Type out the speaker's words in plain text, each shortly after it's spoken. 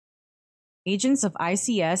Agents of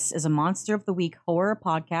I.C.S. is a Monster of the Week horror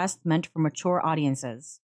podcast meant for mature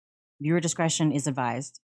audiences. Viewer discretion is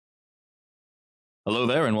advised. Hello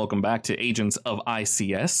there, and welcome back to Agents of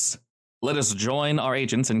I.C.S. Let us join our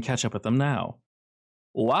agents and catch up with them now.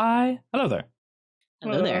 Why? Hello there.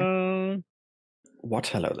 Hello there. What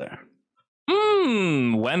hello there?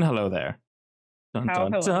 When hello there. Dun How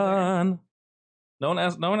dun hello dun.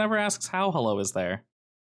 No one ever asks how hello is there.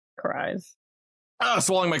 Cries.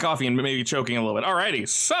 Swallowing my coffee and maybe choking a little bit. Alrighty,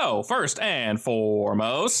 so first and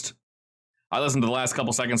foremost, I listened to the last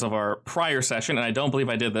couple seconds of our prior session, and I don't believe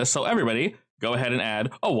I did this, so everybody, go ahead and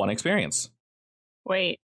add a 1 experience.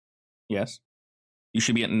 Wait, Yes? You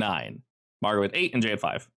should be at 9. Margo at 8 and Jay at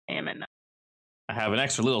 5. I am at 9. I have an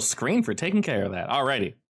extra little screen for taking care of that.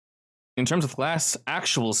 Alrighty. In terms of the last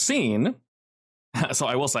actual scene, so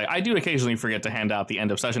I will say, I do occasionally forget to hand out the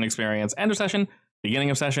end of session experience. End of session,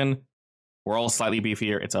 beginning of session, we're all slightly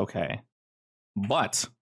beefier, it's okay. But,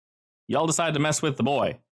 y'all decided to mess with the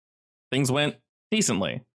boy. Things went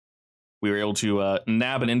decently. We were able to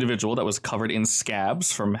nab an individual that was covered in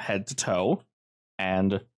scabs from head to toe,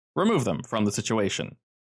 and remove them from the situation.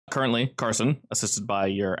 Currently, Carson, assisted by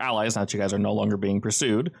your allies, now that you guys are no longer being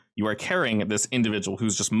pursued, you are carrying this individual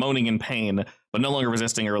who's just moaning in pain, but no longer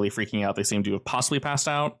resisting or really freaking out. They seem to have possibly passed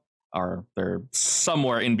out, or they're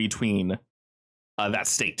somewhere in between that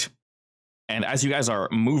state. And as you guys are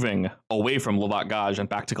moving away from Lovat Gaj and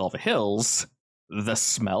back to Gulva Hills, the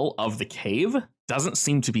smell of the cave doesn't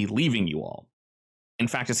seem to be leaving you all. In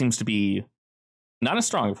fact, it seems to be not as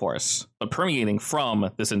strong, of course, but permeating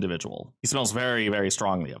from this individual. He smells very, very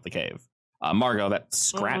strongly of the cave. Margo, that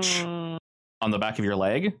scratch on the back of your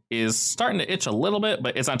leg is starting to itch a little bit,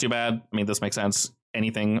 but it's not too bad. I mean, this makes sense.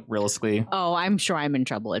 Anything, realistically. Oh, I'm sure I'm in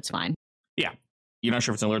trouble. It's fine. Yeah. You're not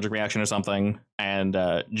sure if it's an allergic reaction or something. And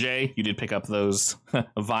Jay, you did pick up those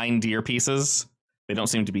vine deer pieces. They don't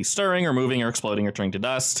seem to be stirring or moving or exploding or turning to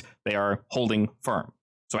dust. They are holding firm.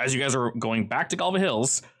 So as you guys are going back to Gulva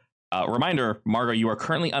Hills, reminder, Margo, you are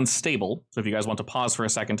currently unstable. So if you guys want to pause for a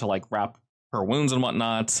second to like wrap her wounds and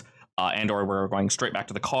whatnot, and or we're going straight back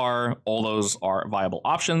to the car, all those are viable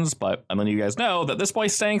options. But I'm letting you guys know that this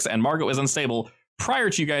place stinks and Margo is unstable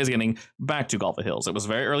prior to you guys getting back to Gulva Hills. It was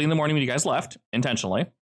very early in the morning when you guys left, intentionally.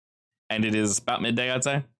 And it is about midday, I'd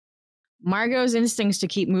say. Margot's instincts to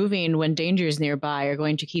keep moving when danger is nearby are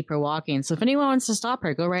going to keep her walking. So if anyone wants to stop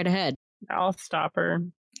her, go right ahead. I'll stop her.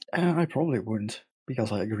 I probably wouldn't,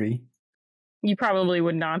 because I agree. You probably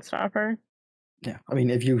would not stop her. Yeah, I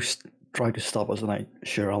mean, if you try to stop us, then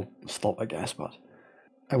I'll stop, I guess, but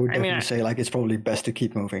I would definitely say, like, it's probably best to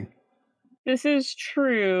keep moving. This is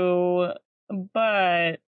true,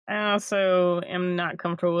 but I also am not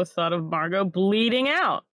comfortable with the thought of Margo bleeding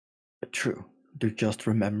out. True. Do just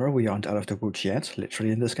remember, we aren't out of the woods yet,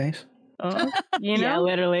 literally in this case. Oh, you know, Yeah,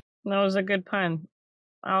 literally. that was a good pun.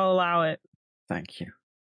 I'll allow it. Thank you.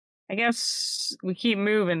 I guess we keep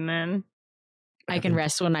moving then. I can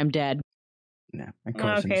rest when I'm dead. Yeah. And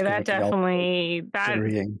Carson Okay, is that currently out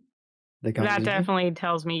carrying the guns, that isn't it? definitely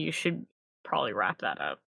tells me you should probably wrap that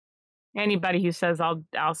up. Anybody who says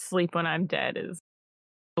I'll sleep when I'm dead is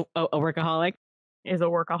A workaholic? a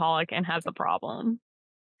workaholic and has a problem.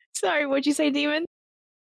 Sorry, what'd you say, Demon?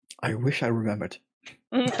 I wish I remembered.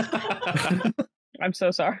 I'm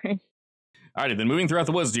so sorry. Alrighty, then moving throughout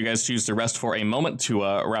the woods, do you guys choose to rest for a moment to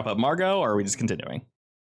wrap up Margo, or are we just continuing?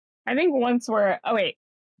 I think once we're... Oh, wait.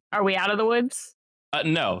 Are we out of the woods?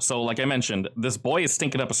 No. So, like I mentioned, this boy is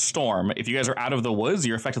stinking up a storm. If you guys are out of the woods,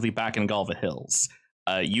 you're effectively back in Gulva Hills.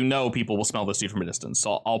 You know people will smell this dude from a distance.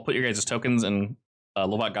 So I'll put your guys' tokens in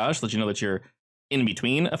Lovat Gaj to let you know that you're in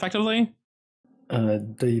between, effectively.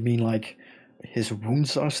 Do you mean, like, his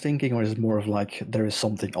wounds are stinking, or is it more of, like, there is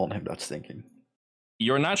something on him that's stinking?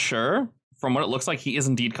 You're not sure. From what it looks like, he is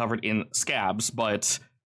indeed covered in scabs, but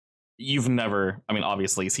you've never, I mean,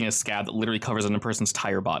 obviously, seen a scab that literally covers a person's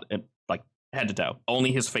entire body, like head to toe.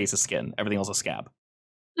 Only his face is skin. Everything else is scab.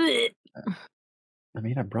 I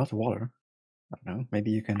mean, I brought water. I don't know.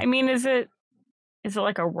 Maybe you can... I mean, is it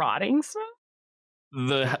like a rotting smell?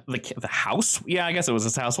 The house? Yeah, I guess it was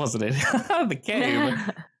his house, wasn't it? The cave.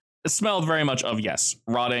 It smelled very much of, yes,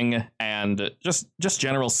 rotting and just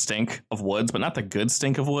general stink of woods, but not the good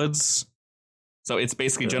stink of woods. So it's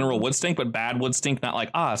basically general wood stink, but bad wood stink, not like,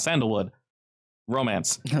 sandalwood.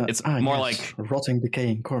 Romance. It's more like... rotting,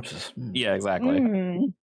 decaying corpses. Yeah, exactly.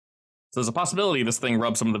 So there's a possibility this thing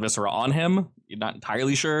rubs some of the viscera on him. You're not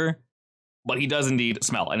entirely sure, but he does indeed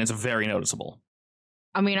smell, and it's very noticeable.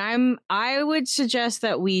 I mean, I would suggest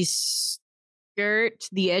that we skirt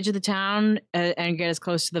the edge of the town and get as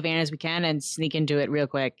close to the van as we can and sneak into it real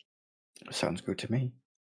quick. Sounds good to me.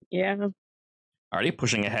 Yeah. Alrighty,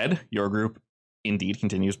 pushing ahead, your group indeed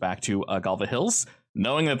continues back to Galva Hills.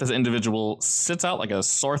 Knowing that this individual sits out like a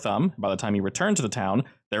sore thumb, by the time you return to the town,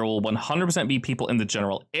 there will 100% be people in the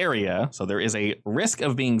general area, so there is a risk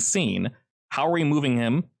of being seen. How are we moving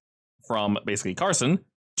him from basically Carson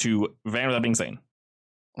to van without being seen?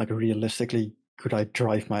 Like, realistically, could I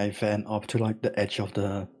drive my van up to like the edge of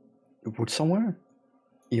the wood somewhere,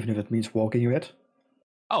 even if it means walking a bit?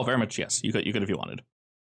 Oh, very much yes. You could if you wanted.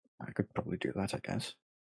 I could probably do that, I guess.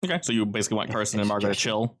 Okay, so you basically want Carson and Margo to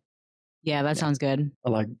chill. Yeah, that sounds good. I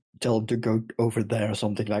like tell them to go over there or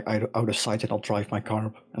something, like out of sight, and I'll drive my car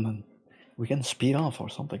up, and then we can speed off or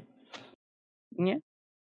something. Yeah.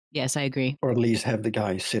 Yes, I agree. Or at least have the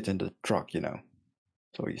guy sit in the truck,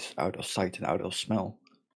 so he's out of sight and out of smell.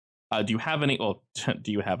 Do you have any? Well,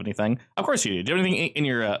 do you have anything? Of course you do. Do you have anything in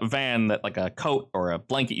your van that, like a coat or a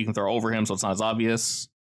blanket, you can throw over him so it's not as obvious?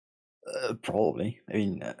 Probably. I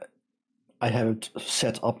mean, I have it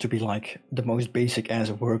set up to be like the most basic as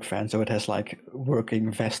a work van, so it has like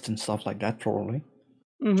working vest and stuff like that. Probably.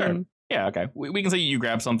 Mm-hmm. Sure. Yeah. Okay. We can say you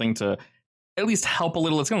grab something to at least help a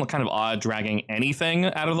little. It's going to look kind of odd dragging anything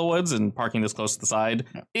out of the woods and parking this close to the side.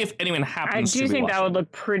 Yeah. If anyone happens, I do think that would it.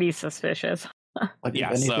 look pretty suspicious. Like, if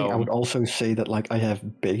anything, I would also say that like I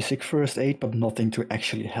have basic first aid, but nothing to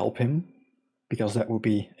actually help him, because that would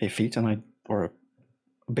be a feat or a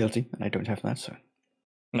ability, and I don't have that. So,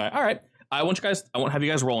 all right. I won't have you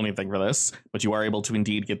guys roll anything for this, but you are able to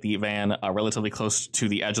indeed get the van relatively close to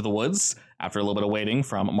the edge of the woods. After a little bit of waiting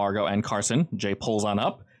from Margo and Carson, Jay pulls on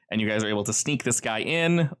up, and you guys are able to sneak this guy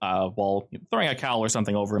in while throwing a cowl or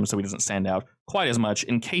something over him so he doesn't stand out quite as much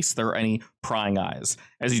in case there are any prying eyes.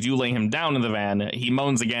 As you do lay him down in the van, he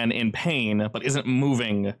moans again in pain, but isn't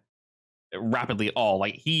moving rapidly at all.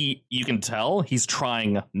 Like, you can tell he's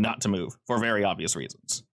trying not to move for very obvious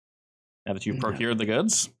reasons. Now that you've procured the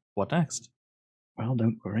goods, what next? Well,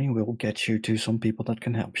 don't worry. We'll get you to some people that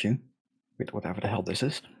can help you with whatever the hell this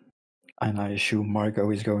is. And I assume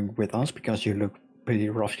Margo is going with us because you look pretty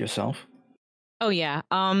rough yourself. Oh, yeah.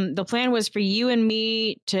 The plan was for you and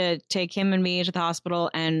me to take him and me to the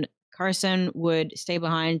hospital, and Carson would stay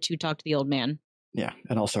behind to talk to the old man. Yeah,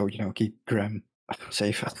 and also, keep Graham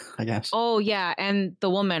safe, I guess. Oh, yeah, and the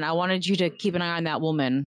woman. I wanted you to keep an eye on that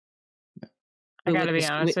woman. I gotta be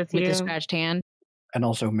honest with you. With the scratched hand. And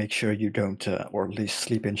also make sure you don't, or at least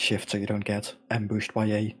sleep in shift so you don't get ambushed by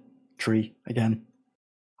a tree again.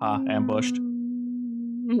 Ambushed.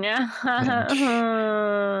 Yeah.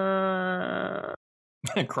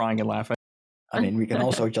 Crying and laughing. I mean, we can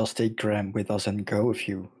also just take Graham with us and go if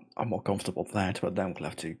you are more comfortable with that, but then we'll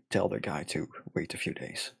have to tell the guy to wait a few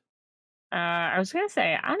days. I was gonna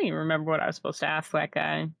say, I don't even remember what I was supposed to ask that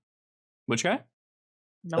guy. Which guy?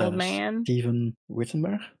 The old man? Steven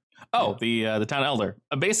Wittenberg? Oh, yeah. the town elder.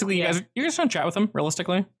 Basically, you guys trying to chat with him,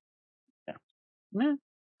 realistically? Yeah.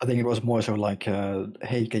 I think it was more so like,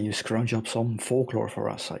 hey, can you scrounge up some folklore for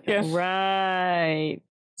us? I guess. Yeah. Right.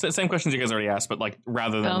 Same questions you guys already asked, but like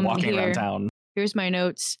rather than walking around town. Here's my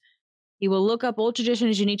notes. He will look up old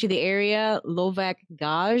traditions unique to the area. Lovak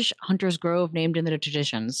Gaj, Hunter's Grove, named in the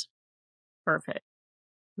traditions. Perfect.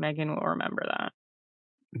 Megan will remember that.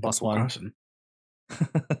 +1. Carson.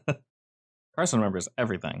 Carson remembers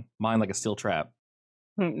everything. Mine like a steel trap.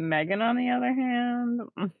 Megan, on the other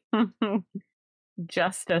hand,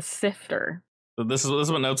 just a sifter. So this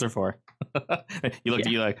is what notes are for. You looked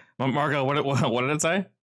at you like, Margo, what did it say?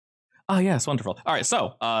 Oh, yes, wonderful. All right,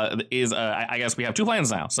 so I guess we have two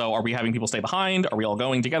plans now. So are we having people stay behind? Are we all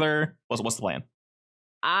going together? What's the plan?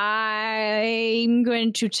 I'm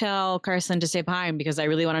going to tell Carson to stay behind because I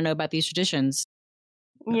really want to know about these traditions.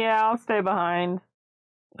 Yeah, I'll stay behind.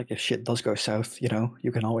 Like, if shit does go south,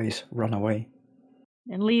 you can always run away.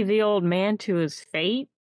 And leave the old man to his fate?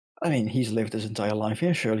 I mean, he's lived his entire life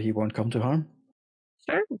here. Surely he won't come to harm.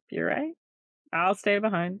 Sure, you're right. I'll stay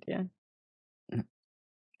behind, yeah.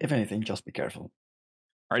 If anything, just be careful.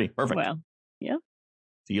 Alrighty, perfect. Well, yeah.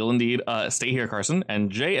 So you'll indeed stay here, Carson. And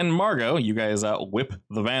Jay and Margo, you guys whip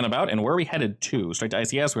the van about. And where are we headed to? Straight to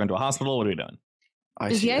I.C.S.? We're going to a hospital? What are we doing?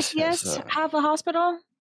 Does the I.C.S. have a hospital?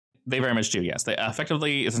 They very much do, yes. They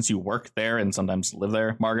effectively, since you work there and sometimes live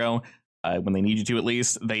there, Margo, when they need you to at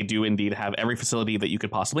least, they do indeed have every facility that you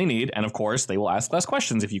could possibly need. And of course, they will ask less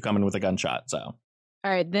questions if you come in with a gunshot. So,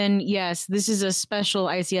 all right, then, yes, this is a special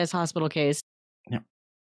I.C.S. hospital case. Yeah.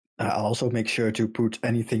 I'll also make sure to put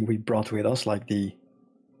anything we brought with us, like the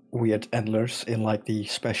weird antlers, in like the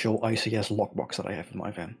special I.C.S. lockbox that I have in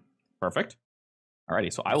my van. Perfect.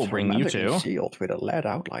 Alrighty, so I will bring you two. Sealed with a lead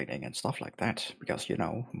outlining and stuff like that, because,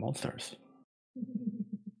 monsters.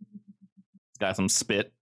 It's got some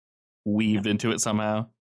spit weaved into it somehow.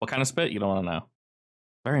 What kind of spit? You don't want to know.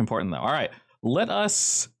 Very important, though. All right. Let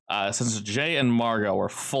us, since Jay and Margot are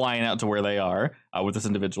flying out to where they are with this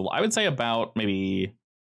individual, I would say about maybe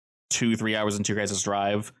 2-3 hours into your guys'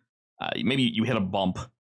 drive, maybe you hit a bump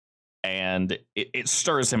and it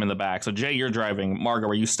stirs him in the back. So, Jay, you're driving. Margot,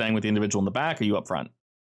 are you staying with the individual in the back or are you up front?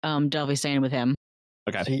 Definitely staying with him.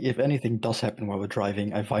 Okay. See, if anything does happen while we're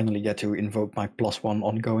driving, I finally get to invoke my +1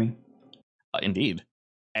 ongoing. Indeed.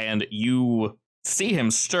 And you see him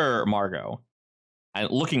stir Margot. And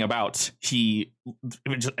looking about, he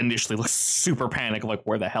just initially looks super panicked, like,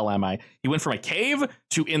 where the hell am I? He went from a cave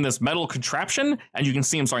to in this metal contraption, and you can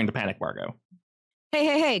see him starting to panic, Margot.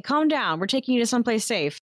 Hey, calm down. We're taking you to someplace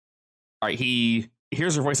safe. All right, he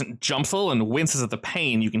hears her voice and jumps a little and winces at the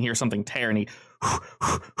pain. You can hear something tear, and he,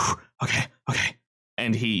 okay.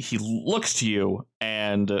 And he looks to you,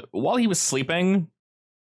 and while he was sleeping,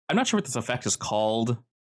 I'm not sure what this effect is called,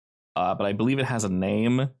 but I believe it has a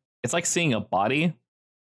name. It's like seeing a body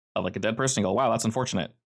of like a dead person and go, wow, that's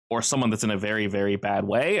unfortunate. Or someone that's in a very, very bad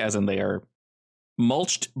way, as in they are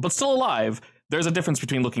mulched, but still alive. There's a difference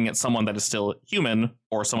between looking at someone that is still human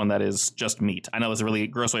or someone that is just meat. I know that's a really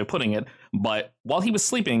gross way of putting it, but while he was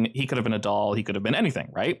sleeping, he could have been a doll. He could have been anything,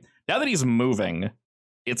 right? Now that he's moving,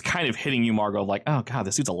 it's kind of hitting you, Margot, like, oh God,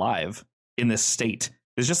 this dude's alive in this state.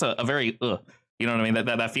 It's just a very, you know what I mean?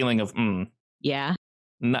 That feeling of, Yeah.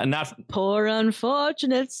 Not poor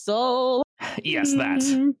unfortunate soul. Yes,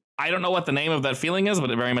 that. I don't know what the name of that feeling is,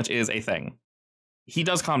 but it very much is a thing. He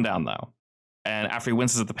does calm down, though. And after he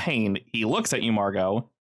winces at the pain, he looks at you,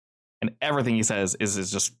 Margot, and everything he says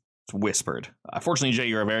is just whispered. Fortunately, Jay,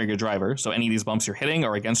 you're a very good driver, so any of these bumps you're hitting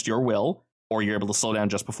are against your will, or you're able to slow down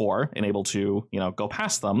just before and able to, go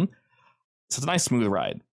past them. So it's a nice, smooth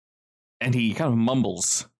ride. And he kind of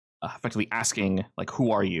mumbles, effectively asking, like,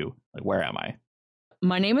 who are you? Like, where am I?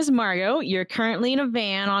 My name is Margot. You're currently in a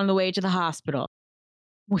van on the way to the hospital.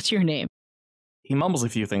 What's your name? He mumbles a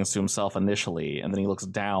few things to himself initially, and then he looks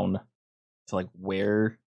down to like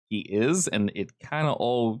where he is, and it kind of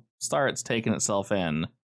all starts taking itself in,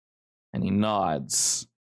 and he nods.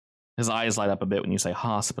 His eyes light up a bit when you say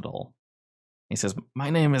hospital. He says, my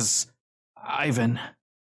name is Ivan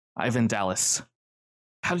Dallas.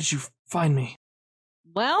 How did you find me?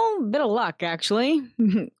 Well, bit of luck, actually.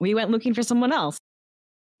 We went looking for someone else.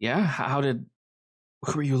 Yeah?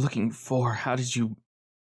 Who were you looking for? How did you...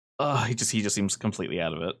 he just seems completely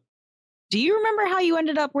out of it. Do you remember how you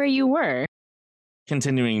ended up where you were?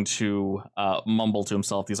 Continuing to mumble to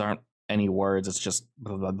himself, these aren't any words, it's just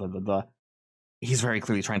blah, blah, blah, blah, blah. He's very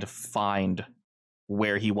clearly trying to find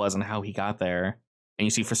where he was and how he got there. And you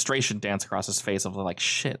see frustration dance across his face of like,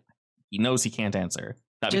 shit, he knows he can't answer.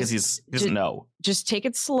 Not because he doesn't know. Just take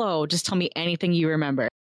it slow. Just tell me anything you remember.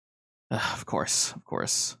 Of course.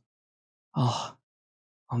 Oh,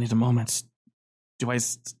 I'll need a moment. Do I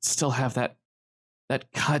still have that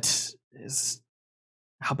cut?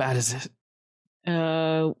 How bad is it?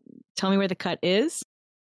 Tell me where the cut is.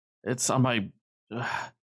 It's on my, I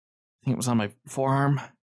think it was on my forearm.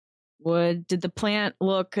 Did the plant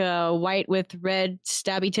look white with red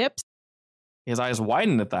stabby tips? His eyes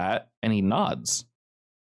widen at that, and he nods.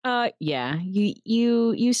 Yeah,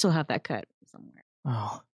 you still have that cut somewhere.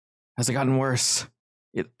 Oh, has it gotten worse?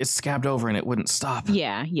 It scabbed over and it wouldn't stop.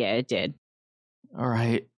 Yeah, it did. All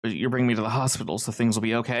right, but you're bringing me to the hospital, so things will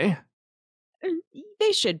be okay?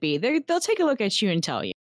 They should be. They'll take a look at you and tell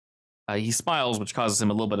you. He smiles, which causes him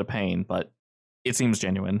a little bit of pain, but it seems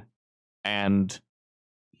genuine. And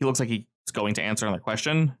he looks like he's going to answer another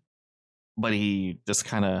question, but he just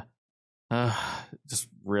kind of, just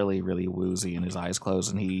really, really woozy, and his eyes close,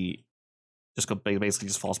 and he basically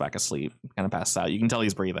just falls back asleep, kind of passes out. You can tell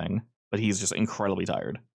he's breathing, but he's just incredibly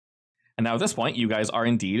tired. And now at this point, you guys are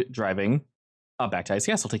indeed driving back to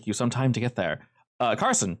I.C.S. It'll take you some time to get there.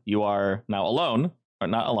 Carson, you are now alone, or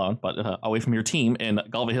not alone, but away from your team in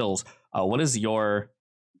Galva Hills. What is your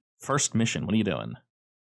first mission? What are you doing?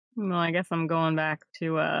 Well, I guess I'm going back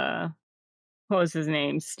to, what was his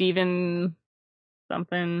name? Steven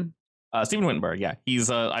something? Steven Wittenberg, yeah. He's,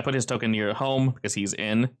 I put his token near home because he's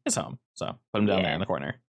in his home. So put him down there in the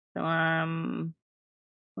corner. So I'm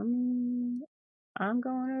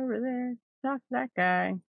going over there to talk to that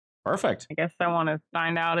guy. Perfect. I guess I want to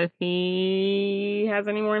find out if he has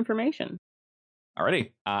any more information.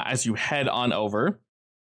 Alrighty. As you head on over,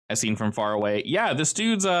 as seen from far away, yeah, this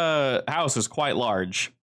dude's house is quite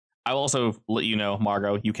large. I'll also let you know,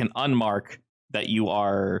 Margot, you can unmark that you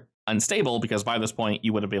are unstable, because by this point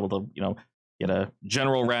you would have been able to, get a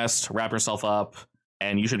general rest, wrap yourself up,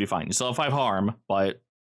 and you should be fine. You still have 5 harm, but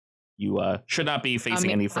you should not be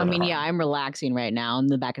facing any further harm. Yeah, I'm relaxing right now in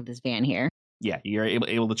the back of this van here. Yeah, you're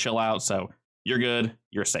able to chill out, so You're good.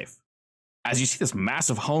 You're safe. As you see this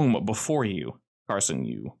massive home before you, Carson,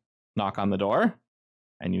 you knock on the door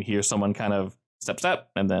and you hear someone kind of step,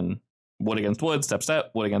 and then wood against wood,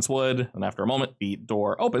 step, wood against wood. And after a moment, the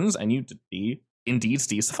door opens and you indeed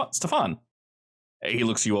see Stefan. He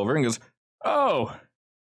looks you over and goes, "Oh,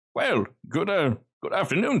 well, good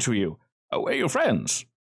afternoon to you. Where are your friends?"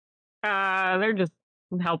 They're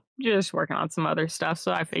just working on some other stuff,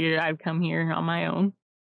 so I figured I'd come here on my own.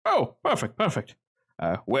 Oh, perfect.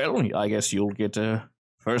 Well, I guess you'll get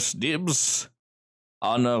first dibs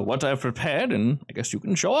on what I've prepared, and I guess you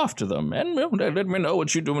can show off to them, and let me know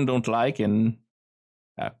what you do and don't like, and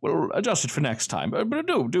we'll adjust it for next time. But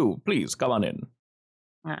do, please, come on in.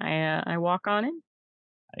 I walk on in.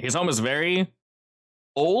 His home is very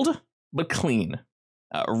old, but clean.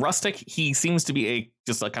 Rustic, he seems to be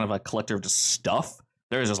just a kind of a collector of just stuff.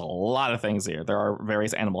 There's just a lot of things here. There are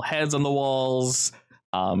various animal heads on the walls.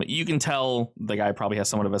 You can tell the guy probably has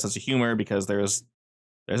somewhat of a sense of humor because there's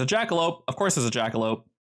a jackalope. Of course, there's a jackalope.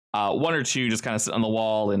 One or two just kind of sit on the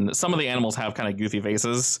wall, and some of the animals have kind of goofy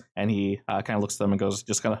faces. And he kind of looks at them and goes,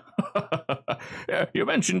 just kind of, "Yeah, you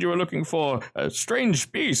mentioned you were looking for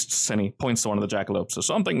strange beasts," and he points to one of the jackalopes. So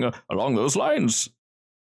something along those lines.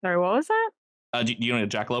 Sorry, what was that? Do you know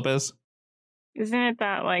what a jackalope is? Isn't it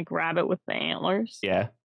that like rabbit with the antlers? Yeah.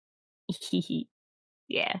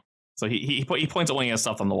 Yeah. So he points at when he has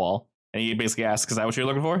stuff on the wall, and he basically asks, "Is that what you're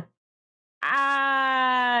looking for?"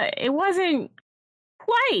 It wasn't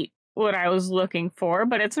quite what I was looking for,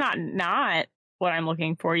 but it's not what I'm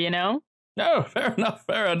looking for, you know? No, fair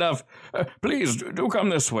enough. Please do come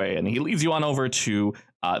this way. And he leads you on over to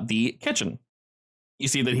the kitchen. You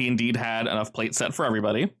see that he indeed had enough plates set for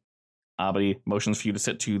everybody. But he motions for you to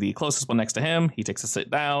sit to the closest one next to him. He takes a sit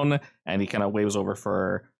down, and he kind of waves over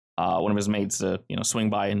for one of his maids to swing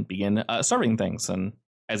by and begin serving things. And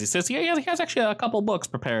as he sits, he has actually a couple books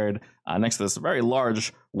prepared next to this very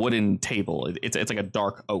large wooden table. It's like a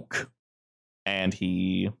dark oak. And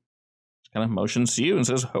he kind of motions to you and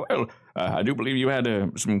says, "Well, I do believe you had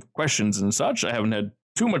some questions and such. I haven't had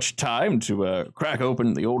too much time to crack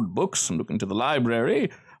open the old books and look into the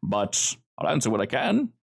library, but I'll answer what I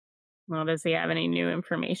can." Well, does he have any new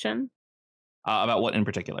information? About what in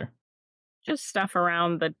particular? Just stuff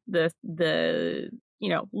around the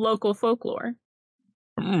local folklore.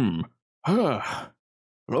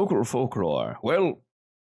 Local folklore. Well,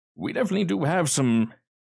 we definitely do have some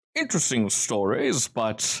interesting stories,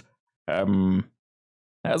 but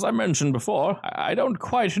as I mentioned before, I don't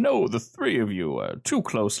quite know the three of you too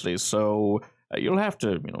closely, so you'll have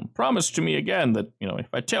to, promise to me again that,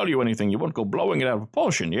 if I tell you anything, you won't go blowing it out of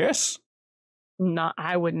proportion, yes? No,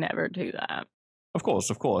 I would never do that. Of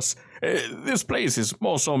course. This place is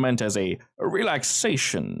more so meant as a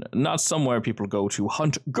relaxation, not somewhere people go to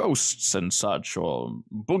hunt ghosts and such, or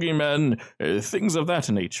boogeymen, things of that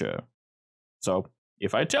nature. So,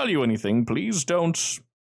 if I tell you anything, please don't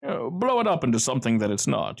blow it up into something that it's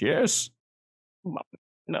not, yes?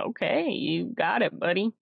 Okay, you got it,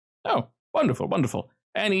 buddy. Oh, wonderful.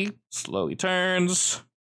 And he slowly turns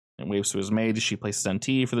and waves to his maid as she places on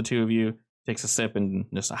tea for the two of you, takes a sip and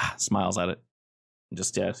just smiles at it. And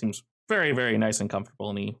just, seems very, very nice and comfortable.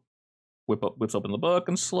 And he whips open the book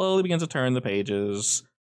and slowly begins to turn the pages.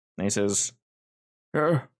 And he says,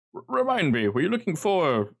 "Remind me, were you looking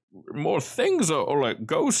for more things or like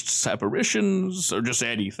ghosts, apparitions, or just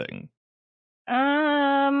anything?"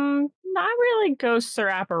 Not really ghosts or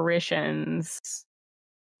apparitions.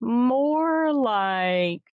 More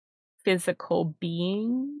like physical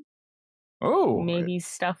beings. Oh. Maybe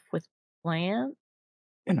stuff with plants.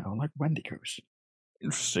 Like Wendigos.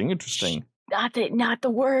 Interesting. Not the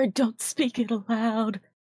word. Don't speak it aloud.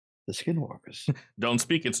 The Skinwalkers. Don't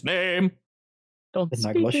speak its name. Don't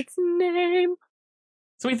speak its name.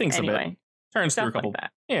 So he thinks a bit. Turns through a couple.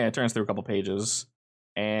 Like turns through a couple pages,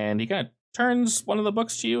 and he kind of turns one of the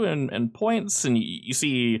books to you and points, and you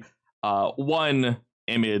see one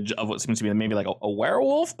image of what seems to be maybe like a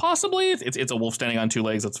werewolf, possibly. It's a wolf standing on two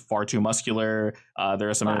legs. That's far too muscular. There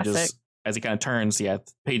are some images as he kind of turns.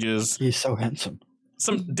 Pages. He's so handsome.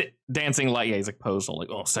 Some dancing light. Yeah, he's like posed, like,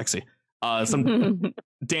 oh, sexy. Some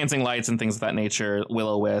dancing lights and things of that nature,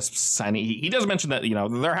 will-o-wisps. And he does mention that,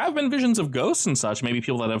 there have been visions of ghosts and such, maybe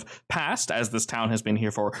people that have passed, as this town has been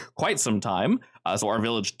here for quite some time. So our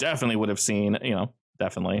village definitely would have seen,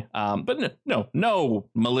 definitely. But no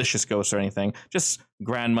malicious ghosts or anything. Just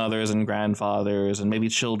grandmothers and grandfathers and maybe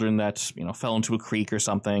children that, fell into a creek or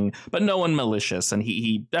something. But no one malicious. And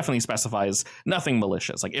he definitely specifies nothing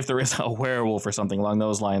malicious. Like if there is a werewolf or something along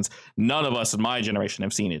those lines, none of us in my generation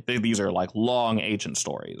have seen it. These are like long ancient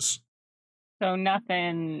stories. So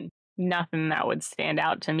nothing nothing that would stand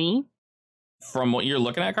out to me. From what you're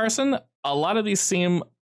looking at, Carson, a lot of these seem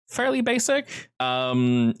fairly basic.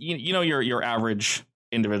 You know, your average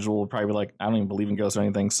individual would probably be like, I don't even believe in ghosts or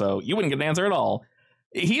anything, so you wouldn't get an answer at all.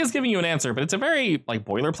 He is giving you an answer, but it's a very like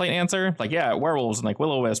boilerplate answer. Like, yeah, werewolves and like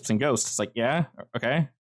will-o-wisps and ghosts. It's like, yeah, okay.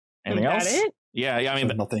 Anything else? It? Yeah, I mean,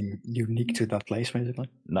 so nothing unique to that place, basically.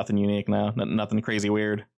 Nothing unique, no, nothing crazy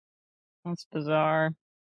weird. That's bizarre.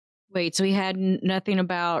 Wait, so he had nothing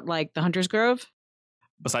about like the Hunter's Grove?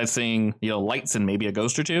 Besides seeing, lights and maybe a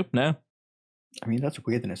ghost or two? No? I mean, that's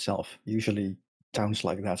weird in itself. Usually towns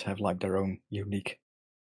like that have like their own unique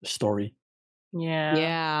story. Yeah.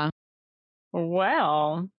 Yeah.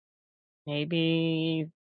 Well, maybe,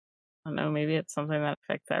 I don't know, maybe it's something that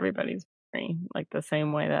affects everybody's brain, like the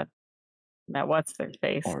same way that what's their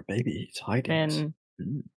face. Or maybe he's hiding it.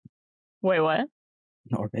 Wait, what?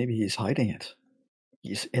 Or maybe he's hiding it.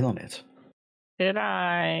 He's in on it. Did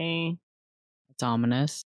I? It's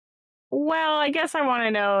ominous. Well, I guess I want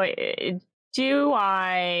to know, do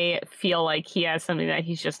I feel like he has something that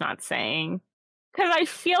he's just not saying? Because I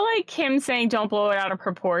feel like him saying don't blow it out of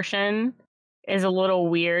proportion is a little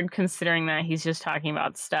weird, considering that he's just talking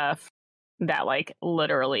about stuff that like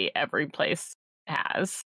literally every place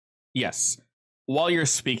has. Yes. While you're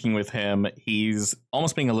speaking with him, he's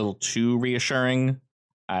almost being a little too reassuring.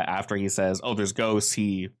 After he says, oh, there's ghosts,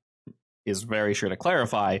 he is very sure to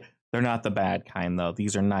clarify, they're not the bad kind, though.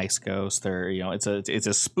 These are nice ghosts. They're, it's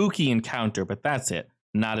a spooky encounter, but that's it.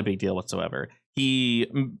 Not a big deal whatsoever. He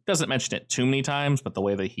doesn't mention it too many times, but the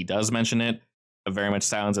way that he does mention it very much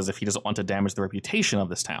sounds as if he doesn't want to damage the reputation of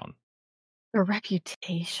this town. The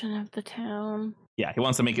reputation of the town? Yeah, he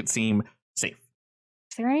wants to make it seem safe.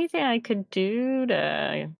 Is there anything I could do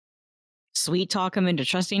to sweet talk him into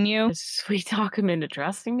trusting you? Sweet talk him into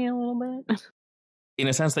trusting me a little bit? In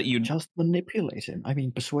a sense that you just manipulate him. I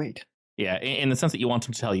mean, persuade. Yeah, in the sense that you want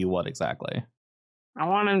him to tell you what exactly. I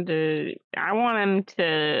want him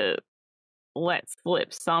to let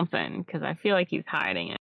slip something, because I feel like he's hiding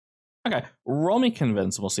it. Okay, roll me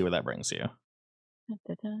convince, and we'll see where that brings you.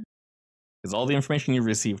 Because all the information you've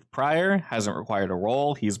received prior hasn't required a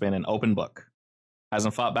roll. He's been an open book.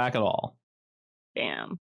 Hasn't fought back at all.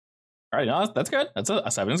 Damn. All right, no, that's good. That's a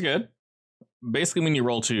 7 is good. Basically, when you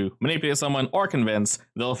roll to manipulate someone or convince,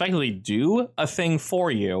 they'll effectively do a thing for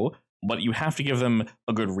you, but you have to give them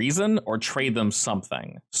a good reason or trade them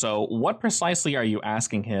something. So what precisely are you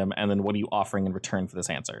asking him, and then what are you offering in return for this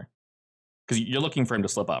answer? Because you're looking for him to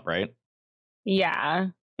slip up, right? Yeah.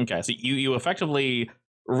 Okay, so you effectively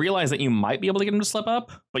realize that you might be able to get him to slip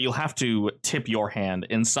up, but you'll have to tip your hand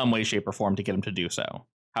in some way, shape, or form to get him to do so.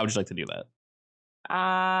 How would you like to do that?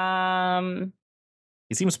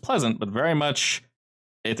 He seems pleasant, but very much,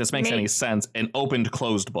 if this makes any sense, an opened,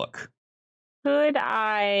 closed book. Could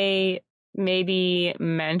I maybe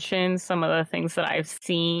mention some of the things that I've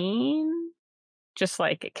seen? Just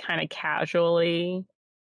like kind of casually.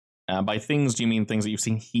 By things, do you mean things that you've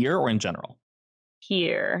seen here or in general?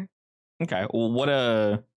 Here. Okay. Well,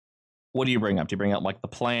 what do you bring up? Do you bring up like the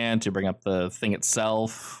plant? Do you bring up the thing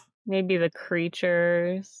itself? Maybe the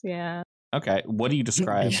creatures. Yeah. Okay. What do you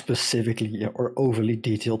describe? Be specifically or overly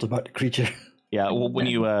detailed about the creature. Yeah. Well, when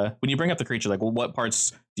you bring up the creature, like, well, what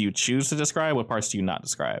parts do you choose to describe? What parts do you not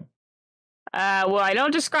describe? Well, I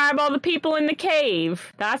don't describe all the people in the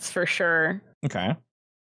cave. That's for sure. Okay.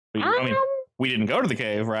 I mean, we didn't go to the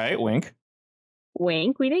cave, right? Wink.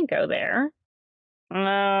 Wink. We didn't go there.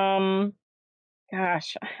 Gosh,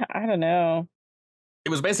 I don't know. It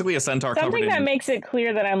was basically a centaur covered in... Something that makes it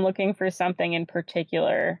clear that I'm looking for something in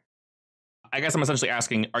particular. I guess I'm essentially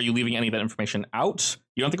asking, are you leaving any of that information out?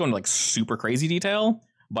 You don't have to go into like super crazy detail,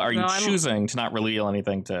 but are you choosing to not reveal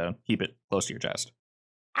anything to keep it close to your chest?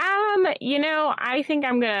 I think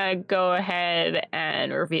I'm gonna go ahead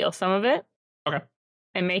and reveal some of it. Okay.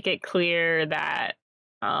 And make it clear that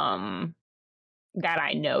that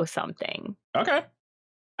I know something. Okay.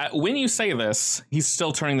 When you say this, he's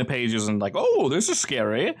still turning the pages and like, oh, this is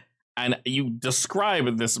scary. And you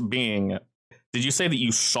describe this being. Did you say that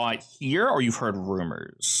you saw it here, or you've heard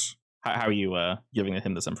rumors? How are you giving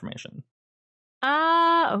him this information?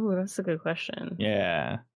 That's a good question.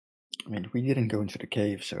 Yeah. I mean, we didn't go into the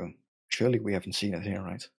cave, so surely we haven't seen it here,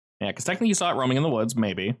 right? Yeah, because technically you saw it roaming in the woods,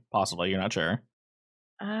 maybe, possibly, you're not sure.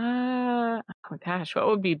 Oh my gosh, what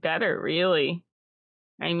would be better, really?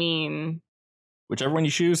 I mean... Whichever one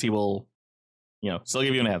you choose, he will, still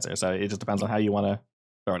give you an answer, so it just depends on how you want to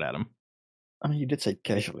throw it at him. I mean, you did say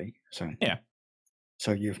casually, so... Yeah.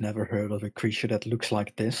 So you've never heard of a creature that looks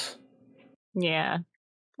like this? Yeah.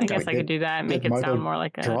 I guess I could do that and make it sound more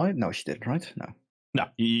like a... Try? No, she didn't, right? No. No,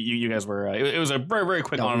 you guys were. It was a very, very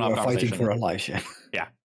quick on and off conversation. Fighting for our lives, yeah.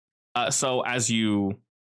 Yeah. So as you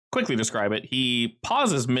quickly describe it, he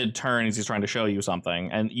pauses mid-turn as he's trying to show you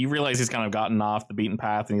something, and you realize he's kind of gotten off the beaten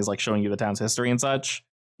path, and he's like showing you the town's history and such.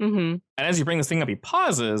 Mm-hmm. And as you bring this thing up, he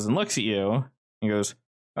pauses and looks at you. He goes,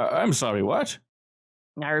 "I'm sorry, what?"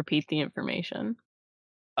 I repeat the information.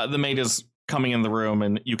 The maid is coming in the room,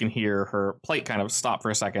 and you can hear her plate kind of stop for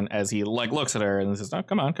a second as he like looks at her and says, "Oh,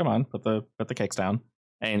 come on, put the cakes down."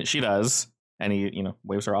 And she does, and he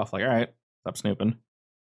waves her off like, "All right, stop snooping."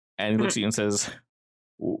 And he looks at you and says,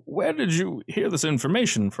 "Where did you hear this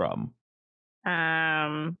information from?"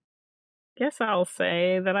 Guess I'll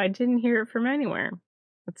say that I didn't hear it from anywhere.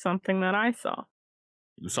 It's something that I saw.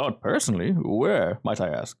 You saw it personally? Where, might I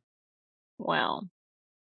ask? Well,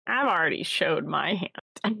 I've already showed my hand.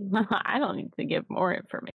 I don't need to give more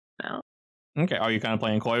information now. Okay, are you kind of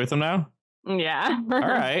playing coy with him now? Yeah. All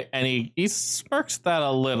right, and he smirks that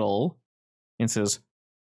a little and says,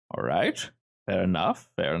 "All right, fair enough.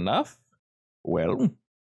 Well,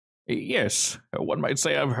 yes, one might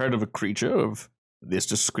say I've heard of a creature of this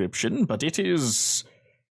description, but it is,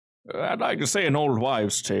 I'd like to say, an old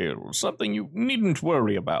wives' tale, something you needn't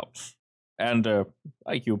worry about. And,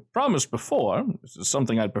 like you promised before, this is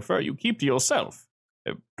something I'd prefer you keep to yourself.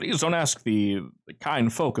 Please don't ask the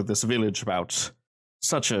kind folk of this village about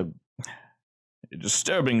such a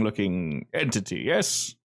disturbing-looking entity,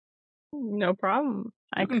 yes?" No problem.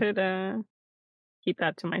 I could keep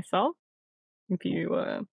that to myself if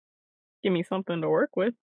you give me something to work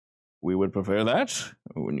with. We would prefer that.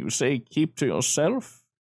 When you say keep to yourself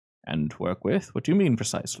and work with, what do you mean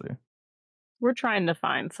precisely? We're trying to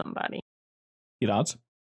find somebody. He nods.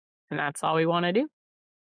 And that's all we want to do.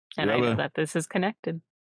 And I know that this is connected.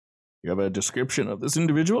 You have a description of this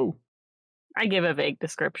individual? I give a vague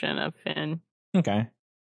description of Finn. Okay.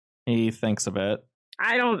 He thinks a bit.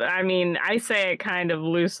 I say it kind of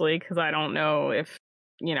loosely because I don't know if,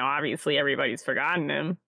 obviously everybody's forgotten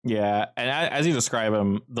him. Yeah, and as you describe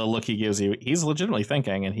him, the look he gives you, he's legitimately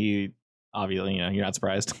thinking, and he, obviously, you're not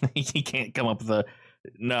surprised. He can't come up with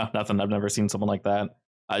no, nothing. I've never seen someone like that.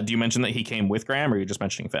 Do you mention that he came with Graham, or are you just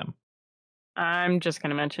mentioning Finn? I'm just going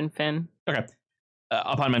to mention Finn. Okay.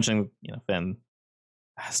 Upon mentioning, Finn,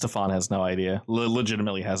 Stefan has no idea.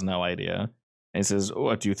 Legitimately has no idea. And he says,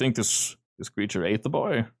 "What, do you think this creature ate the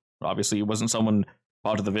boy? Obviously, he wasn't someone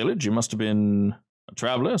part of the village. You must have been a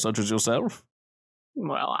traveler, such as yourself."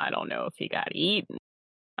 Well, I don't know if he got eaten.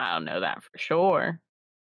 I don't know that for sure.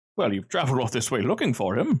 Well, you've traveled all this way looking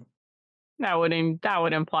for him. That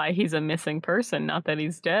would imply he's a missing person, not that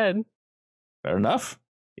he's dead. Fair enough.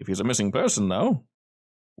 If he's a missing person, though,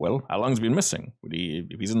 well, how long's he been missing?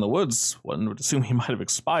 If he's in the woods, one would assume he might have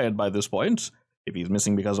expired by this point. If he's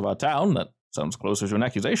missing because of our town, that sounds closer to an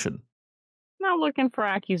accusation. I'm not looking for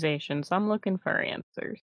accusations. I'm looking for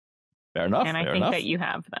answers. Fair enough. And I think that you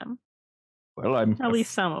have them. Well, at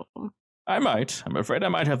least some of them. I'm afraid I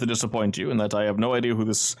might have to disappoint you in that I have no idea who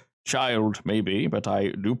this child may be, but I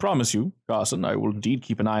do promise you, Carson, I will indeed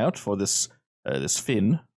keep an eye out for this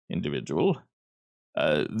Finn individual.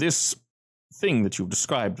 This thing that you've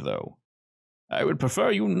described, though, I would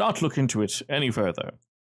prefer you not look into it any further.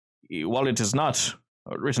 While it is not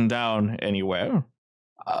written down anywhere,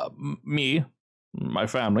 me, my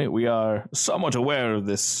family, we are somewhat aware of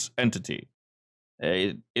this entity.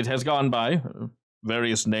 It has gone by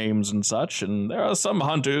various names and such, and there are some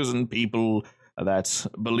hunters and people that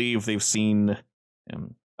believe they've seen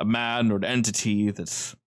a man or an entity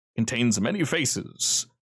that contains many faces,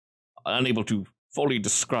 unable to fully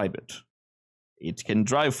describe it. It can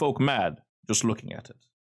drive folk mad just looking at it,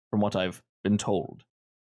 from what I've been told.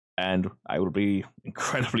 And I will be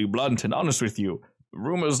incredibly blunt and honest with you.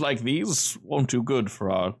 Rumors like these won't do good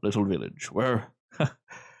for our little village. We're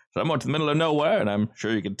somewhat in the middle of nowhere, and I'm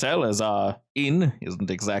sure you can tell as our inn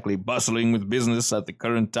isn't exactly bustling with business at the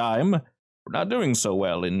current time. We're not doing so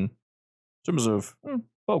well in terms of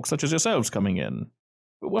folks such as yourselves coming in.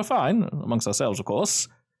 We're fine, amongst ourselves, of course,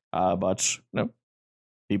 but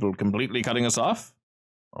people completely cutting us off,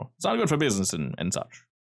 well, it's not good for business and such.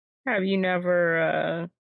 Have you never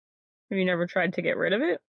tried to get rid of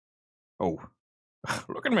it? Oh,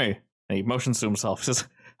 look at me. And he motions to himself. He says,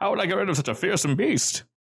 "How would I get rid of such a fearsome beast?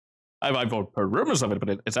 I've heard rumors of it,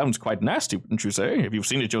 but it sounds quite nasty, wouldn't you say? If you've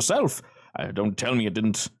seen it yourself, don't tell me it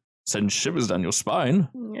didn't send shivers down your spine."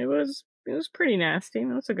 It was pretty nasty.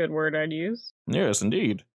 That's a good word I'd use. Yes,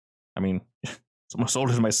 indeed. I mean, someone as old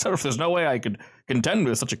as myself, there's no way I could contend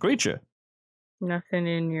with such a creature. Nothing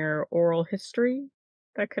in your oral history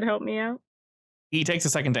that could help me out? He takes a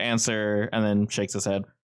second to answer and then shakes his head.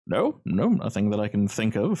 No, nothing that I can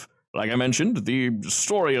think of. like I mentioned, the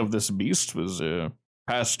story of this beast was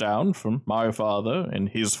passed down from my father and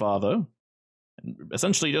his father, and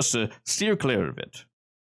essentially just to steer clear of it,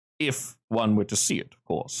 if one were to see it, of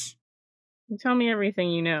course. Tell me everything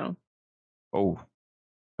you know. Oh,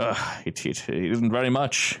 it isn't very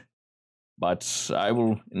much, but I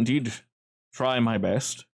will indeed try my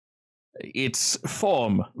best. Its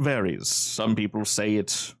form varies. Some people say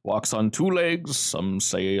it walks on 2 legs, some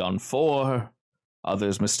say on 4,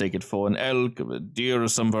 others mistake it for an elk, a deer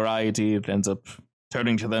of some variety. It ends up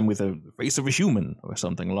turning to them with the face of a human, or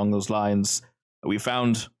something along those lines. We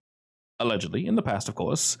found, allegedly, in the past, of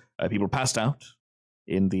course, people passed out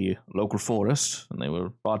in the local forest, and they were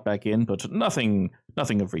brought back in, but nothing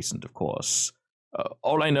of recent, of course.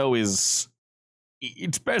 All I know is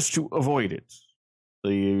it's best to avoid it.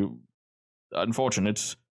 The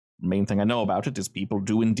unfortunate main thing I know about it is people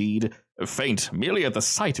do indeed faint merely at the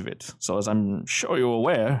sight of it. So as I'm sure you're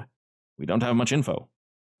aware, we don't have much info.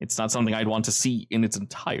 It's not something I'd want to see in its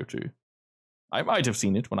entirety. I might have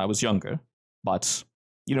seen it when I was younger, but,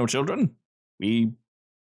 you know, children, we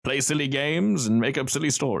play silly games and make up silly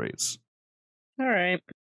stories. All right.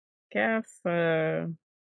 Guess, I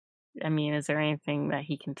mean, is there anything that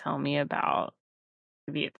he can tell me about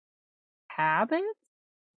maybe its habits?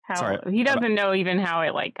 He doesn't know even how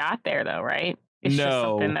it like got there though, right? It's just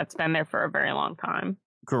something that's been there for a very long time.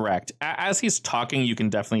 Correct. As he's talking, you can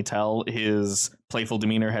definitely tell his playful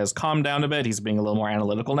demeanor has calmed down a bit. He's being a little more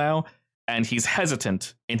analytical now, and he's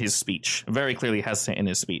hesitant in his speech, very clearly hesitant in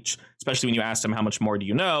his speech, especially when you asked him how much more do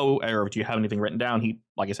you know, or do you have anything written down. He,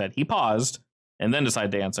 like I said, he paused and then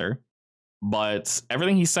decided to answer. But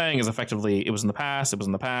everything he's saying is effectively, it was in the past,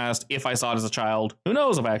 if I saw it as a child, who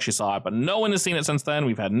knows if I actually saw it, but no one has seen it since then,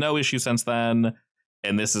 we've had no issue since then,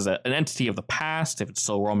 and this is an entity of the past, if it's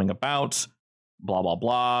still roaming about, blah, blah,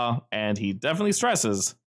 blah, and he definitely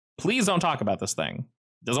stresses, please don't talk about this thing.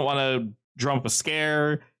 He doesn't want to drum up a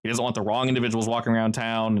scare, he doesn't want the wrong individuals walking around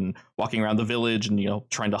town and walking around the village and, you know,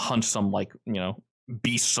 trying to hunt some, like, you know,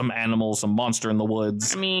 beast, some animal, some monster in the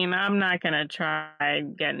woods. I mean, I'm not gonna try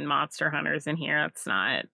getting monster hunters in here. That's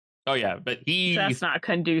not. Oh yeah, but that's not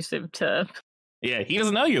conducive to. Yeah, he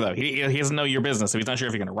doesn't know you though. He doesn't know your business, so he's not sure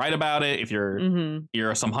if you're gonna write about it, if you're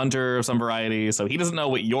some hunter of some variety. So he doesn't know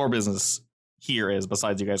what your business here is.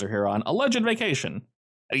 Besides, you guys are here on alleged vacation,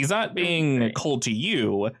 and he's not being cold to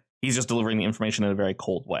you. He's just delivering the information in a very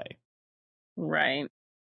cold way. Right.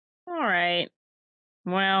 All right.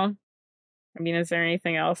 Well. I mean, is there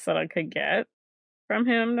anything else that I could get from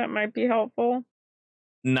him that might be helpful?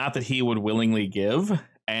 Not that he would willingly give,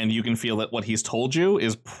 and you can feel that what he's told you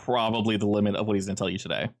is probably the limit of what he's going to tell you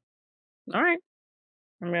today. All right.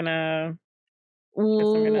 I'm gonna...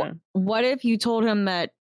 What if you told him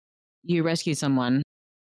that you rescued someone?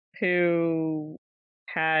 Who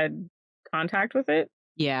had contact with it?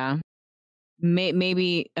 Yeah.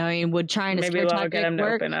 Maybe, I mean, would trying to scare tactic get him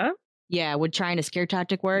work? To open up? Yeah, would trying to scare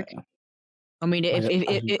tactic work? Yeah. I mean,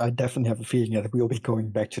 I definitely have a feeling that we'll be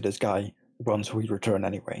going back to this guy once we return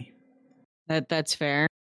anyway. That's fair.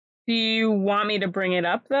 Do you want me to bring it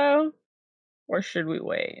up, though? Or should we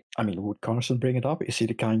wait? I mean, would Carson bring it up? Is he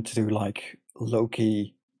the kind to do, like,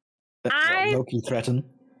 low-key threaten?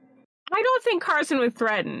 I don't think Carson would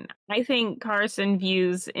threaten. I think Carson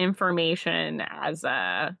views information as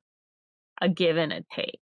a give and a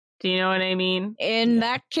take. Do you know what I mean? In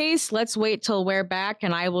that case, let's wait till we're back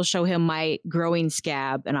and I will show him my growing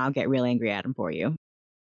scab and I'll get real angry at him for you.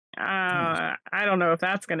 I don't know if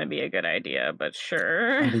that's going to be a good idea, but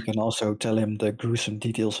sure. And we can also tell him the gruesome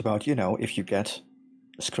details about, you know, if you get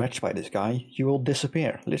scratched by this guy, you will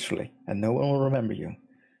disappear, literally, and no one will remember you.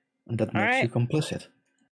 And that makes you complicit.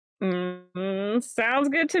 Sounds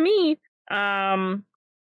good to me.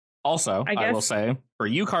 Also, I will say, for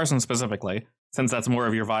you, Carson, specifically, since that's more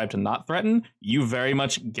of your vibe to not threaten, you very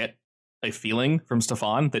much get a feeling from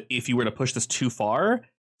Stefan that if you were to push this too far,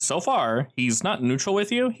 so far, he's not neutral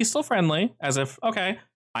with you. He's still friendly, as if, okay,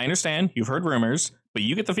 I understand, you've heard rumors, but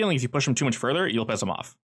you get the feeling if you push him too much further, you'll piss him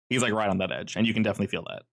off. He's like right on that edge, and you can definitely feel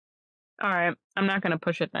that. All right, I'm not going to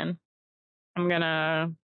push it then. I'm going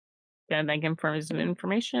to thank him for his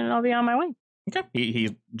information, and I'll be on my way. Okay.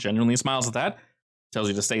 He genuinely smiles at that. Tells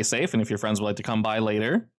you to stay safe, and if your friends would like to come by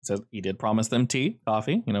later, says he did promise them tea,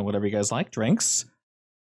 coffee, you know, whatever you guys like, drinks.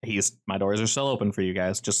 My doors are still open for you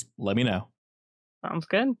guys. Just let me know. Sounds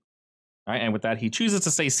good. All right, and with that, he chooses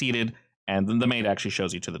to stay seated, and then the maid actually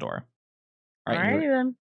shows you to the door. All right,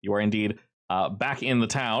 then. You are indeed back in the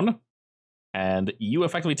town, and you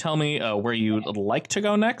effectively tell me where you'd like to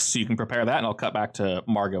go next, so you can prepare that, and I'll cut back to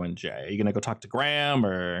Margot and Jay. Are you going to go talk to Graham,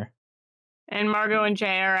 or... And Margot and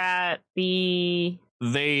Jay are at the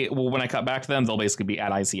when I cut back to them, they'll basically be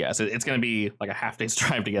at I.C.S. It's going to be like a half day's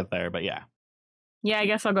drive to get there, but yeah. Yeah, I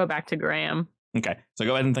guess I'll go back to Graham. Okay, so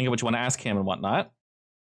go ahead and think of what you want to ask him and whatnot.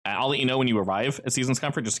 I'll let you know when you arrive at Season's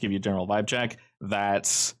Comfort, just to give you a general vibe check,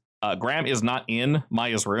 that Graham is not in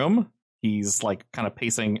Maya's room. He's like kind of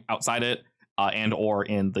pacing outside it and or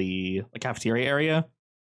in the cafeteria area,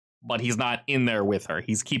 but he's not in there with her.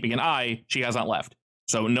 He's keeping an eye. She has not left.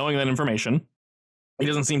 So knowing that information, he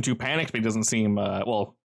doesn't seem too panicked, but he doesn't seem,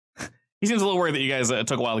 he seems a little worried that you guys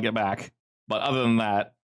took a while to get back. But other than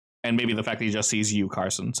that, and maybe the fact that he just sees you,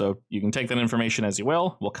 Carson. So you can take that information as you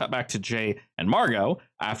will. We'll cut back to Jay and Margot.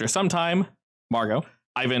 After some time, Margot,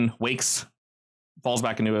 Ivan wakes, falls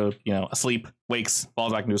back into a sleep, wakes,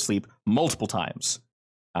 falls back into a sleep multiple times.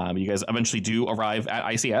 You guys eventually do arrive at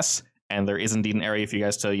I.C.S., and there is indeed an area for you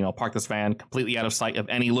guys to, park this van completely out of sight of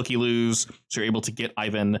any looky-loos, so you're able to get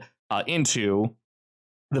Ivan into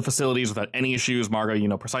the facilities without any issues. Margot, you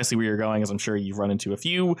know precisely where you're going, as I'm sure you've run into a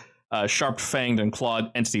few sharp-fanged and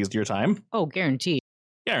clawed entities to your time. Oh, guaranteed.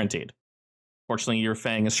 Guaranteed. Fortunately, your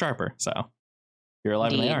fang is sharper, so you're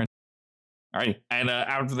alive and they aren't. All right, and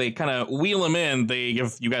after they kind of wheel him in, they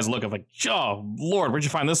give you guys a look of like, oh, Lord, where'd you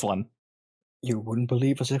find this one? You wouldn't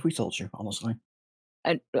believe us if we told you, honestly.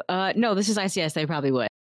 No, this is I.C.S. They probably would.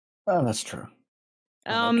 Oh, that's true.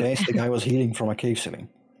 In that case, the guy was healing from a cave ceiling.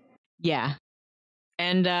 Yeah.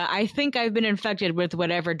 And I think I've been infected with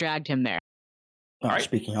whatever dragged him there. All right.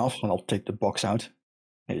 Speaking of, I'll take the box out.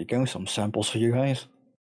 There you go, some samples for you guys.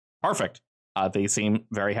 Perfect. They seem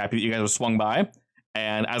very happy that you guys have swung by.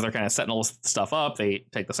 And as they're kind of setting all this stuff up, they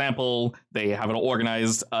take the sample, they have it all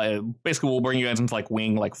organized. Basically, we'll bring you guys into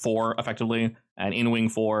wing 4, effectively. And in wing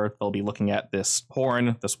 4, they'll be looking at this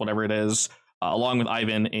horn, this whatever it is, along with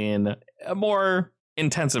Ivan in a more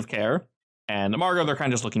intensive care. And Margot, they're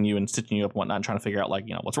kind of just looking at you and stitching you up and whatnot, trying to figure out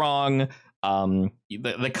what's wrong.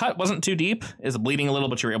 The cut wasn't too deep, it's bleeding a little,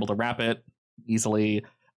 but you were able to wrap it easily.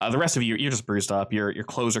 The rest of you, you're just bruised up. Your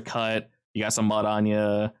clothes are cut. You got some mud on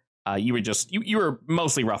you. You were just you were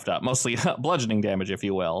mostly roughed up, mostly bludgeoning damage, if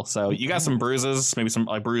you will. So you got some bruises, maybe some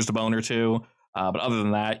bruised bone or two. But other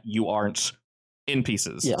than that, you aren't in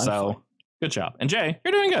pieces. Yeah, so good job. And Jay,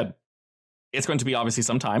 you're doing good. It's going to be obviously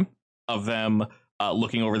some time of them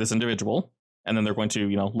looking over this individual, and then they're going to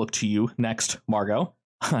look to you next, Margot.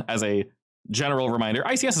 As a general reminder,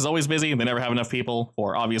 I.C.S. is always busy. They never have enough people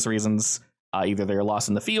for obvious reasons. Either they're lost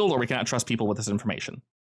in the field or we cannot trust people with this information.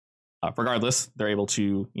 Regardless, they're able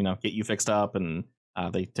to, get you fixed up, and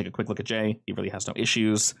they take a quick look at Jay. He really has no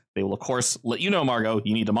issues. They will, of course, let you know, Margot,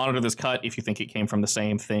 you need to monitor this cut if you think it came from the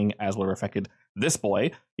same thing as what affected this boy.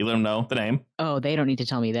 You let them know the name. Oh, they don't need to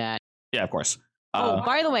tell me that. Yeah, of course.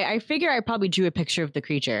 By the way, I figure I probably drew a picture of the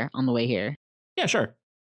creature on the way here. Yeah, sure.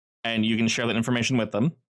 And you can share that information with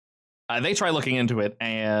them. They try looking into it,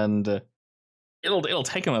 and it'll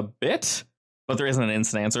take them a bit, but there isn't an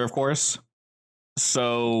instant answer, of course.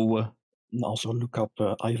 So also look up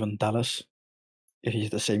Ivan Dallas, if he's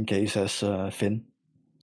the same case as Finn.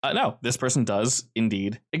 No, this person does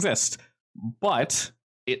indeed exist, but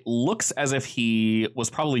it looks as if he was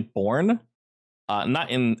probably born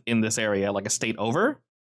not in this area, like a state over,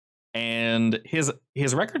 and his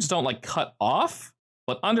records don't cut off.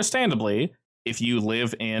 But understandably, if you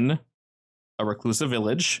live in a reclusive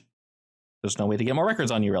village, there's no way to get more records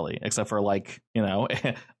on you, really, except for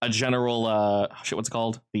a general what's it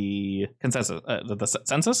called? The consensus, the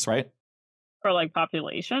census, right? Or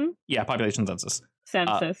population? Yeah, population census.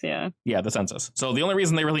 Census, yeah. Yeah, the census. So the only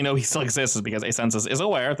reason they really know he still exists is because a census is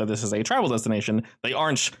aware that this is a travel destination. They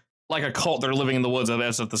aren't like a cult. They're living in the woods and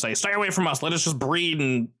that's to say, stay away from us. Let us just breed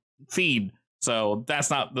and feed. So that's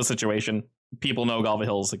not the situation. People know Galva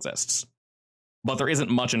Hills exists. But there isn't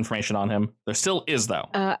much information on him. There still is, though.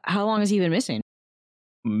 How long has he been missing?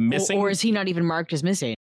 Missing? Or is he not even marked as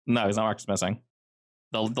missing? No, he's not marked as missing.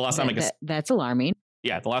 The last time that's alarming.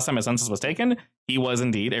 Yeah, the last time his census was taken, he was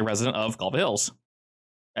indeed a resident of Galva Hills.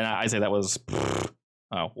 And I say that was...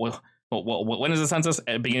 when is the census? At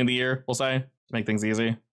the beginning of the year, we'll say, to make things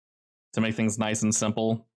easy. To make things nice and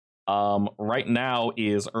simple. Right now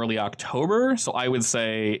is early October, so I would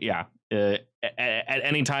say, yeah... at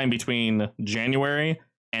any time between January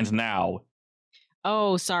and now.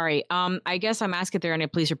 Oh, sorry. I guess I'm asking if there are any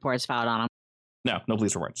police reports filed on him. No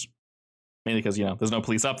police reports. Mainly because, there's no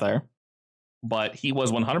police up there. But he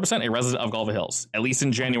was 100% a resident of Galva Hills, at least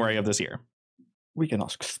in January of this year. We can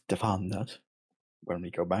ask Stefan that when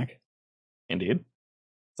we go back. Indeed.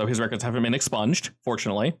 So his records haven't been expunged,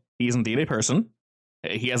 fortunately. He's indeed a person.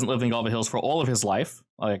 He hasn't lived in Galva Hills for all of his life.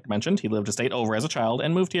 Like I mentioned, he lived a state over as a child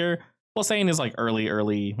and moved here, we'll say in his early,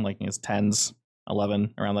 in his 10s,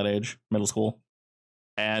 11, around that age, middle school.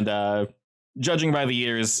 And judging by the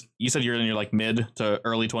years, you said you're in your like mid to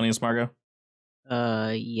early 20s, Margot?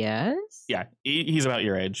 Yes. Yeah, he's about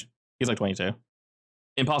your age. He's like 22.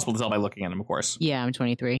 Impossible to tell by looking at him, of course. Yeah, I'm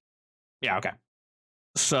 23. Yeah, okay.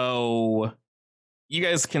 So you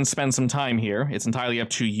guys can spend some time here. It's entirely up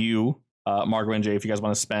to you, Margot and Jay, if you guys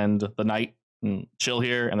want to spend the night and chill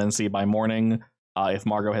here and then see by morning if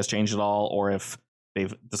Margot has changed at all or if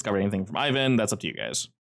they've discovered anything from Ivan. That's up to you guys.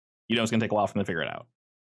 You know it's going to take a while for them to figure it out.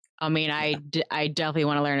 I mean, I definitely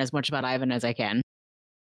want to learn as much about Ivan as I can.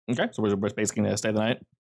 Okay, so we're basically going to stay the night?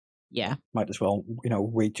 Yeah. Might as well,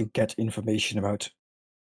 wait to get information about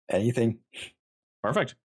anything.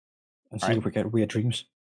 Perfect. And see if we get weird dreams.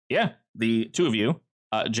 Yeah, the two of you,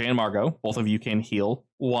 Jay and Margot, both of you can heal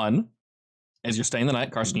 1 as you're staying the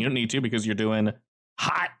night. Carson, you don't need to because you're doing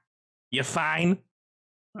hot. You're fine.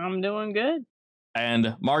 I'm doing good.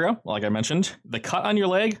 And Margot, like I mentioned, the cut on your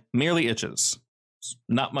leg merely itches. It's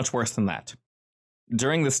not much worse than that.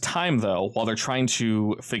 During this time, though, while they're trying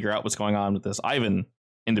to figure out what's going on with this Ivan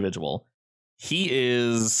individual, he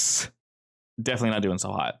is definitely not doing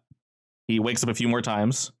so hot. He wakes up a few more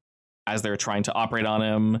times as they're trying to operate on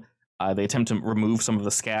him. They attempt to remove some of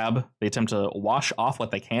the scab. They attempt to wash off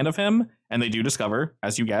what they can of him. And they do discover,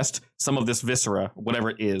 as you guessed, some of this viscera, whatever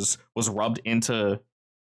it is, was rubbed into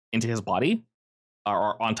his body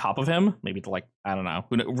or on top of him. Maybe to like, I don't know.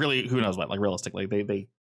 Who knows what? Like realistically, they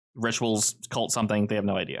rituals, cult something. They have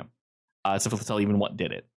no idea. It's difficult to tell even what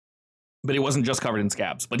did it. But it wasn't just covered in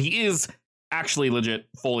scabs. But he is actually legit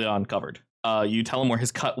fully on covered. You tell him where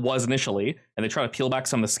his cut was initially, and they try to peel back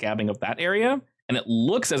some of the scabbing of that area, and it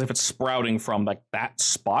looks as if it's sprouting from like that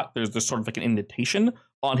spot. There's sort of like an indentation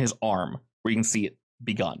on his arm where you can see it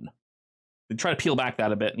begun. They try to peel back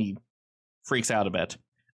that a bit, and he freaks out a bit.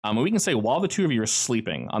 And we can say while the two of you are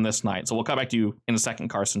sleeping on this night, so we'll come back to you in a second,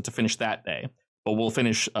 Carson, to finish that day, but we'll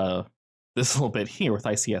finish this little bit here with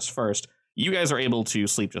I.C.S. first. You guys are able to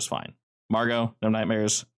sleep just fine. Margot, no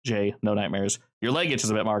nightmares. Jay, no nightmares. Your leg itches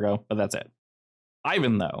a bit, Margot, but that's it.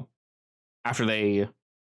 Ivan, though, after they,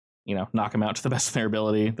 knock him out to the best of their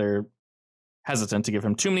ability, they're hesitant to give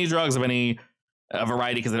him too many drugs of any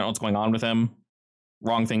variety because they don't know what's going on with him.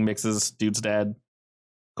 Wrong thing mixes, dude's dead.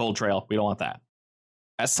 Cold trail, we don't want that.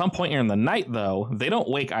 At some point in the night, though, they don't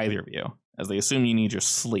wake either of you, as they assume you need your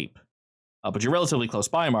sleep. But you're relatively close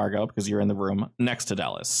by, Margot, because you're in the room next to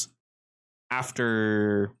Dallas.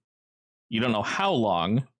 After you don't know how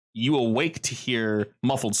long, you awake to hear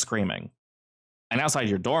muffled screaming. And outside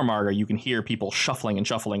your door, Margot, you can hear people shuffling and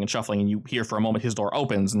shuffling and shuffling, and you hear for a moment his door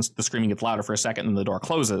opens, and the screaming gets louder for a second, and the door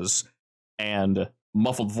closes, and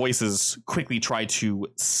muffled voices quickly try to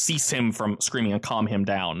cease him from screaming and calm him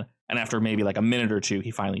down. And after maybe like a minute or two,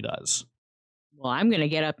 he finally does. Well, I'm going to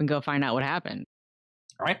get up and go find out what happened.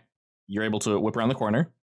 All right. You're able to whip around the corner.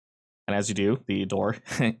 And as you do, the door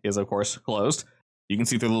is, of course, closed. You can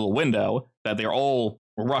see through the little window that they're all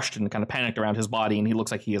rushed and kind of panicked around his body, and he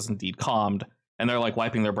looks like he is indeed calmed. And they're like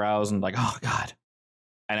wiping their brows and like, oh, God.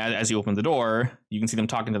 And as you open the door, you can see them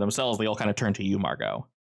talking to themselves. They all kind of turn to you, Margot.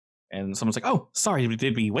 And someone's like, oh, sorry,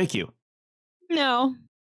 did we wake you? No.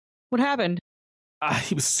 What happened?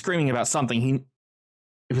 He was screaming about something.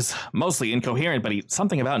 It was mostly incoherent, but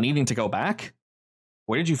something about needing to go back.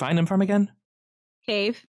 Where did you find him from again?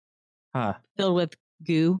 Cave. Huh. Filled with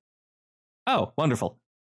goo. Oh, wonderful.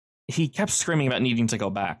 He kept screaming about needing to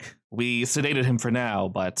go back. We sedated him for now,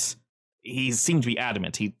 but he seemed to be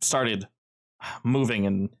adamant. He started moving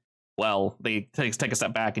and, well, they take a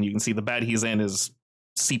step back and you can see the bed he's in is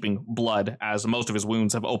seeping blood as most of his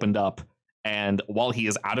wounds have opened up. And while he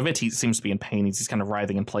is out of it, he seems to be in pain. He's kind of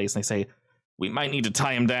writhing in place. And they say, we might need to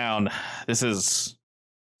tie him down. This is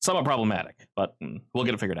somewhat problematic, but we'll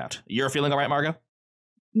get it figured out. You're feeling all right, Margot?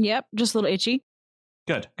 Yep, just a little itchy.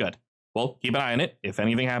 Good. Well, keep an eye on it. If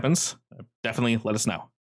anything happens, definitely let us know.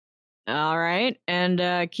 All right.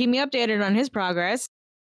 And keep me updated on his progress.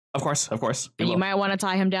 Of course. And you might want to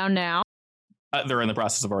tie him down now. They're in the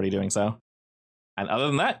process of already doing so. And other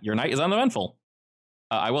than that, your night is uneventful.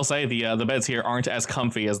 I will say the beds here aren't as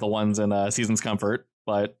comfy as the ones in Season's Comfort,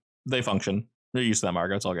 but they function. They're used to that,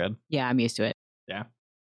 Margot. It's all good. Yeah, I'm used to it. Yeah.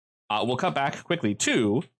 We'll cut back quickly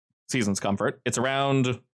to Season's Comfort. It's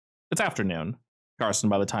afternoon, Carson,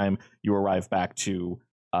 by the time you arrive back to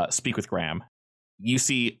speak with Graham. You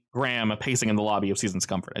see Graham pacing in the lobby of Season's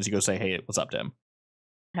Comfort as you go say, hey, what's up to him?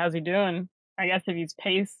 How's he doing? I guess if he's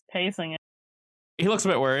pacing it. He looks a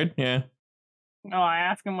bit worried, yeah. Oh, I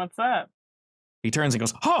ask him what's up. He turns and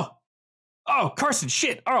goes, oh, Carson,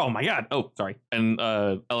 shit. Oh, my God. Oh, sorry. And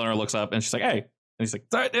Eleanor looks up and she's like, hey. And he's like,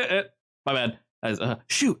 sorry, my bad.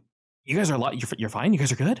 Shoot. You guys are you're fine? You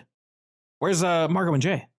guys are good? Where's Margot and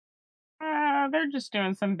Jay? They're just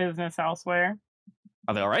doing some business elsewhere.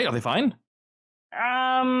 Are they all right? Are they fine?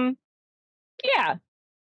 Yeah.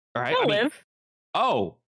 All right. They'll live.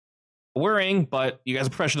 Oh, worrying, but you guys are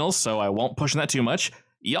professionals, so I won't push on that too much.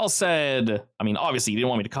 Y'all said, I mean, obviously you didn't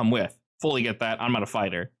want me to come with. Fully get that. I'm not a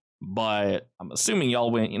fighter, but I'm assuming y'all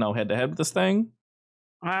went, head to head with this thing.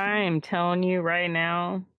 I am telling you right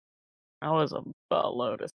now, that was a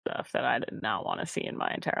boatload of stuff that I did not want to see in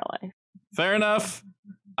my entire life. Fair enough.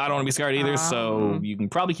 I don't want to be scarred either, so you can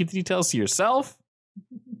probably keep the details to yourself.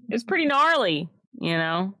 It's pretty gnarly,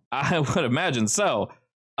 I would imagine so.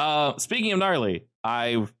 Speaking of gnarly,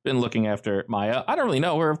 I've been looking after Maya. I don't really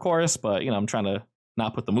know her, of course, but, I'm trying to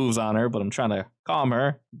not put the moves on her, but I'm trying to calm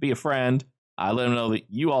her, be a friend. I let them know that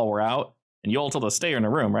you all were out, and you all told us to stay in her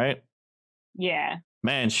room, right? Yeah.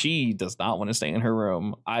 Man, she does not want to stay in her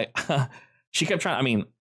room. She kept trying. I mean,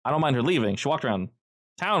 I don't mind her leaving. She walked around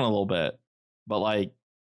town a little bit, but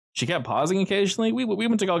she kept pausing occasionally. We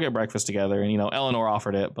went to go get breakfast together, and Eleanor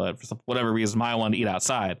offered it, but for whatever reason, Maya wanted to eat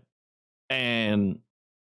outside. And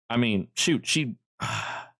I mean, shoot, she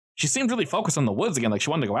seemed really focused on the woods again, like she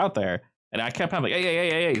wanted to go out there. And I kept having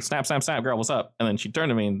hey, snap, girl, what's up? And then she turned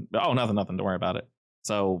to me and, oh, nothing, don't worry about it.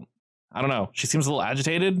 So I don't know. She seems a little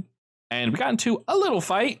agitated, and we got into a little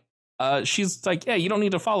fight. She's like, yeah, you don't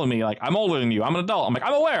need to follow me. Like, I'm older than you. I'm an adult. I'm like,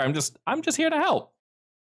 I'm aware. I'm just here to help.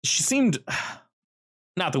 She seemed,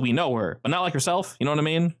 not that we know her, but not like herself. You know what I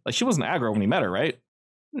mean? Like, she wasn't aggro when we met her, right?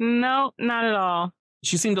 No, not at all.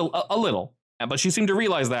 She seemed a little, but she seemed to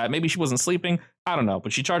realize that maybe she wasn't sleeping. I don't know,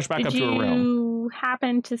 but she charged back up to her room. Did you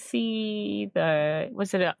happen to see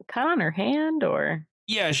was it a cut on her hand or?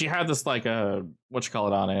 Yeah, she had this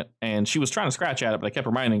on it, and she was trying to scratch at it, but I kept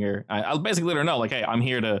reminding her. I basically let her know, hey, I'm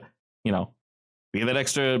here to, be that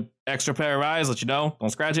extra pair of eyes, let you know, don't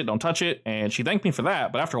scratch it, don't touch it. And she thanked me for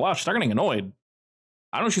that, but after a while, she started getting annoyed.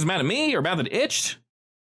 I don't know if she's mad at me or mad that it itched.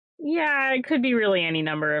 Yeah, it could be really any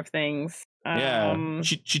number of things. Yeah,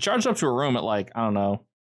 she charged up to her room at I don't know,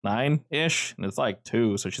 9-ish, and it's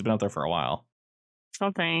 2, so she's been up there for a while.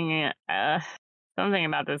 Something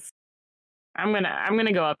about this. I'm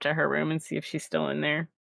gonna go up to her room and see if she's still in there.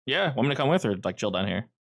 Yeah, want me to come with her? Chill down here.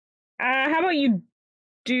 How about you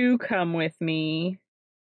do come with me?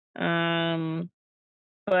 But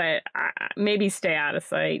maybe stay out of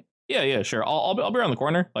sight. Yeah, sure. I'll be around the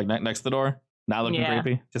corner, next to the door. Not looking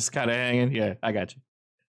creepy, just kind of hanging. Yeah, I got you.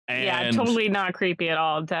 And yeah, totally not creepy at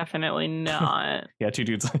all. Definitely not. Yeah, two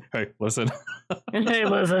dudes. Hey, listen. Hey,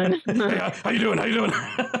 listen. Hey, how you doing?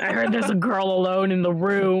 I heard there's a girl alone in the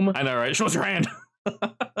room. I know, right? Show us your hand.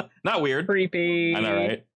 Not weird. Creepy. I know,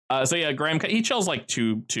 right? So yeah, Graham, he chills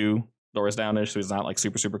two doors down-ish, so he's not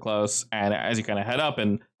super close. And as you kind of head up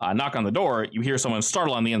and knock on the door, you hear someone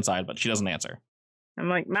startle on the inside, but she doesn't answer. I'm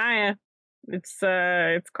like, Maya, it's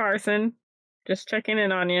Carson. Just checking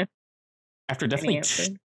in on you. After definitely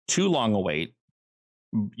too long a wait,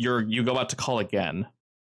 you go out to call again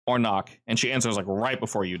or knock, and she answers right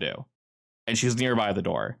before you do, and she's nearby the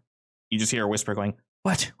door. You just hear a whisper going,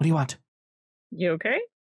 "What? What do you want?" You okay?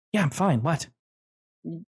 Yeah, I'm fine. What?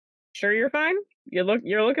 Sure, you're fine. You're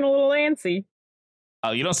looking a little antsy.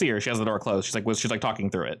 You don't see her. She has the door closed. She's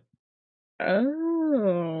talking through it.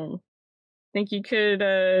 Oh, think you could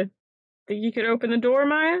open the door,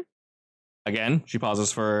 Maya? Again, she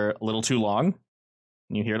pauses for a little too long.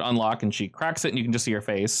 And you hear it unlock, and she cracks it, and you can just see her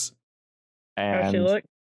face. And how's she look?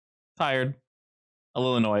 Tired, a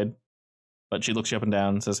little annoyed, but she looks you up and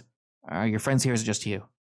down and says, "Are your friends here? Or is it just you?"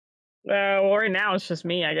 Well, right now it's just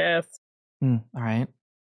me, I guess. All right.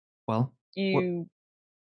 Well, you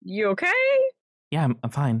okay? Yeah, I'm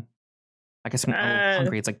fine. I guess I'm a little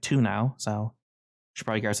hungry. It's 2 now, so should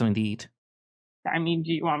probably grab something to eat. I mean,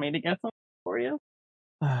 do you want me to get something for you?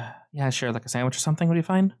 Yeah, sure. A sandwich or something would be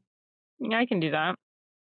fine. Yeah, I can do that.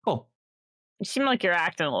 Cool. You seem like you're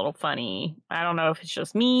acting a little funny. I don't know if it's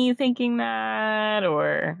just me thinking that,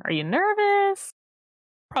 or are you nervous?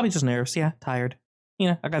 Probably just nervous. Yeah, tired.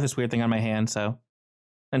 I got this weird thing on my hand, so.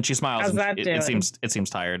 And she smiles. How's that doing? It seems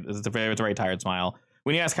tired. It's a very tired smile.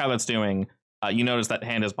 When you ask how that's doing, you notice that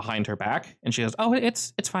hand is behind her back, and she goes, "Oh,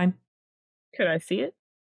 it's fine." Could I see it?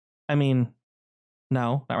 I mean,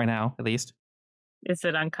 no, not right now, at least. Is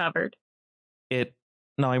it uncovered?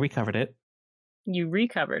 No, I recovered it. You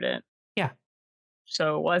recovered it? Yeah.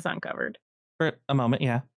 So it was uncovered? For a moment,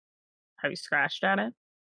 yeah. Have you scratched at it?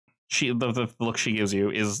 The look she gives you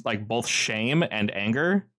is both shame and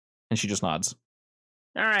anger, and she just nods.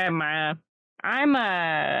 All right, Maya. I'm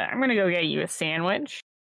gonna go get you a sandwich,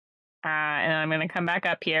 and I'm gonna come back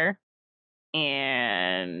up here,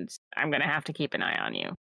 and I'm gonna have to keep an eye on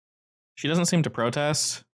you. She doesn't seem to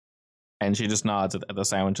protest, And she just nods at the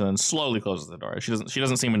sandwich and then slowly closes the door. She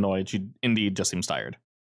doesn't seem annoyed. She indeed just seems tired.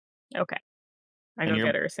 Okay. I go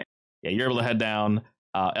get her a sandwich. Yeah, you're able to head down.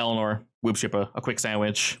 Eleanor whips you up a quick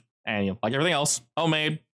sandwich. And like everything else,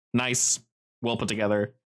 homemade, nice, well put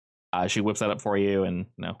together. She whips that up for you. And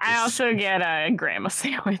I also get a grandma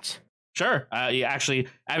sandwich. Sure. Yeah, actually,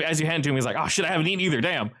 as you hand it to him, he's like, oh, shit, I haven't eaten either.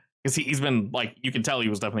 Damn. Because he's been like, you can tell he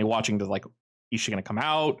was definitely watching to like, is she going to come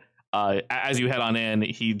out? As you head on in,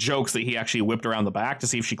 he jokes that he actually whipped around the back to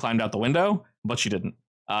see if she climbed out the window, but she didn't.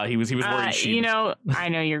 He was worried. I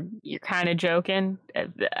know you're kind of joking.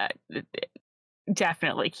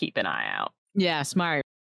 Definitely keep an eye out. Yeah, smart.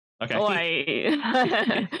 Okay. I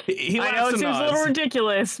know it seems a little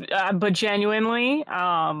ridiculous, but genuinely,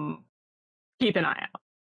 keep an eye out.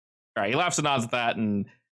 All right. He laughs and nods at that, and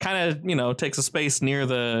kind of takes a space near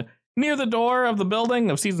the door of the building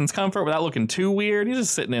of Season's Comfort without looking too weird. He's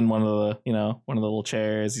just sitting in one of the little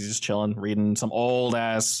chairs. He's just chilling, reading some old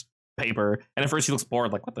ass paper. And at first he looks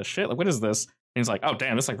bored, like, what the shit? Like, what is this? And he's like, oh,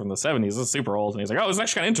 damn, this is like from the 70s. This is super old. And he's like, oh, it's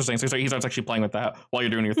actually kind of interesting. So he starts actually playing with that while you're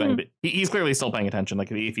doing your thing. But he's clearly still paying attention. Like,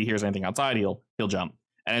 if he hears anything outside, he'll jump.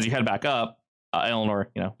 And as you head back up, Eleanor,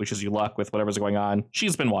 wishes you luck with whatever's going on.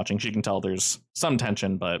 She's been watching. She can tell there's some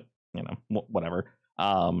tension, but, whatever.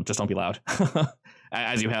 Just don't be loud.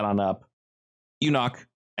 As you head on up, you knock,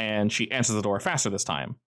 and she answers the door faster this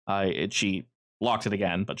time. She locked it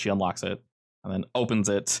again, but she unlocks it and then opens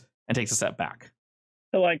it and takes a step back.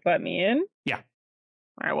 To let me in? Yeah.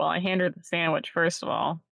 All right, well, I hand her the sandwich first of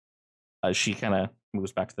all. She kind of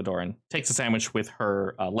moves back to the door and takes the sandwich with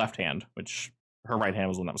her left hand, which her right hand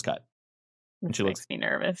was the one that was cut. And she makes me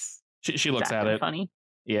nervous. She looks at it. Funny.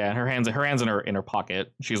 Yeah, and her hands in her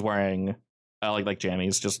pocket. She's wearing like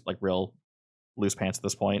jammies, just like real loose pants at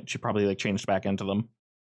this point. She probably changed back into them.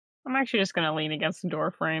 I'm actually just gonna lean against the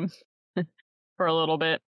door frame for a little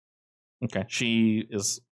bit. Okay. She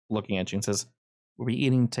is looking at you and says, were we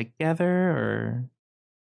eating together or?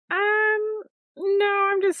 No,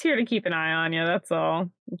 I'm just here to keep an eye on you, that's all.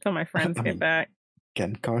 Until my friends get back.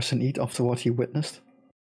 Can Carson eat after what he witnessed?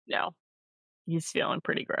 No. He's feeling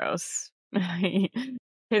pretty gross.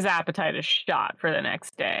 His appetite is shot for the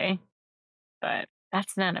next day. But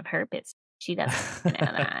that's none of her business. She doesn't know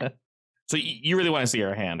that. So you really want to see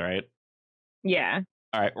her hand, right? Yeah.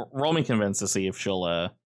 All right. Roll me convince to see if she'll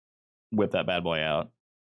whip that bad boy out.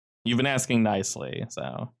 You've been asking nicely,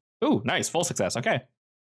 so. Ooh, nice. Full success. Okay.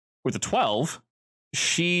 With a 12,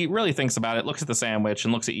 she really thinks about it, looks at the sandwich,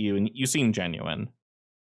 and looks at you, and you seem genuine.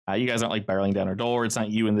 You guys aren't barreling down her door. It's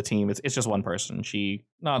not you and the team. It's just one person. She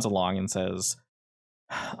nods along and says,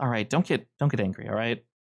 all right, don't get angry, all right?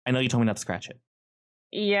 I know you told me not to scratch it.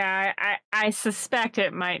 Yeah, I suspect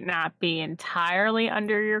it might not be entirely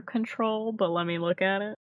under your control, but let me look at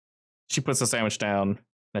it. She puts the sandwich down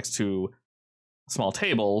next to a small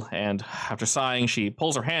table, and after sighing, she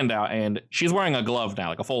pulls her hand out, and she's wearing a glove now,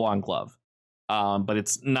 like a full-on glove. But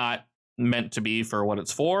it's not meant to be for what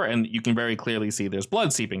it's for, and you can very clearly see there's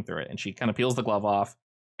blood seeping through it. And she kind of peels the glove off,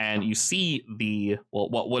 and you see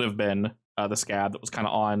what would have been the scab that was kind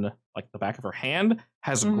of on the back of her hand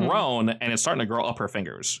has grown, and it's starting to grow up her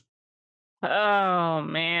fingers. Oh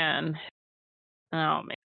man.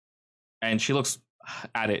 And she looks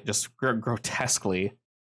at it just grotesquely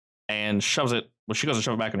and shoves it. Well, she goes to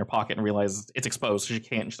shove it back in her pocket and realizes it's exposed, so she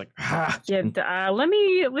can't. And she's like, yeah. Let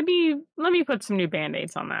me put some new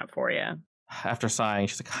band-aids on that for you. After sighing,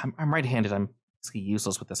 she's like, I'm right-handed. I'm basically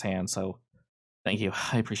useless with this hand, so thank you.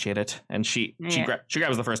 I appreciate it. And she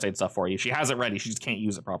grabs the first aid stuff for you. She has it ready. She just can't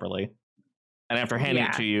use it properly. And after handing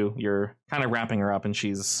it to you, you're kind of wrapping her up, and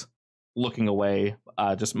she's looking away.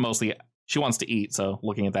 Just mostly, she wants to eat, so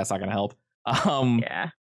looking at that's not going to help. Yeah.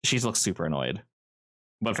 She looks super annoyed.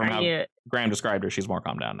 But from how Graham described her, she's more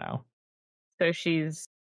calmed down now. So she's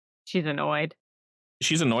annoyed.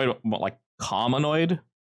 She's annoyed, but calm annoyed.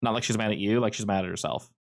 Not like she's mad at you, like she's mad at herself.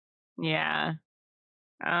 Yeah.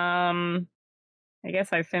 I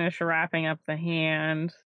guess I finished wrapping up the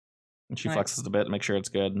hand. And she flexes a bit to make sure it's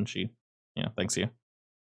good, and she, thanks you.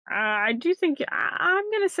 I do think I'm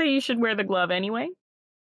gonna say you should wear the glove anyway.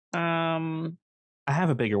 I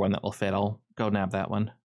have a bigger one that will fit. I'll go nab that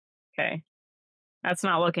one. Okay. That's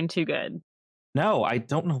not looking too good. No, I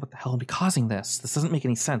don't know what the hell will be causing this. This doesn't make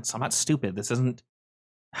any sense. I'm not stupid. This isn't.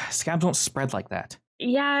 Scabs don't spread like that.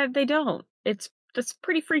 Yeah, they don't. That's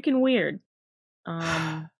pretty freaking weird.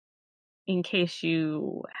 In case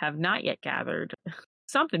you have not yet gathered,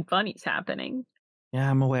 something funny's happening. Yeah,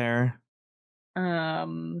 I'm aware.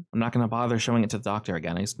 I'm not going to bother showing it to the doctor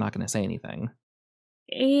again. He's not going to say anything.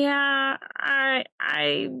 Yeah,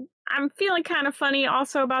 I'm feeling kind of funny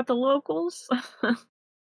also about the locals.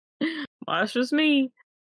 Well, that's just me.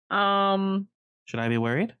 Should I be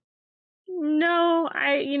worried? No,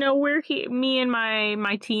 we're here. Me and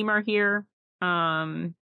my team are here.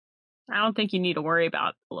 I don't think you need to worry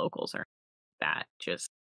about the locals or that. Just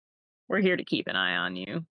we're here to keep an eye on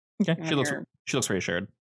you. Okay, she looks reassured.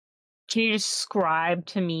 Can you describe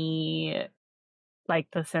to me, like,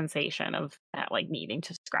 the sensation of that, like, needing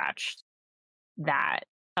to scratch that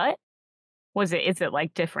cut? Is it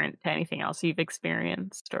like different to anything else you've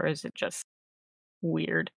experienced, or is it just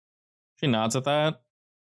weird? She nods at that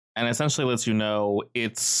and essentially lets you know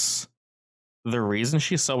it's the reason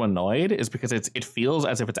she's so annoyed is because it feels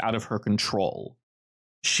as if it's out of her control.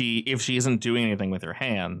 If she isn't doing anything with her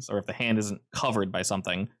hands, or if the hand isn't covered by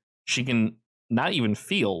something, she can not even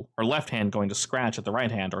feel her left hand going to scratch at the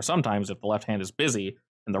right hand, or sometimes if the left hand is busy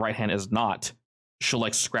and the right hand is not, she'll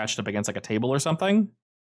like scratch it up against like a table or something.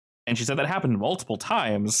 And she said that happened multiple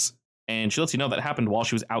times, and she lets you know that happened while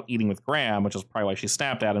she was out eating with Graham, which is probably why she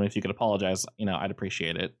snapped at him. If you could apologize, I'd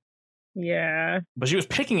appreciate it. Yeah. But she was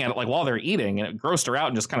picking at it like while they're eating, and it grossed her out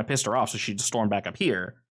and just kind of pissed her off, so she just stormed back up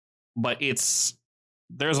here. But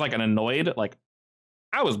there's like an annoyed, like,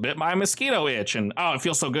 I was bit by a mosquito itch, and oh, it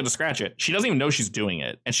feels so good to scratch it. She doesn't even know she's doing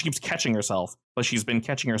it, and she keeps catching herself, but she's been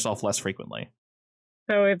catching herself less frequently.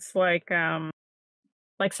 So it's like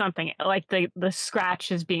something like the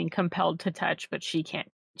scratch is being compelled to touch, but she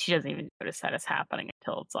doesn't even notice that it's happening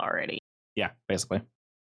until it's already. Yeah, basically.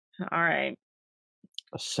 All right.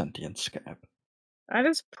 A sentient scab. That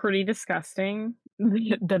is pretty disgusting.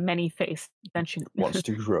 The many-faced sentient Wants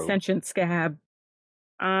to grow. Sentient scab.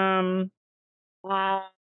 I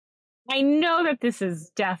know that this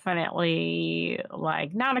is definitely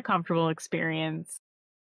like not a comfortable experience.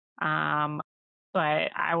 But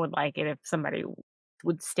I would like it if somebody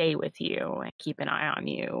would stay with you and keep an eye on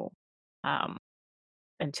you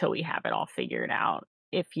until we have it all figured out,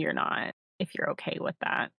 if you're okay with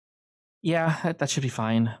that. Yeah, that should be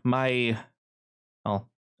fine. My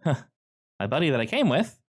buddy that I came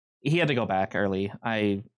with, he had to go back early.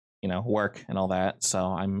 I work and all that, so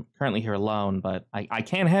I'm currently here alone, but I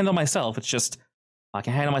can handle myself. It's just I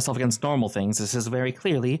can handle myself against normal things. This is very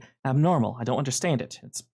clearly abnormal. I don't understand it.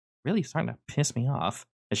 It's really starting to piss me off.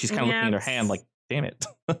 And she's kind of looking at her hand like, damn it.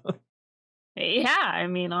 Yeah, I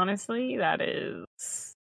mean, honestly, that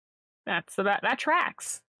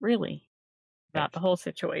tracks, really, about the whole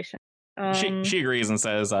situation. She agrees and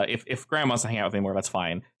says, if Graham wants to hang out with me more, that's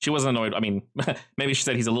fine. She wasn't annoyed. I mean, maybe she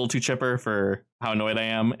said he's a little too chipper for how annoyed I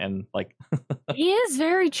am, and like... He is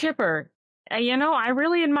very chipper. I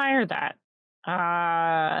really admire that.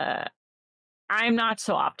 I'm not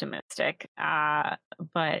so optimistic,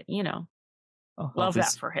 but love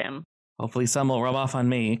that for him. Hopefully some will rub off on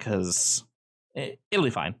me, because it'll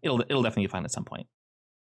be fine. It'll definitely be fine at some point.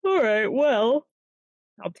 All right, well,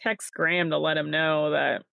 I'll text Graham to let him know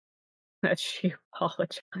that she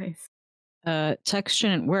apologized. Text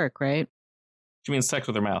shouldn't work, right? She means text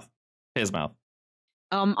with her mouth. His mouth.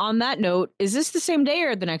 On that note, is this the same day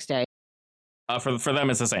or the next day? For them,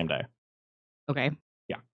 it's the same day. Okay.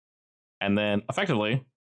 Yeah. And then, effectively,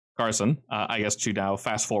 Carson, I guess to now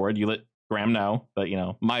fast forward, you let Graham know that,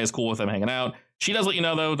 Maya's cool with them hanging out. She does let you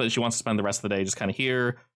know, though, that she wants to spend the rest of the day just kind of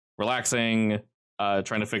here, relaxing,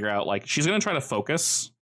 trying to figure out, like, she's going to try to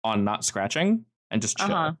focus on not scratching and just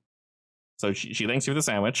chill. Uh-huh. So she thanks you for the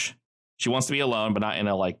sandwich. She wants to be alone, but not in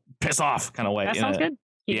a, like, piss off kind of way. That sounds good.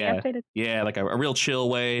 Keep me updated. Yeah, like a real chill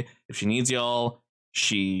way. If she needs y'all,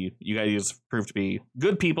 you guys prove to be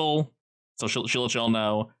good people. So she'll let y'all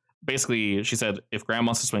know. Basically, she said, if Graham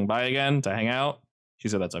wants to swing by again to hang out, she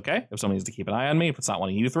said that's okay. If someone needs to keep an eye on me, if it's not one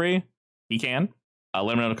of you three, he can.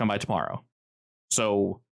 Let him know to come by tomorrow.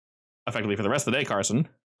 So, effectively, for the rest of the day, Carson,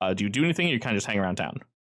 do you do anything, or you kind of just hang around town?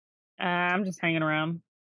 I'm just hanging around.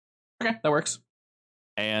 Okay, that works.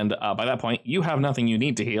 And by that point, you have nothing you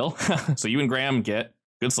need to heal. So you and Graham get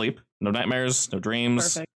good sleep, no nightmares, no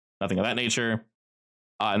dreams, Perfect. Nothing of that nature.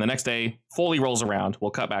 And the next day fully rolls around.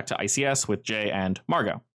 We'll cut back to I.C.S. with Jay and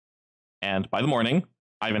Margot. And by the morning,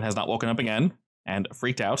 Ivan has not woken up again and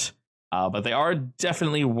freaked out. But they are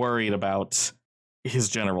definitely worried about his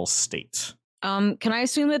general state. Can I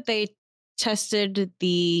assume that they tested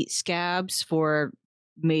the scabs for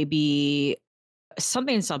maybe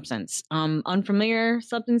substance, unfamiliar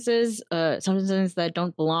substances that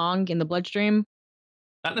don't belong in the bloodstream?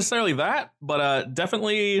 Not necessarily that, but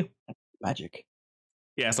definitely magic.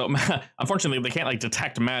 Yeah, so unfortunately they can't like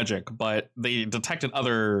detect magic, but they detected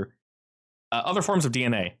other forms of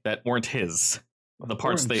DNA that weren't his. The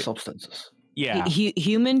parts substances. Yeah.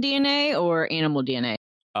 Human DNA or animal DNA?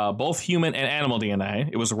 both human and animal DNA.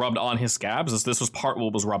 It was rubbed on his scabs. This was part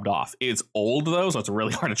what was rubbed off. It's old, though, so it's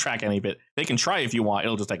really hard to track any of it. They can try if you want.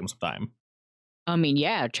 It'll just take them some time. I mean,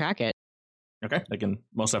 yeah, track it. Okay, they can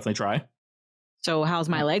most definitely try. So how's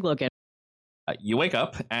my leg looking? You wake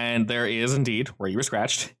up, and there is indeed, where you were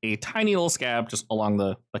scratched, a tiny little scab just along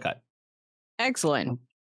the cut. Excellent.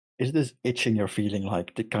 Is this itching you're feeling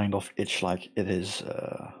like the kind of itch like it is,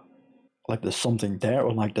 like there's something there,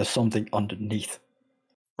 or like there's something underneath?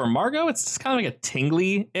 For Margot, it's just kind of like a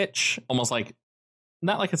tingly itch, almost like,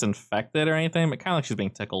 not like it's infected or anything, but kind of like she's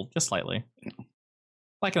being tickled, just slightly.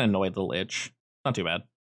 Like an annoyed little itch. Not too bad.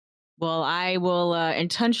 Well, I will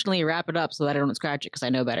intentionally wrap it up so that I don't scratch it because I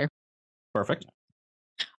know better. Perfect.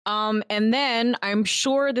 And then I'm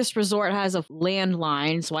sure this resort has a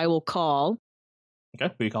landline, so I will call.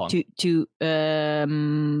 Okay, who are you calling? To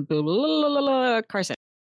Carson.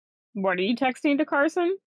 What are you texting to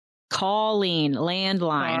Carson? Calling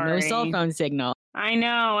landline, Sorry. No cell phone signal. I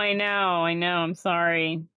know. I'm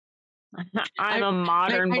sorry. I'm a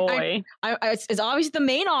modern boy. It's obviously the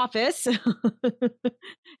main office,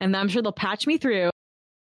 and I'm sure they'll patch me through.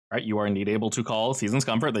 All right, you are indeed able to call Season's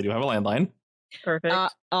Comfort. They do have a landline. Perfect.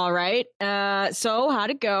 All right. So how'd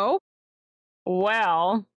it go?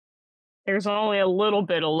 Well, there's only a little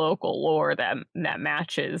bit of local lore that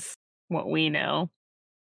matches what we know.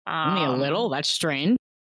 Only a little? That's strange.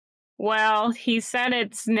 Well, he said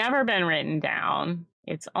it's never been written down.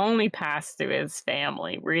 It's only passed through his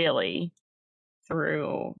family, really,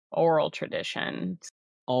 through oral tradition.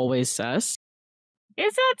 Always sus.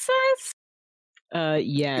 Is that sus?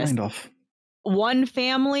 Yes. Kind of. One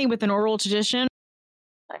family with an oral tradition?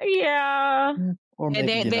 Yeah. Or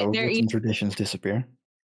maybe, written traditions disappear.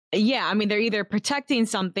 Yeah, I mean, they're either protecting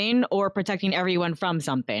something or protecting everyone from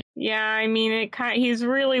something. Yeah, I mean, he's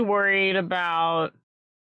really worried about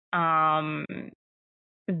the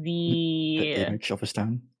image of his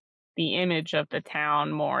town. The image of the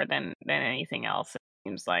town more than anything else, it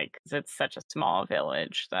seems like, because it's such a small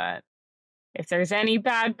village that if there's any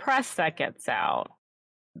bad press that gets out,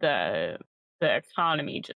 the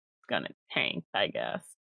economy just gonna tank, I guess.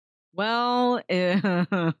 Well, they're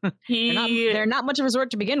not much of a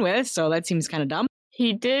resort to begin with, so that seems kind of dumb.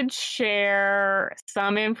 He did share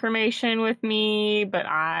some information with me, but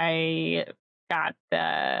I got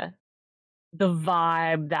the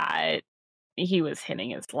vibe that he was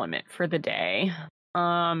hitting his limit for the day,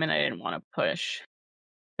 and I didn't want to push.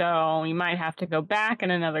 So we might have to go back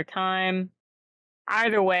at another time.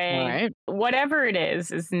 Either way, right. Whatever it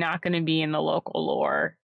is not going to be in the local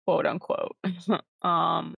lore, quote unquote.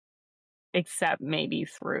 Except maybe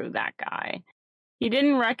through that guy. He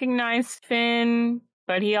didn't recognize Finn,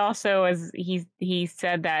 but he also, as he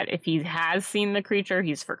said that if he has seen the creature,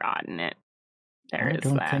 he's forgotten it. I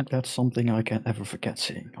don't think that's something I can ever forget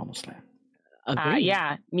seeing, honestly.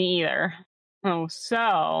 Yeah, me either. Oh,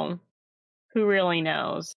 so who really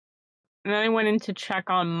knows? And then I went in to check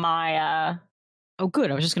on Maya. Oh,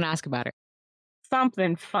 good. I was just going to ask about her.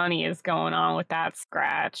 Something funny is going on with that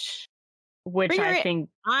scratch, which I think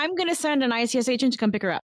I'm going to send an I.C.S. agent to come pick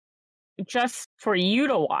her up. Just for you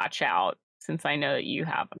to watch out, since I know that you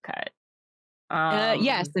have a cut.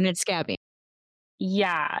 Yes, and it's scabby.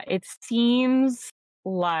 Yeah, it seems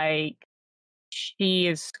like she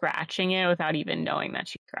is scratching it without even knowing that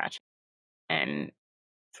she's scratching. And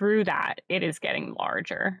through that, it is getting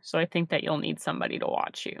larger. So I think that you'll need somebody to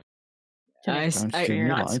watch you. To make sure you're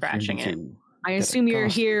not scratching it. I assume you're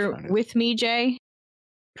here with me, Jay?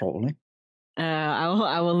 Probably.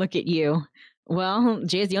 I will look at you. Well,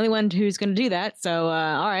 Jay's the only one who's going to do that, so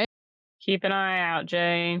all right. Keep an eye out,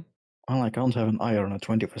 Jay. Well, I can't have an eye on a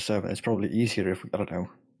 24/7. It's probably easier if we, I don't know,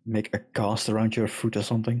 make a cast around your foot or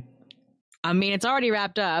something. I mean, it's already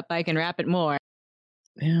wrapped up. I can wrap it more.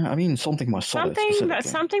 Yeah, I mean, something more solid.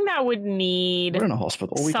 Something that would need We're in a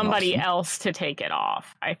hospital. Somebody else to take it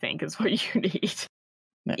off, I think, is what you need.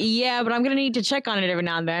 Yeah, but I'm going to need to check on it every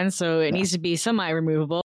now and then, so it needs to be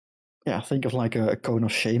semi-removable. Yeah, think of like a cone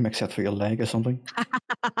of shame except for your leg or something.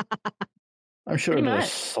 I'm sure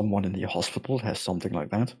there's someone in the hospital that has something like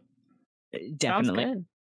that. Definitely. Sounds good.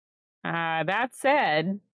 That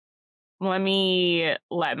said, let me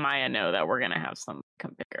let Maya know that we're going to have someone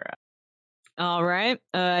come pick her up. All right.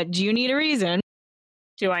 Do you need a reason?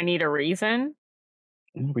 Do I need a reason?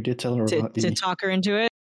 We did tell her about to talk her into it.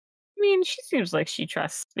 I mean, she seems like she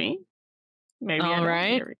trusts me. Maybe all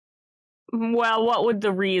right. Well, what would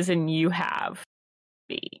the reason you have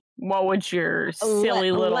be? What would your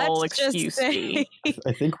silly little excuse be?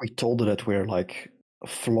 I think we told her that we're like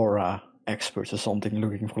flora experts or something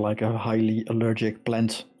looking for like a highly allergic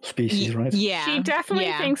plant species, right? Yeah. She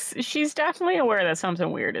definitely thinks she's definitely aware that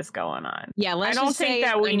something weird is going on. Yeah, let's I don't just think say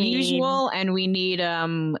that it's we unusual, and we need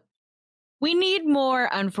more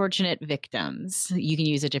unfortunate victims. You can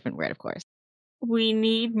use a different word, of course. We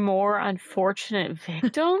need more unfortunate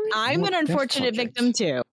victims. I'm More an test unfortunate victim subjects.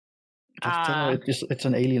 too. Just tell her it's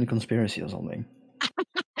an alien conspiracy or something.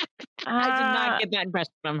 I did not get that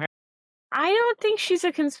impression from her. I don't think she's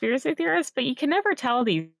a conspiracy theorist, but you can never tell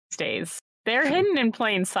these days. They're hidden in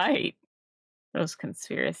plain sight. Those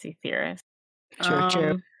conspiracy theorists.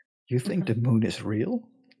 True. You think the moon is real?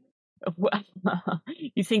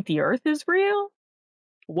 You think the Earth is real?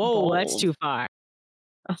 Whoa, that's Bold. too far.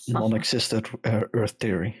 Non-existent Earth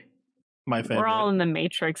theory. My favorite. We're all in the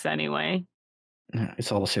Matrix anyway. Yeah,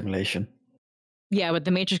 it's all a simulation. Yeah, but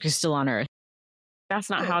the Matrix is still on Earth. That's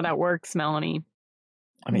not how that works, Melanie.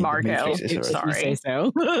 I mean, Margot, the Matrix is Earth. sorry. You say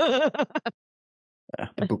so. Yeah,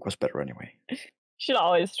 the book was better anyway. Should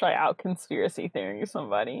always try out conspiracy theory,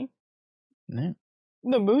 somebody. Yeah.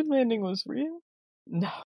 The moon landing was real?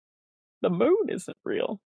 No. The moon isn't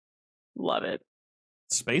real. Love it.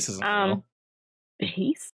 Space isn't real.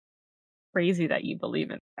 He's crazy that you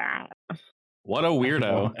believe in that. What a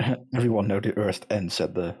weirdo. Everyone know the Earth ends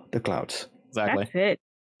at the clouds. Exactly. That's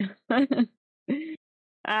it.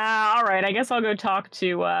 All right, I guess I'll go talk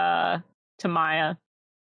to Maya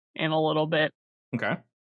in a little bit. Okay.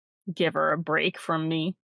 Give her a break from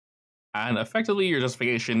me. And effectively, your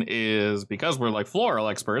justification is because we're like floral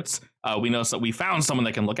experts, we know that we found someone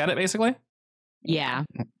that can look at it, basically? Yeah.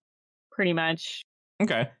 Pretty much.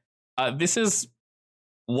 Okay. This is,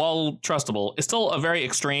 while trustable, it's still a very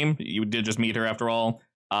extreme. You did just meet her after all.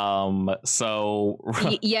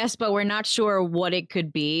 Yes, but we're not sure what it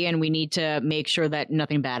could be, and we need to make sure that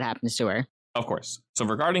nothing bad happens to her. Of course. So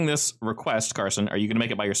regarding this request, Carson, are you going to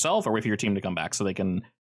make it by yourself or wait for your team to come back so they can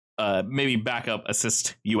maybe back up,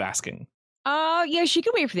 assist you asking? Yeah, she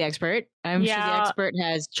can wait for the expert. I'm sure the expert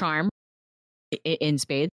has charm in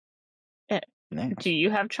spades. Do you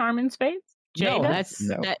have charm in spades? No,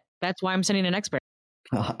 that's why I'm sending an expert.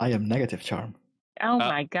 I am negative charm. Oh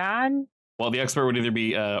my god. Well, the expert would either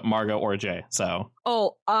be Margot or Jay, so.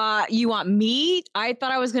 Oh, you want me? I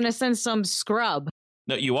thought I was going to send some scrub.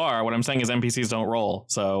 No, you are. What I'm saying is NPCs don't roll.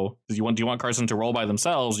 So do you want Carson to roll by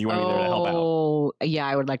themselves? Or you want to be there to help out? Oh, yeah,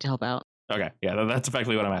 I would like to help out. Okay, yeah, that's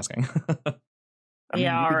effectively what I'm asking. I mean,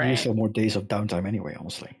 you could use some more days of downtime anyway,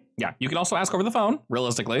 honestly. Yeah, you can also ask over the phone.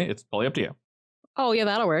 Realistically, it's totally up to you. Oh, yeah,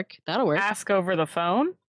 that'll work. Ask over the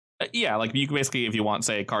phone? Yeah, like you can basically, if you want,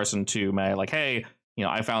 say, Carson to May, like, hey,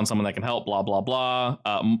 I found someone that can help, blah, blah, blah.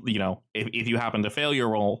 If you happen to fail your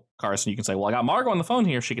role, Carson, you can say, well, I got Margot on the phone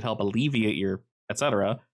here. She could help alleviate your,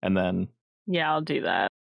 etc. And then. Yeah, I'll do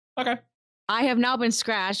that. Okay. I have now been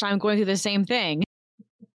scratched. I'm going through the same thing.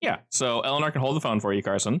 Yeah, so Eleanor can hold the phone for you,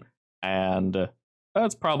 Carson. And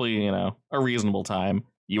that's probably, a reasonable time.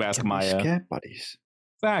 You ask Maya. Scare buddies.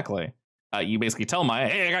 Exactly. You basically tell Maya,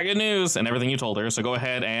 hey, I got good news, and everything you told her. So go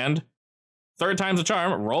ahead and, third time's a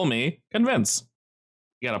charm, roll me, convince.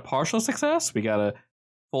 We got a partial success, we got a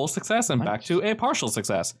full success, and back to a partial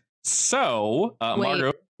success. So,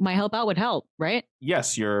 Margot. My help out would help, right?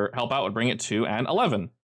 Yes, your help out would bring it to an 11.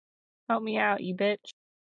 Help me out, you bitch.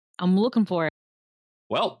 I'm looking for it.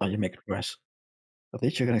 Well. You make it worse. At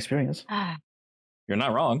least you can experience. You're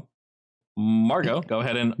not wrong. Margot, go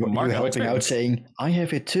ahead and You're helping out saying, I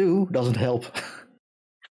have it too, doesn't help.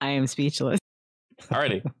 I am speechless.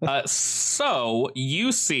 Alrighty. So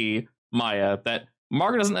you see, Maya, that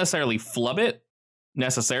Margot doesn't necessarily flub it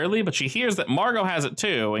necessarily, but she hears that Margot has it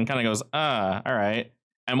too and kind of goes, all right.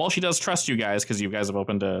 And while she does trust you guys, because you guys have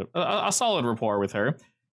opened a solid rapport with her,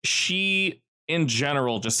 she in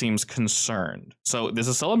general just seems concerned. So this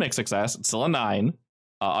is still a mixed success. It's still a 9.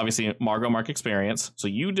 Obviously, Margot mark experience. So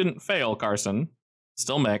you didn't fail, Carson.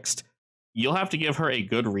 Still mixed. You'll have to give her a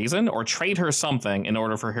good reason or trade her something in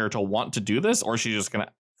order for her to want to do this, or she's just going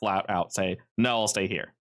to flat out say, no, I'll stay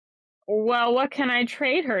here. Well, what can I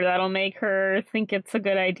trade her that'll make her think it's a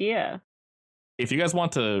good idea? If you guys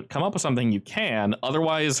want to come up with something, you can.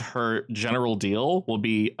 Otherwise, her general deal will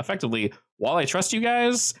be effectively, while I trust you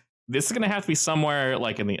guys, this is going to have to be somewhere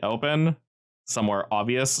like in the open, somewhere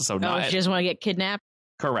obvious. So not. She doesn't want to get kidnapped?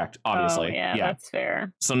 Correct, obviously. Oh, yeah, that's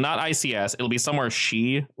fair. So not I.C.S. It'll be somewhere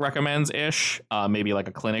she recommends-ish, maybe like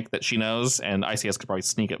a clinic that she knows, and I.C.S. could probably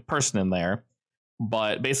sneak a person in there.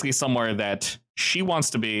 But basically somewhere that she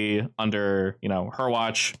wants to be under, her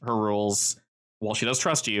watch, her rules. While she does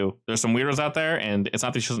trust you, there's some weirdos out there, and it's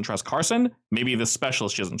not that she doesn't trust Carson. Maybe the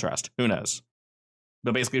specialist she doesn't trust. Who knows?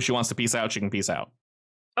 But basically, if she wants to peace out, she can peace out.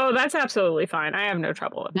 Oh, that's absolutely fine. I have no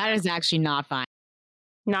trouble with that. That is actually not fine.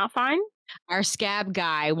 Not fine? Our scab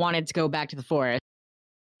guy wanted to go back to the forest.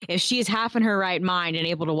 If she is half in her right mind and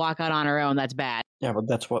able to walk out on her own, that's bad. Yeah, but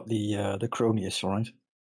that's what the crony is, right?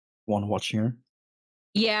 One watching her.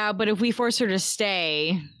 Yeah, but if we force her to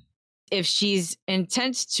stay, if she's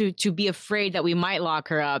intent to be afraid that we might lock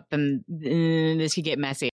her up, then this could get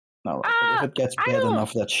messy. No, right. But if it gets bad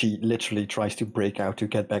enough that she literally tries to break out to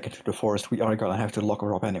get back into the forest, we are gonna have to lock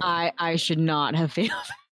her up anyway. I should not have failed.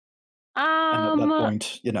 And at that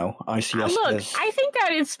point, I.C.S. Look, I think that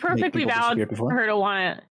it's perfectly valid for her to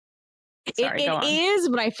want to. It is,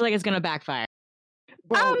 but I feel like it's going to backfire.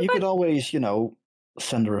 Well, you could always,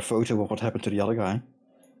 send her a photo of what happened to the other guy.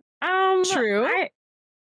 True.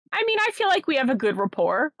 I mean, I feel like we have a good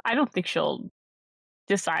rapport. I don't think she'll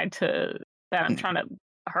decide that I'm trying to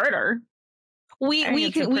hurt her.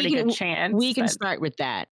 We can start with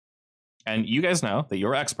that. And you guys know that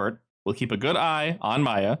your expert will keep a good eye on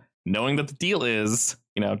Maya, knowing that the deal is,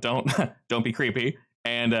 don't be creepy.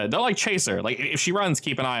 And don't chase her. If she runs,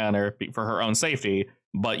 keep an eye on her for her own safety.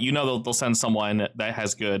 But they'll send someone that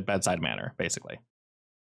has good bedside manner, basically.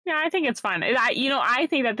 Yeah, I think it's fine. I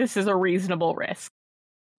think that this is a reasonable risk.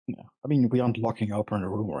 Yeah, I mean, we aren't locking up her in a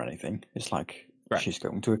room or anything. It's like she's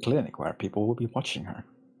going to a clinic where people will be watching her.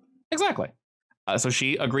 Exactly. So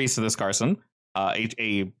she agrees to this, Carson.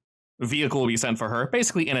 A vehicle will be sent for her,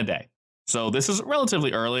 basically in a day. So this is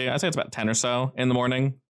relatively early. I'd say it's about 10 or so in the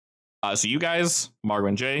morning. So you guys, Margot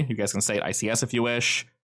and Jay, you guys can stay at I.C.S. if you wish.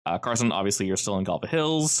 Carson, obviously, you're still in Galva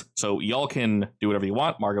Hills, so y'all can do whatever you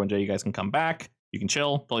want. Margot and Jay, you guys can come back. You can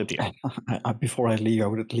chill. Totally up to you. Before I leave, I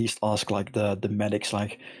would at least ask, the medics,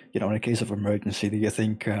 in a case of emergency, do you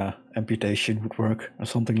think amputation would work or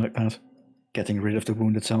something like that? Getting rid of the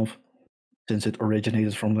wound itself, since it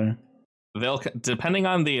originated from there. They'll, depending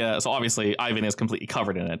on the, so obviously, Ivan is completely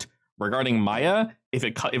covered in it. Regarding Maya, if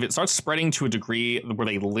it starts spreading to a degree where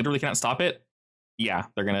they literally can't stop it, yeah,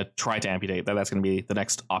 they're going to try to amputate. That's going to be the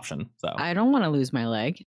next option. So I don't want to lose my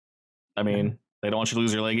leg. I mean, they don't want you to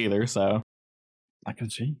lose your leg either, so. I can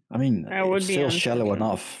see. I mean, it's still shallow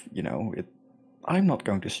enough, I'm not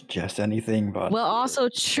going to suggest anything, but... Well, also,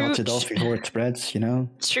 cut it off before it spreads,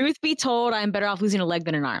 Truth be told, I'm better off losing a leg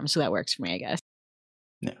than an arm, so that works for me, I guess.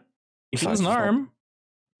 Yeah. If you lose an arm...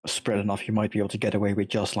 spread enough, you might be able to get away with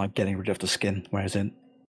just getting rid of the skin. Whereas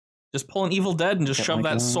just pull an Evil Dead and just shove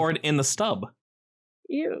that sword in the stub.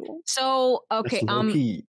 Ew. So okay, that's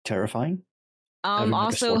low-key terrifying.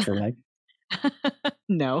 Also,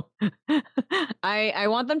 no, I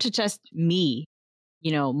want them to test me.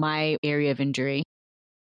 My area of injury.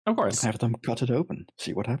 Of course, have them cut it open,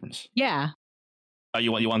 see what happens. Yeah.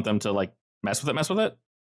 You want them to mess with it?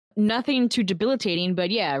 Nothing too debilitating, but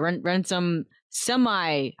yeah, run some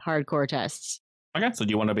semi-hardcore tests. Okay, so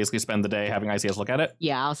do you want to basically spend the day having I.C.S. look at it?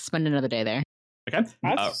 Yeah, I'll spend another day there. Okay.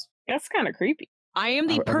 That's kind of creepy. I am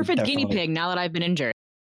the perfect guinea pig now that I've been injured.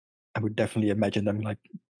 I would definitely imagine them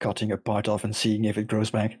cutting a part off and seeing if it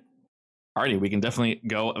grows back. Alrighty, we can definitely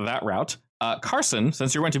go that route. Carson,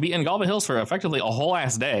 since you're going to be in Galva Hills for effectively a whole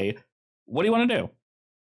ass day, what do you want to do?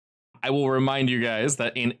 I will remind you guys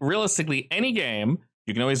that in realistically any game,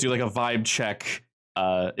 you can always do a vibe check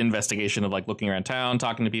investigation of looking around town,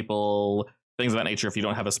 talking to people, things of that nature. If you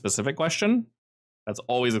don't have a specific question, that's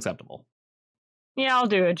always acceptable. Yeah, I'll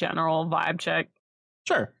do a general vibe check.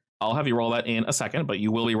 Sure. I'll have you roll that in a second, but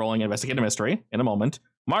you will be rolling Investigate a Mystery in a moment.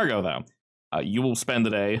 Margot, though, you will spend the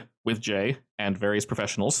day with Jay and various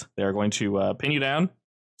professionals. They're going to pin you down,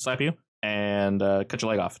 slap you, and cut your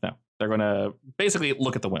leg off. No, they're going to basically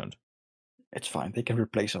look at the wound. It's fine. They can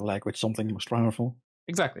replace a leg with something more powerful.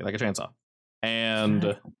 Exactly, like a chainsaw.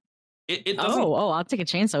 And it doesn't... I'll take a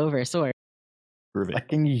chainsaw over a sword. Groovy.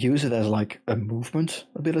 Can you use it as a movement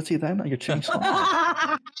ability then on your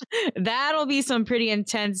chainsaw? That'll be some pretty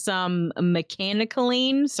intense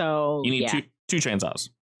mechanicaling. So you need two chainsaws.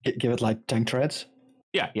 Give it tank treads.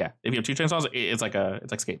 Yeah. If you have two chainsaws, it's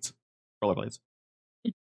like skates, rollerblades.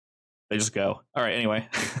 They just go. All right. Anyway,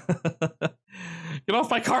 get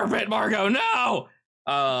off my carpet, Margot. No.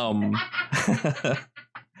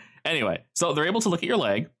 Anyway, so they're able to look at your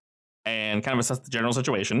leg and kind of assess the general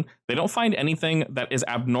situation. They don't find anything that is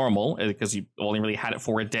abnormal because you only really had it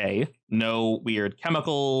for a day. No weird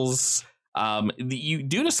chemicals. You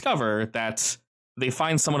do discover that they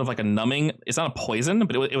find somewhat of a numbing. It's not a poison,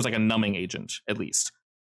 but it was a numbing agent, at least.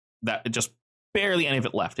 That it just barely any of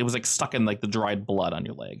it left. It was stuck in the dried blood on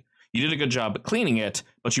your leg. You did a good job cleaning it,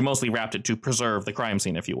 but you mostly wrapped it to preserve the crime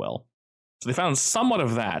scene, if you will. So they found somewhat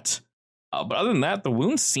of that. But other than that, the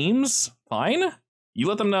wound seems fine. You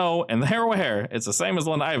let them know, and they're aware it's the same as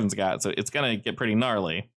the one Ivan's got, so it's going to get pretty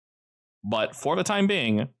gnarly. But for the time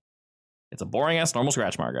being, it's a boring-ass normal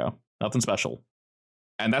scratch, Margot. Nothing special.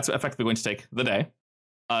 And that's effectively going to take the day.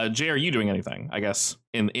 Jay, are you doing anything, I guess,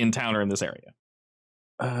 in town or in this area?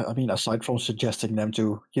 I mean, aside from suggesting them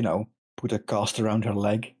to, put a cast around her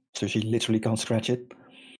leg so she literally can't scratch it.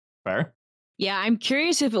 Fair. Yeah, I'm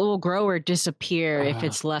curious if it will grow or disappear if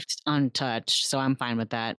it's left untouched, so I'm fine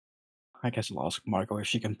with that. I guess I'll ask Marco if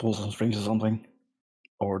she can pull some strings or something.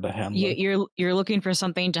 Or the handler. You're looking for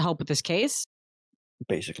something to help with this case?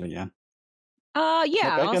 Basically, yeah.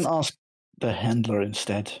 Yeah. Look, I can ask the handler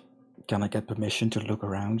instead. Can I get permission to look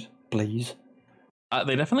around, please?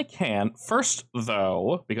 They definitely can. First,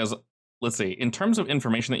 though, because, let's see, in terms of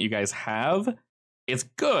information that you guys have, it's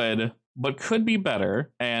good, but could be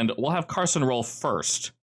better, and we'll have Carson roll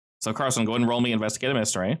first. So, Carson, go ahead and roll me Investigate a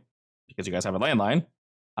Mystery, because you guys have a landline.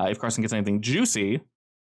 If Carson gets anything juicy,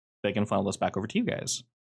 they can funnel this back over to you guys.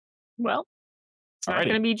 Well, it's not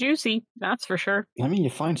going to be juicy, that's for sure. I mean, you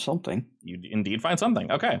find something. You indeed find something.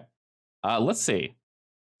 Okay. Let's see.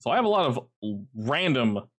 So I have a lot of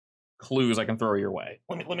random clues I can throw your way.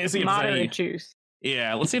 Let me see if there's any... juice.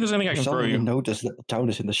 Yeah, let's see if there's anything I can throw you. Notice that the town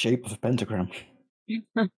is in the shape of a pentagram.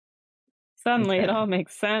 Suddenly it all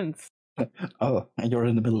makes sense. Oh, and you're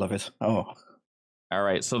in the middle of it. Oh. All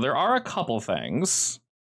right, so there are a couple things.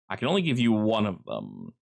 I can only give you one of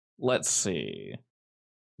them. Let's see.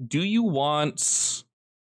 Do you want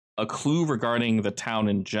a clue regarding the town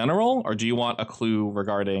in general, or do you want a clue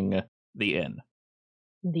regarding the inn?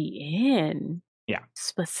 The inn? Yeah.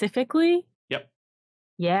 Specifically? Yep.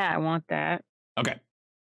 Yeah, I want that. Okay.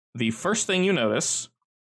 The first thing you notice,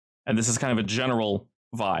 and this is kind of a general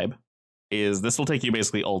vibe, is this will take you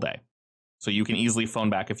basically all day. So you can easily phone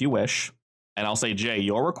back if you wish. And I'll say, Jay,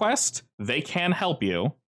 your request, they can help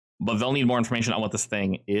you, but they'll need more information on what this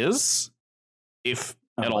thing is, if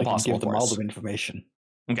at all possible. I can give them all the information.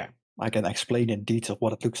 Okay. I can explain in detail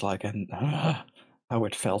what it looks like and how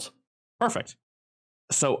it felt. Perfect.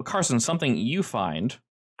 So, Carson, something you find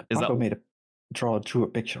is Marco made drew a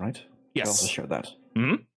picture, right? Yes. I also showed that.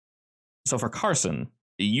 Mm-hmm. So for Carson,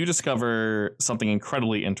 you discover something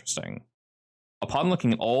incredibly interesting. Upon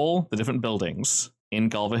looking at all the different buildings in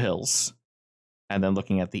Galva Hills, and then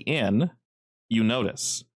looking at the inn, you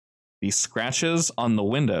notice the scratches on the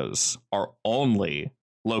windows are only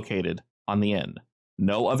located on the inn.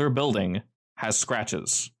 No other building has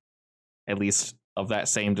scratches, at least of that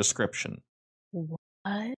same description. What?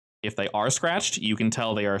 If they are scratched, you can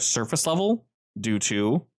tell they are surface level due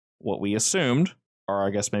to what we assumed, or I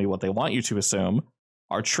guess maybe what they want you to assume,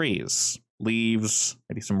 are trees, leaves,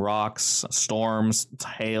 maybe some rocks, storms,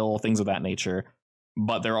 hail, things of that nature.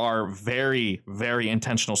 But there are very, very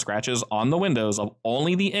intentional scratches on the windows of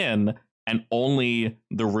only the inn and only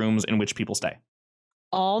the rooms in which people stay.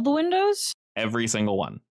 All the windows? Every single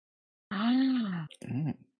one. Ah,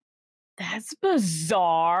 that's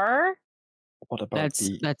bizarre. What about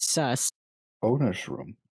that's sus. owner's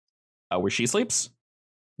room? Where she sleeps?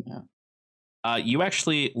 Yeah. You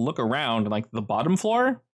actually look around, like the bottom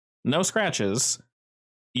floor, no scratches.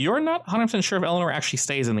 You're not 100% sure if Eleanor actually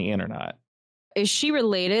stays in the inn or not. Is she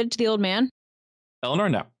related to the old man? Eleanor,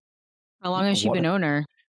 no. How long has she been owner?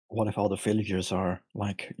 What if all the villagers are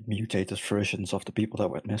like mutated versions of the people that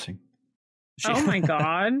went missing? Oh my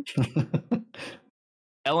god.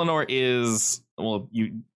 Eleanor is, well,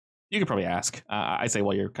 you could probably ask. I say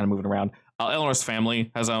while you're kind of moving around. Eleanor's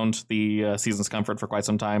family has owned the Season's Comfort for quite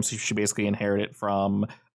some time, so she basically inherited it from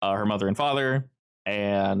her mother and father,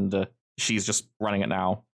 and she's just running it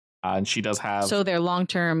now. And she does have... So they're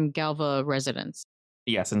long-term Galva residents.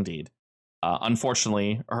 Yes, indeed.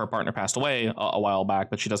 Unfortunately, her partner passed away a while back,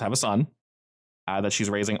 but she does have a son that she's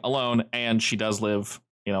raising alone, and she does live,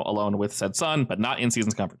 alone with said son, but not in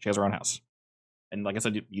Season's Comfort. She has her own house. And like I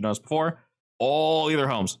said, you noticed before, all of their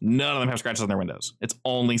homes, none of them have scratches on their windows. It's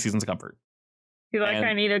only Season's Comfort. You're like,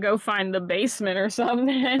 I need to go find the basement or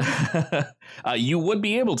something. You would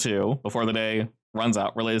be able to, before the day runs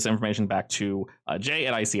out, relay this information back to Jay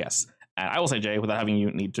at I.C.S. And I will say, Jay, without having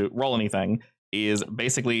you need to roll anything, is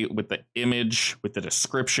basically with the image, with the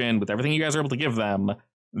description, with everything you guys are able to give them,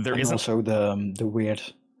 there isn't... Also the weird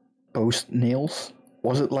post nails.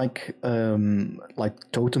 Was it like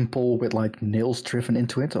totem pole with like nails driven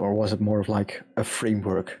into it, or was it more of like a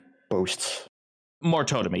framework posts? More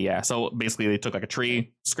totemy, yeah. So basically they took like a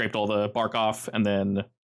tree, scraped all the bark off, and then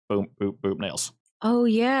boom, boop, boop, nails. Oh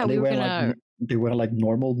yeah, they were like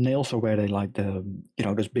normal nails, or were they like the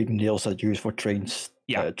those big nails that you use for trains?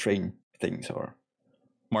 Yeah, train things, or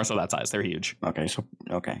more so that size. They're huge. Okay, so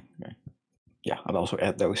okay, yeah, I'd also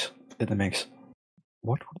add those in the mix.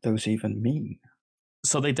 What would those even mean?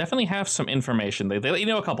 So they definitely have some information. They let you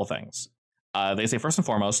know a couple things. They say first and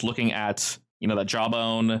foremost, looking at that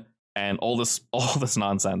jawbone and all this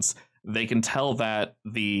nonsense, they can tell that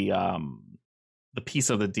the piece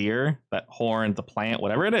of the deer, that horn, the plant,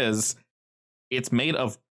 whatever it is, it's made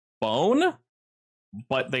of bone,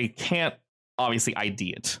 but they can't obviously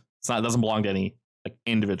ID it. It doesn't belong to any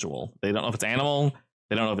individual. They don't know if it's animal.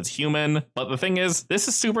 They don't know if it's human. But the thing is, this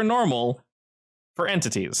is super normal for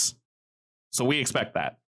entities. So we expect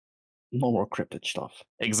that. No more cryptid stuff.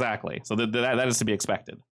 Exactly. So that is to be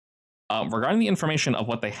expected. Regarding the information of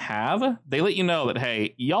what they have, they let you know that,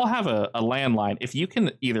 hey, y'all have a landline. If you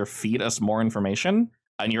can either feed us more information,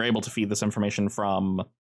 and you're able to feed this information from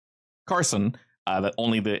Carson, that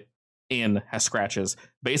only the inn has scratches,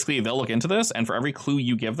 basically they'll look into this, and for every clue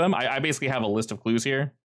you give them, I basically have a list of clues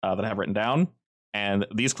here that I have written down, and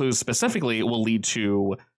these clues specifically will lead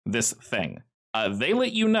to this thing. They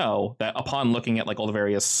let you know that upon looking at all the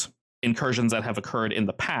various incursions that have occurred in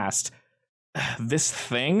the past, this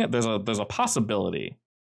thing, there's a possibility,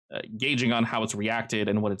 gauging on how it's reacted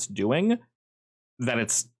and what it's doing, that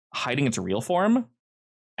it's hiding its real form,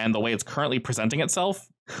 and the way it's currently presenting itself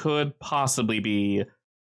could possibly be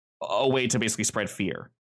a way to basically spread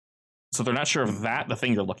fear. So they're not sure if the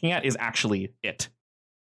thing you're looking at is actually it.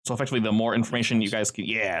 So effectively, the more information you guys can,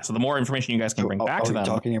 so the more information you guys can bring back to them. Are we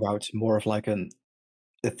talking about more of an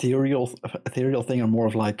ethereal thing, or more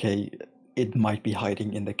of it might be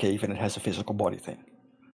hiding in the cave and it has a physical body thing?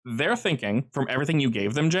 They're thinking, from everything you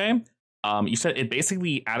gave them, Jay, you said it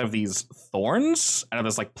basically, out of these thorns, out of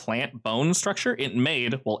this plant bone structure, it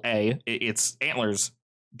made, its antlers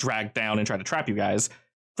dragged down and tried to trap you guys.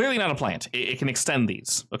 Clearly not a plant. It can extend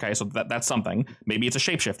these. Okay, so that's something. Maybe it's a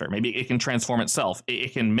shapeshifter. Maybe it can transform itself.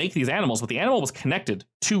 It can make these animals, but the animal was connected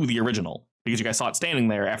to the original because you guys saw it standing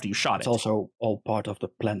there after you shot it. It's also all part of the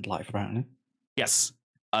plant life, apparently. Yes.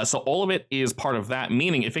 So all of it is part of that,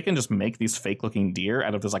 meaning if it can just make these fake-looking deer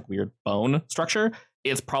out of this weird bone structure,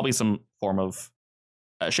 it's probably some form of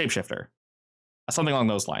shapeshifter. Something along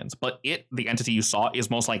those lines. But the entity you saw, is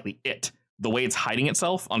most likely it. The way it's hiding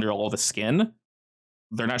itself under all the skin,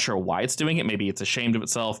 they're not sure why it's doing it. Maybe it's ashamed of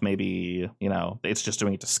itself. Maybe, it's just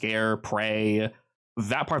doing it to scare, prey.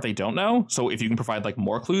 That part they don't know. So if you can provide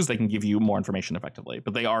more clues, they can give you more information effectively.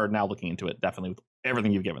 But they are now looking into it, definitely, with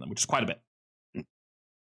everything you've given them, which is quite a bit.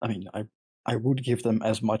 I mean, I would give them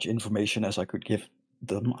as much information as I could give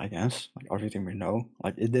them, I guess. Everything we know.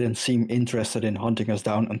 It didn't seem interested in hunting us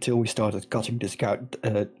down until we started cutting this guy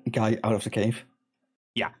out of the cave.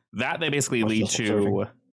 Yeah, that they basically lead to... Observing.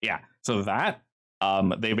 Yeah, so that...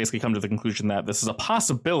 they basically come to the conclusion that this is a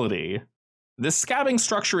possibility. This scabbing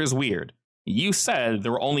structure is weird. You said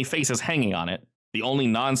there were only faces hanging on it. The only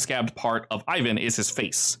non-scabbed part of Ivan is his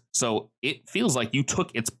face. So it feels like you took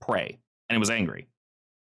its prey, and it was angry.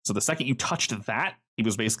 So the second you touched that, he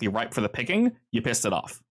was basically ripe for the picking. You pissed it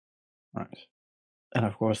off. Right. And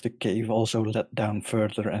of course, the cave also let down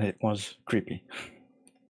further, and it was creepy.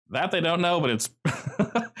 That they don't know, but it's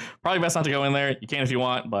probably best not to go in there. You can if you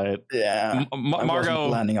want, but yeah, Margot I wasn't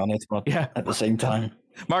planning on it, but at the same time,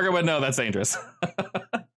 Margot would know that's dangerous.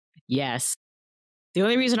 Yes, the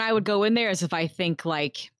only reason I would go in there is if I think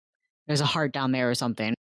there's a heart down there or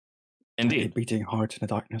something. Indeed, a beating heart in the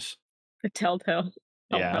darkness. The telltale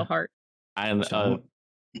heart. And so,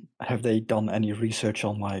 have they done any research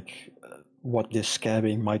on what this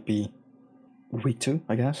scabbing might be weak to?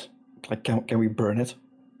 I guess can we burn it?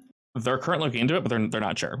 They're currently looking into it, but they're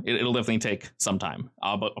not sure. It'll definitely take some time.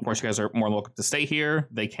 But of course, you guys are more than welcome to stay here.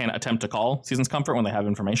 They can attempt to call Season's Comfort when they have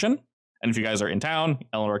information. And if you guys are in town,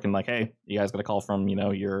 Eleanor can hey, you guys got a call from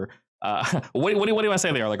your what do you want to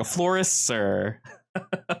say they are, a florist, or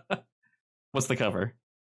what's the cover?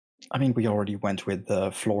 I mean, we already went with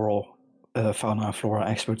the floral fauna and flora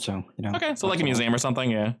expert, so Okay, so a museum or something,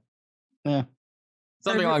 yeah.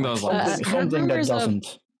 Something along those lines. Something that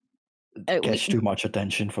doesn't catch too much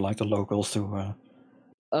attention for the locals to.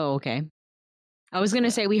 Oh, okay. I was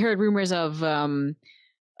gonna say we heard rumors of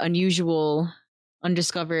unusual,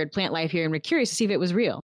 undiscovered plant life here, and we're curious to see if it was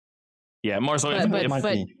real. Yeah, more so.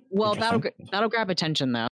 That'll grab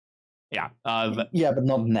attention though. Yeah. Yeah, but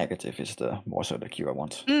not negative is more so the cue I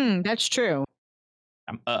want. That's true.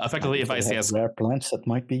 Effectively, if I.C.S. rare plants, that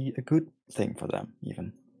might be a good thing for them,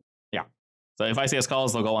 even. Yeah. So if I.C.S.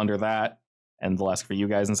 calls, they'll go under that, and they'll ask for you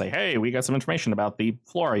guys and say, "Hey, we got some information about the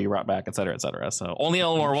flora you brought back, etc., etc." So only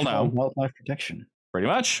Eleanor will know. Wildlife protection. Pretty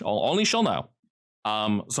much. Only she'll know.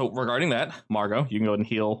 So regarding that, Margot, you can go ahead and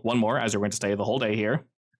heal one more, as you're going to stay the whole day here.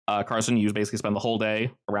 Carson, you basically spend the whole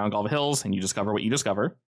day around Galva Hills, and you discover what you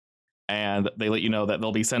discover. And they let you know that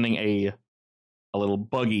they'll be sending a a little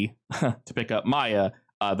buggy to pick up Maya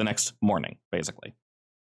the next morning, basically,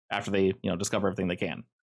 after they discover everything they can.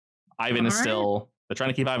 Ivan is still, they're trying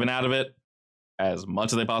to keep Ivan out of it as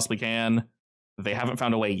much as they possibly can. They haven't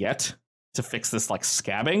found a way yet to fix this like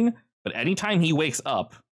scabbing, but anytime he wakes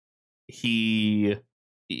up, he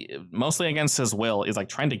mostly against his will is like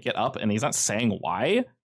trying to get up, and he's not saying why,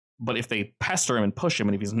 but if they pester him and push him,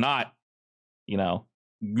 and if he's not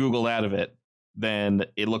Googled out of it, then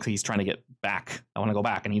it looks like he's trying to get back. I want to go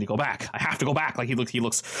back. I need to go back. I have to go back. Like he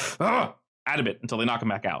looks adamant until they knock him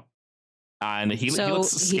back out. And he looks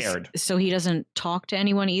scared. So he doesn't talk to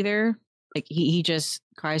anyone either? Like he just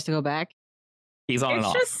cries to go back? He's on and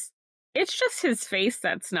off. It's just his face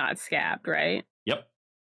that's not scabbed, right? Yep.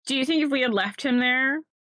 Do you think if we had left him there,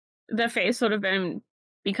 the face would have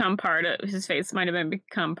become part of his face might have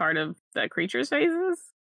become part of the creature's faces?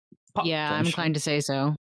 Yeah, I'm inclined to say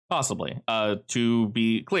so. Possibly. To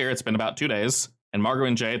be clear, it's been about 2 days, and Margot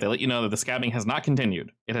and Jay, they let you know that the scabbing has not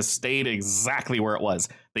continued. It has stayed exactly where it was.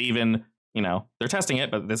 They even, they're testing it,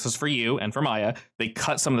 but this is for you and for Maya. They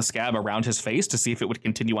cut some of the scab around his face to see if it would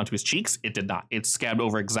continue onto his cheeks. It did not. It scabbed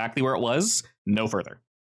over exactly where it was, no further.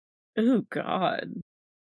 Oh, God.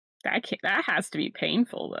 That has to be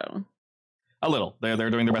painful, though. A little. They're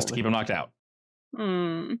doing their best to keep him knocked out.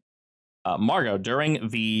 Margot, during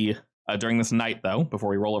this night, though, before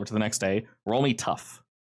we roll over to the next day, roll me tough.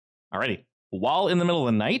 Alrighty. While in the middle of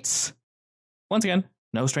the night, once again,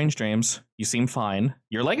 no strange dreams. You seem fine.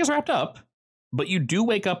 Your leg is wrapped up, but you do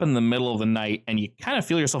wake up in the middle of the night, and you kind of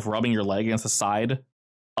feel yourself rubbing your leg against the side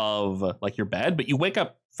of like your bed, but you wake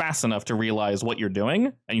up fast enough to realize what you're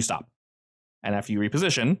doing, and you stop. And after you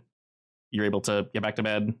reposition, you're able to get back to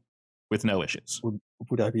bed with no issues.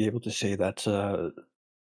 Would I be able to say that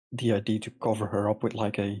the idea to cover her up with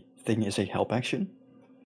like a thing is a help action?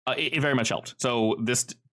 It very much helped. So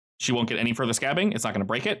she won't get any further scabbing. It's not going to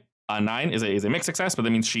break it. 9 is a mixed success, but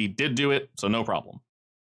that means she did do it, so no problem.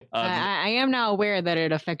 I am now aware that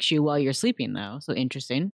it affects you while you're sleeping, though. So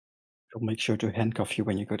interesting. I'll make sure to handcuff you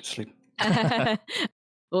when you go to sleep.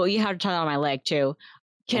 Well, you have to tie on my leg too.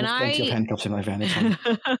 Can I? Plenty of handcuffs in my van.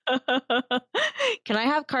 Can I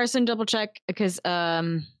have Carson double check? Because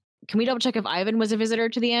can we double check if Ivan was a visitor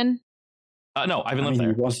to the inn? No, Ivan lived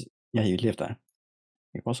there. He lived there.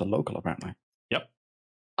 He was a local, apparently. Yep.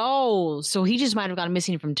 Oh, so he just might have gone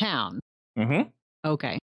missing from town. Mm-hmm.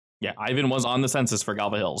 Okay. Yeah, Ivan was on the census for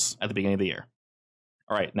Galva Hills at the beginning of the year.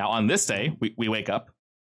 All right, now on this day, we wake up,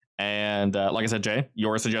 and like I said, Jay,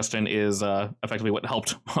 your suggestion is effectively what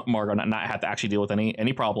helped Margot not have to actually deal with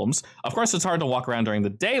any problems. Of course, it's hard to walk around during the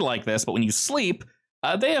day like this, but when you sleep,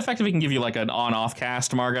 they effectively can give you like an on-off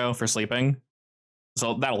cast, Margot, for sleeping.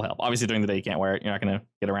 So that'll help. Obviously, during the day, you can't wear it. You're not going to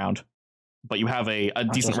get around. But you have a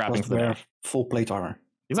decent wrapping for the day. Full plate armor.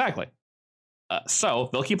 Exactly. So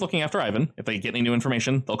they'll keep looking after Ivan. If they get any new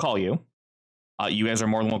information, they'll call you. You guys are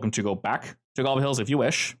more than welcome to go back to Galva Hills if you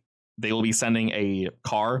wish. They will be sending a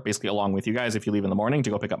car basically along with you guys if you leave in the morning to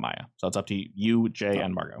go pick up Maya. So it's up to you, Jay,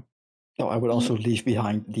 and Margot. No, I would also leave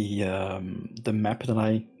behind the map that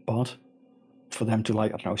I bought for them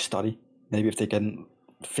to study. Maybe if they can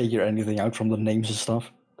figure anything out from the names and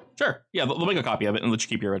stuff. Sure. Yeah, they'll make a copy of it and let you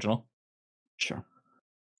keep your original. Sure.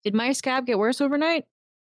 Did my scab get worse overnight?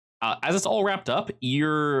 As it's all wrapped up,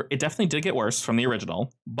 it definitely did get worse from the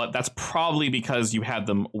original, but that's probably because you had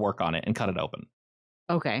them work on it and cut it open.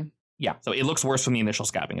 Okay. Yeah, so it looks worse from the initial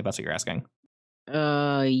scabbing, if that's what you're asking.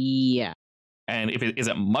 Yeah. And is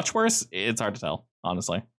it much worse? It's hard to tell,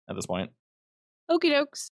 honestly, at this point. Okie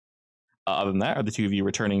dokes. Other than that, are the two of you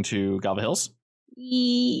returning to Galva Hills?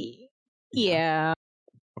 Yeah.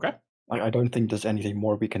 Okay. I don't think there's anything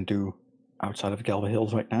more we can do outside of Galva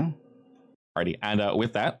Hills right now. Alrighty, and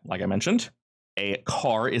with that, like I mentioned, a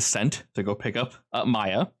car is sent to go pick up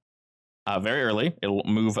Maya. Very early. It'll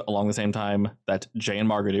move along the same time that Jay and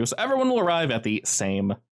Margaret do, so everyone will arrive at the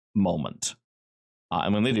same moment.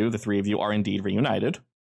 And when they do, the three of you are indeed reunited.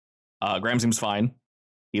 Graham seems fine.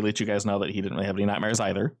 He let you guys know that he didn't really have any nightmares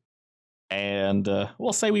either. And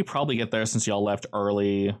we'll say we probably get there since y'all left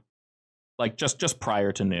early, like just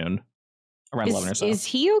prior to noon. Around 11 or so. Is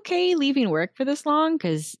he okay leaving work for this long?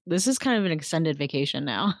 Because this is kind of an extended vacation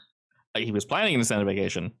now. He was planning an extended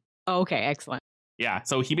vacation. Oh, okay, excellent. Yeah,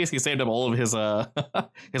 so he basically saved up all of his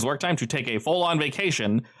his work time to take a full-on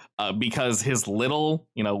vacation because his little,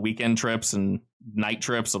 weekend trips and night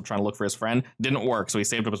trips of trying to look for his friend didn't work. So he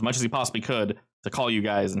saved up as much as he possibly could to call you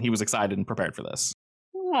guys, and he was excited and prepared for this.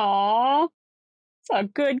 Aww, it's a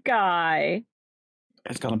good guy.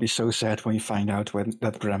 It's gonna be so sad when you find out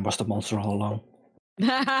that Graham was the monster all along.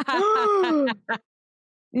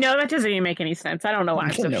 No, that doesn't even make any sense. I don't know why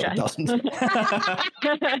I'm so No, shy. it doesn't.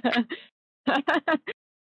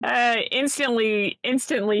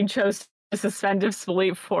 Instantly chose to suspend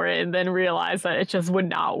disbelief for it, and then realized that it just would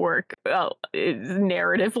not work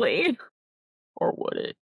narratively, or would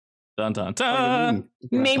it? Dun dun What dun. do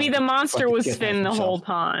you mean? Maybe the monster was kidnap Finn the himself. whole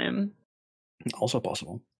time. Also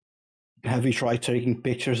possible. Have you tried taking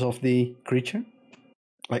pictures of the creature?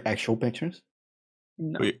 Like actual pictures?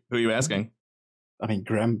 No. Who are you asking? I mean,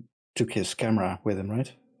 Graham took his camera with him,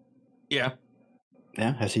 right? Yeah.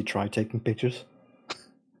 Yeah, has he tried taking pictures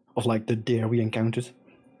of like the deer we encountered?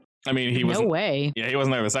 I mean, he No wasn't. way. Yeah, he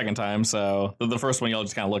wasn't there the second time, so the first one y'all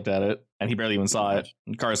just kind of looked at it, and he barely even saw it.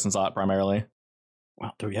 And Carson saw it primarily.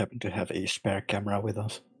 Well, do we happen to have a spare camera with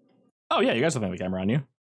us? Oh yeah, you guys have the camera on you.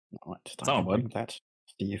 No, it's time Someone to would. bring that.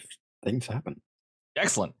 See if things happen.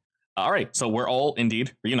 Excellent. All right, so we're all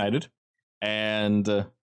indeed reunited, and the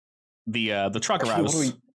truck Actually,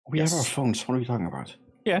 arrives. we have our Yes. phones. What are we talking about?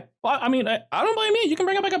 Yeah. Well, I mean, I don't blame you. You can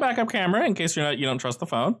bring up like a backup camera in case you don't trust the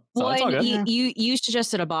phone. So Well, it's all and good. you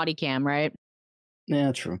suggested a body cam, right?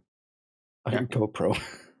 Yeah, true. I Yeah. can GoPro.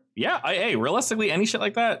 Yeah. Hey, realistically, any shit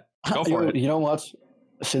like that, go for it. You know what?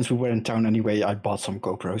 Since we were in town anyway, I bought some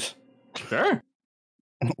GoPros. Sure.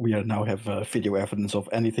 We now have video evidence of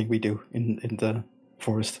anything we do in the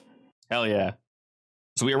forest. Hell yeah.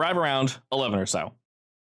 So we arrive around 11 or so,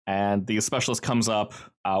 and the specialist comes up.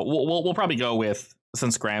 We'll probably go with,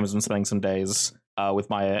 since Graham has been spending some days with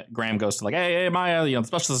Maya. Graham goes to like, hey Maya, the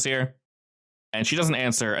specialist is here, and she doesn't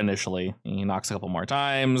answer initially. He knocks a couple more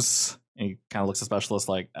times. And he kind of looks at the specialist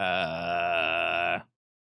like,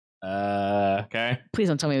 okay. Please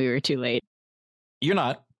don't tell me we were too late. You're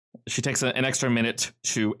not. She takes an extra minute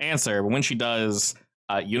to answer, but when she does,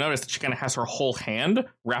 you notice that she kind of has her whole hand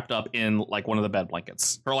wrapped up in like one of the bed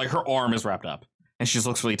blankets. Her arm is wrapped up, and she just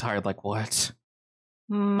looks really tired. Like, what?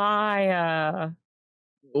 Maya.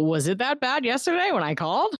 Was it that bad yesterday when I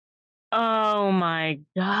called? Oh my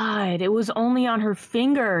god. It was only on her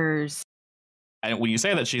fingers. And when you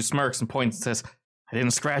say that, she smirks and points and says, "I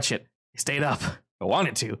didn't scratch it. I stayed up. I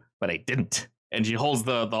wanted to, but I didn't." And she holds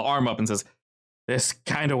the arm up and says, "This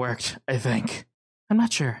kind of worked, I think. I'm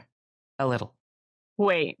not sure. A little."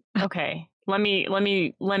 Wait, okay. Let me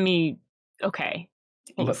okay.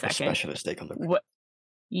 Hold a Let the second. specialist take a look. What,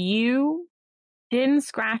 you didn't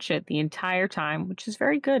scratch it the entire time, which is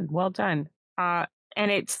very good. Well done. And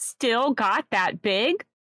it still got that big?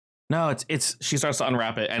 No, it's she starts to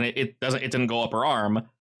unwrap it, and it didn't go up her arm.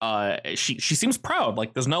 She seems proud,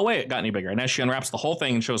 like there's no way it got any bigger. And as she unwraps the whole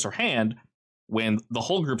thing and shows her hand, when the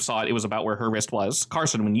whole group saw it, it was about where her wrist was.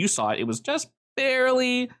 Carson, when you saw it, it was just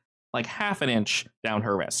barely like half an inch down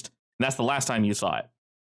her wrist. And that's the last time you saw it.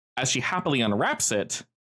 As she happily unwraps it,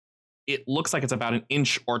 it looks like it's about an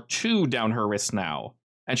inch or two down her wrist now.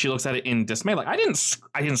 And she looks at it in dismay, like, I didn't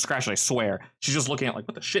scratch it, I swear. She's just looking at it like,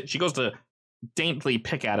 what the shit? She goes to daintily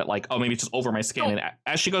pick at it, like, oh, maybe it's just over my skin. And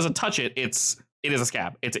as she goes to touch it, it is a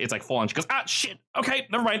scab. It's like full on. She goes, ah, shit, okay,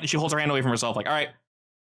 never mind. And she holds her hand away from herself, like, all right.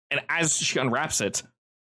 And as she unwraps it,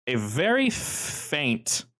 a very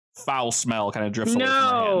faint foul smell kind of drifts away from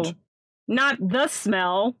her hand. Not the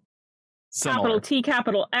smell. Similar. Capital T,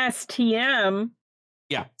 capital S, TM.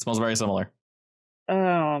 Yeah, it smells very similar.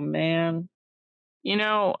 Oh, man. You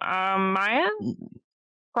know, Maya,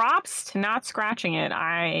 props to not scratching it.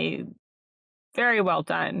 Very well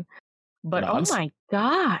done. But Nods. oh my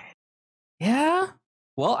god. Yeah.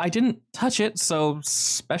 Well, I didn't touch it, so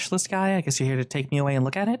specialist guy, I guess you're here to take me away and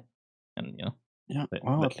look at it. And Yeah, But-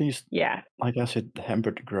 well, but- at least Yeah. I guess it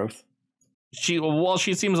hampered the growth. while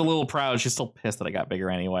she seems a little proud, she's still pissed that it got bigger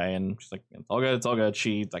anyway. And she's like, it's all good.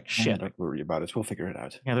 She's like, shit. Don't worry about it. We'll figure it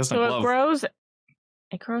out. Yeah, there's So no it glove.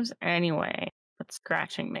 grows anyway, but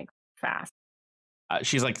scratching makes it fast.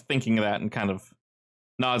 She's like thinking of that and kind of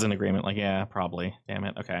nods in agreement, like, yeah, probably. Damn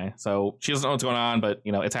it. Okay. So she doesn't know what's going on, but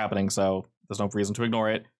it's happening, so there's no reason to ignore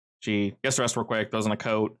it. She gets dressed real quick, throws on a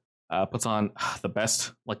coat, puts on the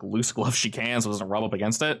best like loose glove she can so it doesn't rub up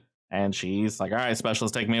against it. And she's like, all right,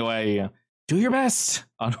 specialist, take me away. Do your best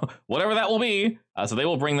on whatever that will be. So they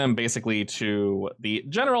will bring them basically to the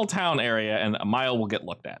general town area, and a mile will get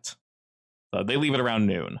looked at. So they leave it around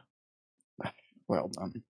noon. Well,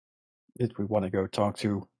 did we want to go talk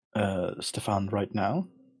to Stefan right now?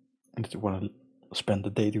 And did we want to spend the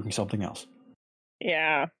day doing something else?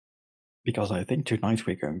 Yeah. Because I think tonight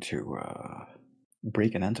we're going to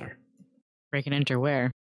break and enter Break and enter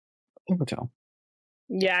where? the hotel.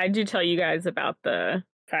 Yeah, I do tell you guys about the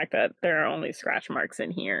fact that there are only scratch marks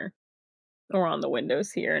in here. Or on the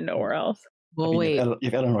windows here and nowhere else. Well, I mean, wait.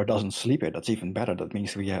 if Eleanor doesn't sleep here, that's even better. That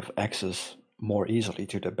means we have access more easily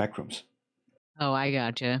to the back rooms. Oh, I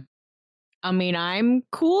gotcha. I mean, I'm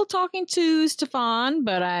cool talking to Stefan,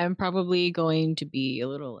 but I'm probably going to be a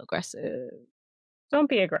little aggressive. Don't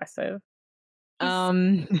be aggressive.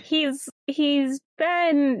 Um, He's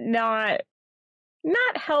been not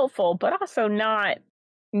helpful, but also not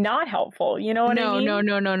helpful. You know what I mean?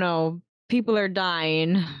 no. People are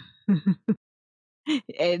dying.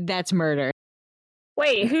 That's murder.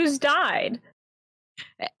 Wait, who's died?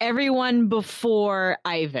 Everyone before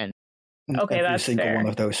Ivan. Okay, Every that's single fair. one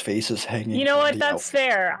of those faces hanging. You know from what? the That's out-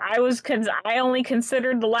 fair. I only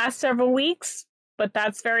considered the last several weeks, but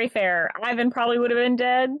that's very fair. Ivan probably would have been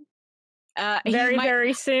dead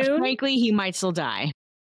very soon. Frankly, he might still die.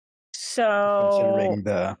 So Considering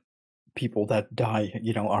the people that die,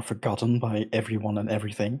 are forgotten by everyone and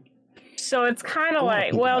everything. So it's kind A of lot of like,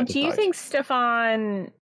 people well, might have do you died. think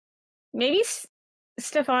Stefan? Maybe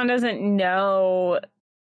Stefan doesn't know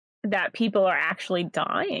that people are actually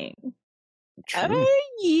dying True.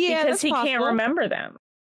 Yeah, because that's he can't possible. remember them.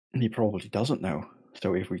 He probably doesn't know.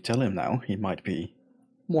 So if we tell him now, he might be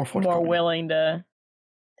more forthcoming. More willing to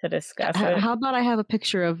discuss it. How about I have a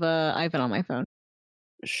picture of Ivan on my phone?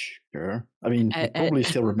 Sure. I mean, he probably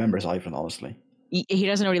still remembers Ivan, honestly. He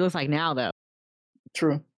doesn't know what he looks like now, though.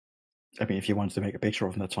 True. I mean, if he wants to make a picture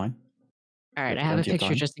of him, that's fine. All right, There's I have a plenty of picture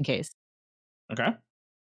time. just in case. Okay.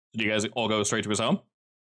 Do you guys all go straight to his home?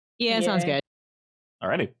 Yeah, sounds Yeah. good.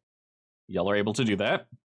 Alrighty. Y'all are able to do that.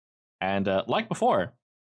 And like before,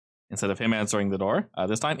 instead of him answering the door,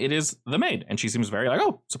 this time it is the maid. And she seems very like,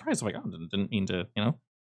 oh, surprised. I'm like, oh, didn't mean to,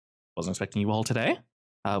 wasn't expecting you all today.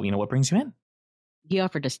 What brings you in? He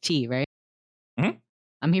offered us tea, right? Mhm.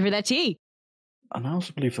 I'm here for that tea. And I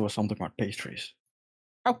also believe there was something about pastries.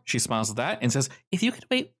 Oh, she smiles at that and says, if you could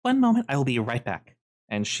wait 1 moment, I will be right back.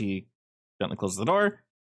 And she gently closes the door,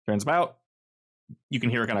 turns about. You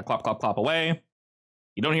can hear her kind of clop, clop, clop away.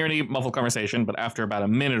 You don't hear any muffled conversation, but after about a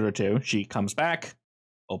minute or two, she comes back,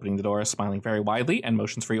 opening the door, smiling very widely, and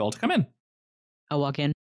motions for you all to come in. I'll walk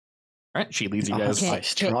in. All right, she leads you I guys. Okay. I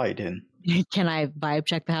stride in. Can I vibe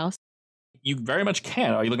check the house? You very much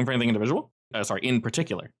can. Are you looking for anything individual? In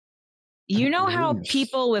particular. You know how Yes.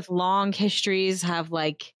 people with long histories have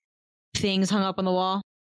like things hung up on the wall?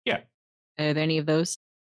 Yeah. Are there any of those?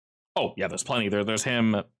 Oh, yeah, there's plenty. There's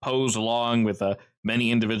him posed along with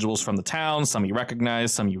many individuals from the town. Some you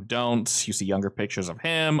recognize, some you don't. You see younger pictures of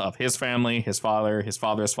him, of his family, his father, his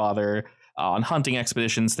father's father, on hunting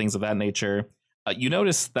expeditions, things of that nature. You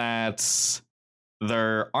notice that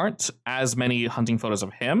there aren't as many hunting photos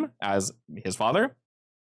of him as his father,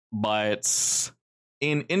 but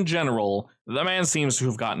in general, the man seems to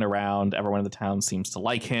have gotten around. Everyone in the town seems to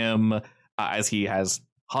like him, as he has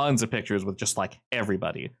tons of pictures with just like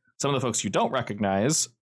everybody. Some of the folks you don't recognize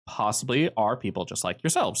possibly are people just like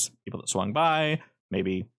yourselves, people that swung by,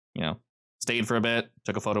 maybe, stayed for a bit,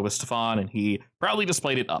 took a photo with Stefan, and he proudly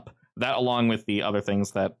displayed it up. That, along with the other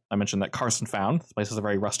things that I mentioned that Carson found. This place has a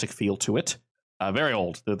very rustic feel to it. Very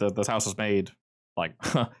old. This house was made like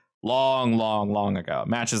long ago.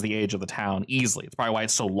 Matches the age of the town easily. It's probably why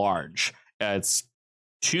it's so large. It's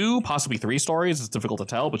 2, possibly 3 stories. It's difficult to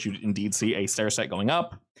tell, but you indeed see a stair set going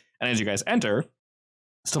up. And as you guys enter,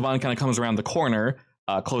 Stefan kind of comes around the corner,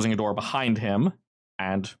 closing a door behind him,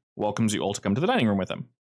 and welcomes you all to come to the dining room with him.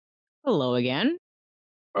 Hello again.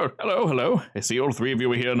 Oh, hello. I see all 3 of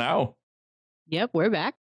you are here now. Yep, we're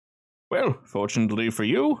back. Well, fortunately for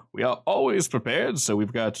you, we are always prepared, so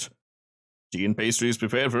we've got tea and pastries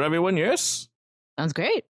prepared for everyone, yes? Sounds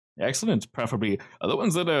great. Excellent. Preferably the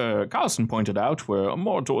ones that Carson pointed out were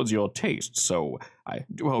more towards your taste, so I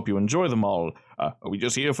do hope you enjoy them all. Are we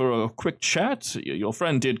just here for a quick chat? Your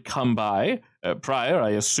friend did come by prior,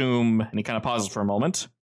 I assume, and he kind of pauses for a moment,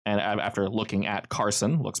 and after looking at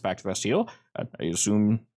Carson, looks back to the rest of you. I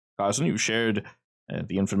assume, Carson, you shared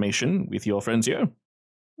the information with your friends here?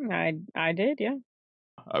 I did, yeah.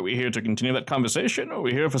 Are we here to continue that conversation, or are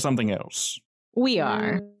we here for something else? We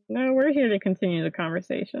are. No, we're here to continue the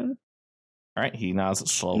conversation. All right, he nods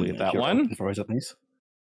slowly at If that you're one. open for it, at least.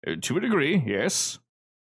 To a degree, yes.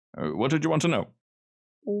 What did you want to know?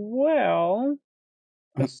 Well,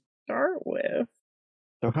 to Uh, start with,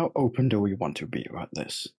 So how open do we want to be about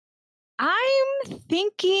this? I'm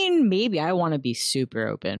thinking maybe I want to be super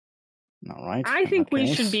open. All right. I in think that we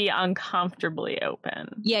case- should be uncomfortably open.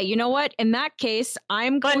 Yeah, you know what? In that case,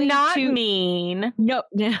 I'm But going not to mean. No,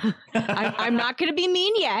 I'm not going to be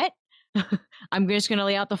mean yet. I'm just going to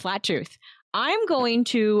lay out the flat truth. I'm going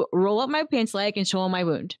to roll up my pants leg and show him my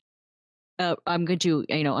wound. I'm going to,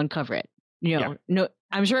 uncover it. No,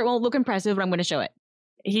 I'm sure it won't look impressive, but I'm going to show it.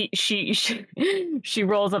 She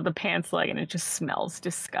rolls up the pants leg and it just smells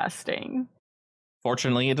disgusting.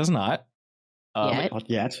 Fortunately, it does not. Yet. Not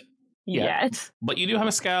yet. Yeah. Yet. But you do have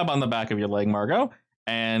a scab on the back of your leg, Margot.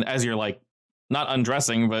 And as you're like not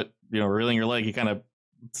undressing, but reeling your leg, he kind of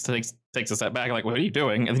takes a step back, like, "What are you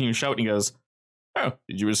doing?" And then you shout, and he goes, "Oh,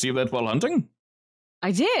 did you receive that while hunting?"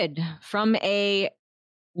 I did, from a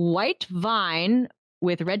white vine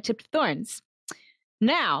with red-tipped thorns.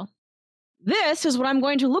 Now, this is what I'm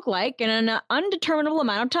going to look like in an undeterminable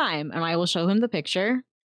amount of time, and I will show him the picture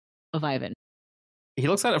of Ivan. He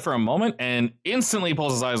looks at it for a moment and instantly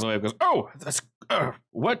pulls his eyes away and goes, "Oh, that's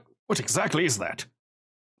what exactly is that?"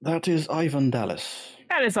 That is Ivan Dallas.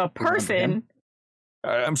 That is a person.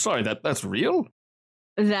 I'm sorry, that's real?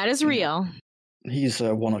 That is real. He's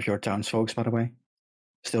one of your townsfolk, by the way.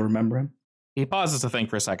 Still remember him? He pauses to think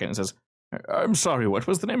for a second and says, "I'm sorry, what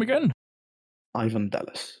was the name again?" Ivan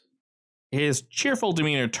Dallas. His cheerful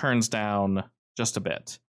demeanor turns down just a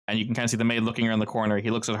bit, and you can kind of see the maid looking around the corner. He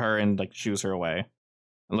looks at her and shoos her away,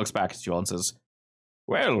 and looks back at you all and says,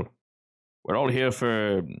 "Well, we're all here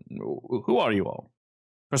for... Who are you all?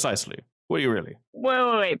 Precisely. Who are you really?"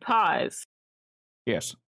 Wait, pause.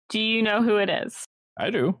 "Yes." Do you know who it is? "I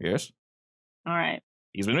do, yes. All right.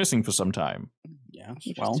 He's been missing for some time." Yes.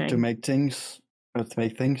 Well, to Interesting.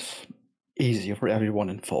 make things easier for everyone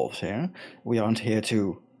involved here, we aren't here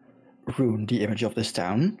to ruin the image of this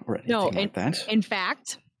town or anything like that. In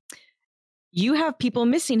fact, you have people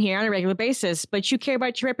missing here on a regular basis, but you care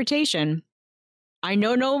about your reputation. I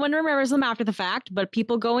know no one remembers them after the fact, but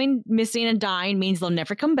people going missing and dying means they'll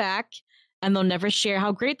never come back, and they'll never share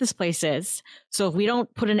how great this place is. So if we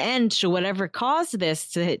don't put an end to whatever caused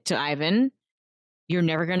this to Ivan, you're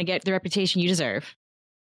never going to get the reputation you deserve.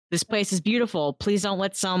 This place is beautiful. Please don't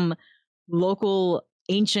let some local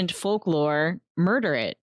ancient folklore murder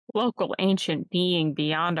it. Local ancient being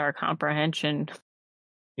beyond our comprehension.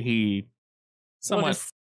 He We'll somewhat...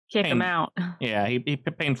 just kick him out. Yeah, he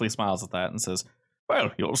painfully smiles at that and says,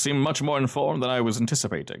 "Well, you all seem much more informed than I was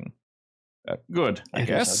anticipating. Good, I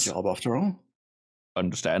guess. It is our job, after all.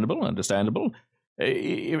 Understandable.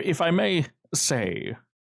 If I may say,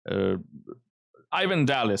 Ivan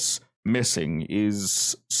Dallas missing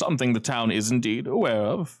is something the town is indeed aware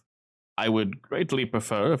of. I would greatly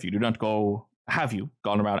prefer if you do not go... Have you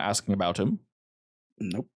gone around asking about him?"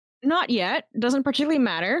 Nope. Not yet. Doesn't particularly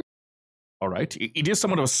matter. All right. It is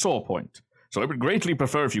somewhat of a sore point, so I would greatly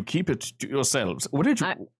prefer if you keep it to yourselves. Where did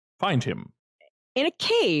you find him? In a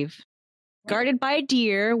cave, guarded by a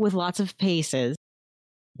deer with lots of paces.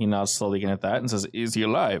 He nods slowly again at that and says, "Is he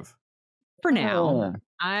alive?" For now. Oh.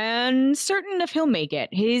 I'm certain if he'll make it.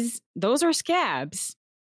 Those are scabs.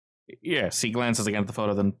 Yes, he glances again at the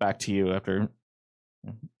photo, then back to you after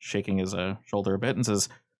shaking his shoulder a bit and says,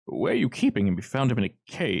 "Where are you keeping him? You found him in a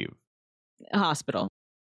cave." A hospital.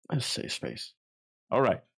 A safe space. All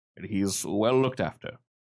right. He's well looked after.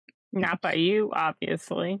 Not by you,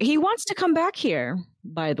 obviously. He wants to come back here,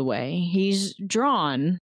 by the way. He's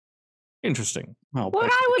drawn. Interesting. Well, What back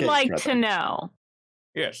to I the would case, like rather. to know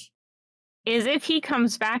Yes. is if he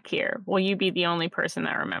comes back here, will you be the only person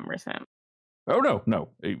that remembers him? Oh, no.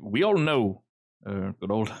 We all know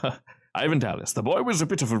good old Ivan Dallas. The boy was a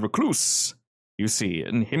bit of a recluse, you see,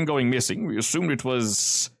 and him going missing, we assumed it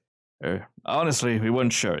was... honestly, we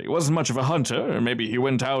weren't sure. He wasn't much of a hunter, or maybe he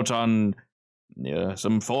went out on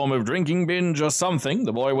some form of drinking binge or something.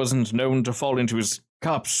 The boy wasn't known to fall into his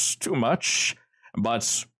cups too much,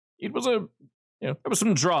 but it was there was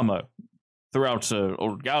some drama throughout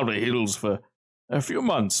Old Galway Hills for a few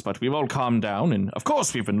months, but we've all calmed down, and of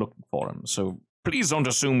course we've been looking for him, so please don't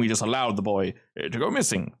assume we just allowed the boy to go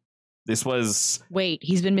missing. This was... Wait,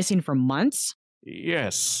 he's been missing for months?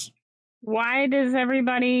 Yes. Why does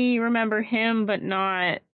everybody remember him but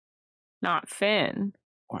not Finn?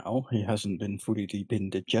 Well, he hasn't been fully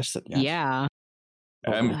digested yet. Yeah.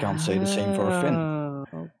 But we can't say the same for Finn.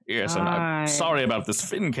 Oh, Yes, and I'm God. sorry about this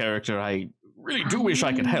Finn character. I really do wish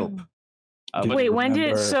I could help. Do But, Wait, when did?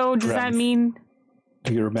 remember So does that Graham- mean?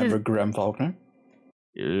 Do you remember Graham Faulkner?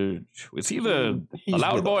 was he the He's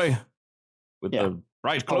loud with boy us. with Yeah. the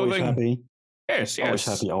bright Always clothing? happy, Yes, always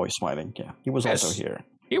yes. happy, always smiling. Yeah, he was Yes. also here.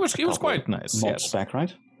 He was Couple quite nice. Months Yes, back,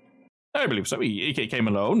 right? I believe so. He came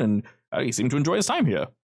alone, and he seemed to enjoy his time here.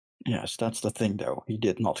 Yes, that's the thing, though. He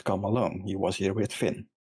did not come alone. He was here with Finn.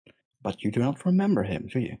 But you do not remember him,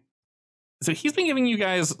 do you? So he's been giving you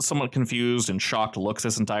guys somewhat confused and shocked looks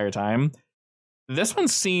this entire time. This one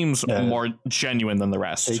seems more genuine than the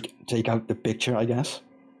rest. Take out the picture, I guess,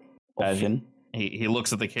 of Finn. He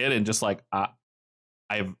looks at the kid and just like,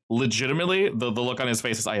 I've legitimately, the look on his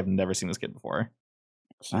face is, I have never seen this kid before.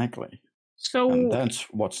 Exactly. So And that's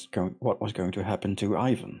what was going to happen to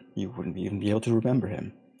Ivan. You wouldn't even be able to remember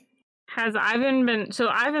him. Has Ivan been... So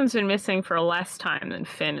Ivan's been missing for less time than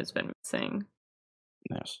Finn has been missing.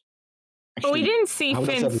 Yes. But we didn't see how does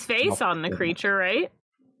Finn's everything face up on the to- creature, right?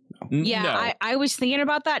 Yeah, No. I was thinking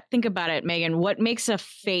about that. Think about it, Megan. What makes a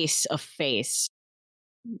face a face?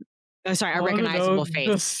 Oh, sorry, a recognizable face.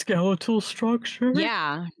 The skeletal structure?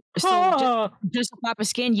 Yeah. So just a flap of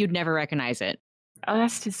skin, you'd never recognize it. Oh,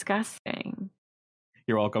 that's disgusting.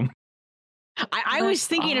 You're welcome. I was That's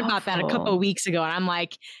thinking about that a couple awful. of weeks ago, and I'm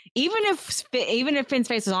like, even if Finn's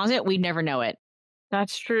face was on it, we'd never know it.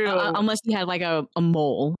 That's true. Unless he had like a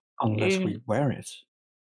mole. Unless we wear it.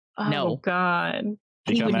 Oh, no. God.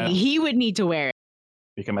 He would need to wear it.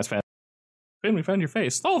 Become as fan. Finn, we found your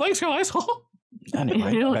face. Oh, thanks, guys.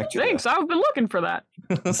 Anyway, You're back like, to thanks, I've been looking for that.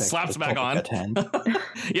 Slaps the back on. topic at hand.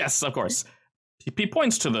 Yes, of course. He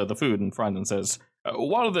points to the food in front and says,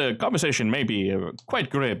 while the conversation may be quite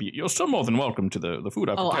glib, you're still more than welcome to the food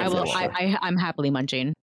I've Oh, I prepared will. for you." I'm happily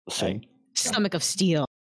munching. Same. Stomach of steel.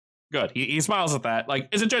 Good. He smiles at that. Like,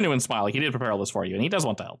 it's a genuine smile. Like, he did prepare all this for you, and he does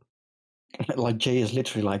want to help. Like Jay is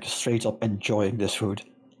literally like straight up enjoying this food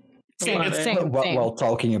Love it. Same. while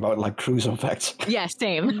talking about like gruesome facts. Yeah,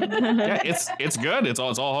 same. Yeah, it's good. It's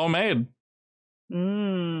all homemade.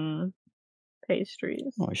 Mmm.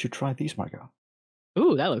 Pastries. Oh, I should try these, Margot.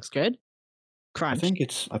 Ooh, that looks good. I Crunch. think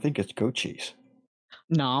it's goat cheese.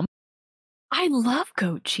 Nom. I love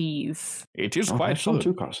goat cheese. It is Oh, quite have some good.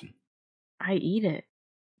 too, Carson. I eat it.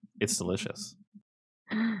 It's delicious.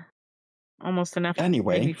 Almost enough to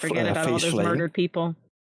Anyway, make me forget about all face those flay. murdered people.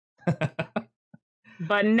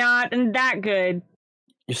 But not that good.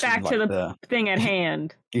 You seem Back like to the thing at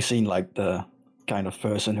hand. you seem like the kind of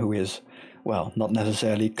person who is, well, not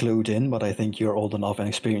necessarily clued in, but I think you're old enough and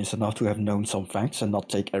experienced enough to have known some facts and not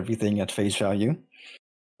take everything at face value.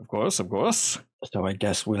 Of course, of course. So I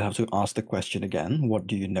guess we'll have to ask the question again. What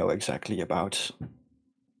do you know exactly about,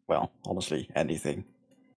 well, honestly, anything?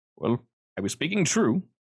 Well, I was speaking true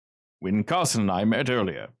when Carson and I met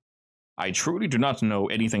earlier. I truly do not know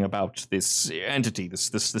anything about this entity, this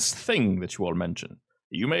thing that you all mentioned.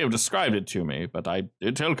 You may have described it to me, but I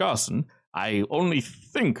did tell Carson I only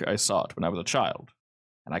think I saw it when I was a child,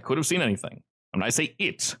 and I could have seen anything. When I say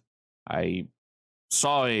it, I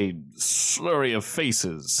saw a slurry of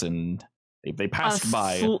faces, and they passed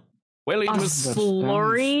by. Well, it A was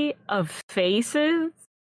slurry of faces?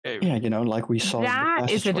 Yeah, you know, like we saw. in the That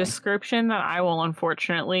is a passageway. description that I will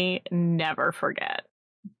unfortunately never forget.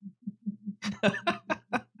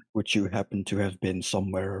 Would you happen to have been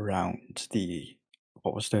somewhere around the,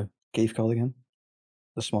 what was the cave called again?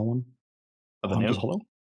 The small one? the Hunter's name. Hollow?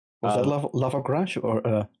 Was that Lava Crash or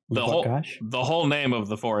The Lava whole Crash? the whole name of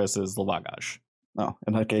the forest is Lavagash. No,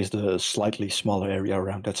 in that case, the slightly smaller area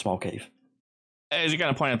around that small cave. As you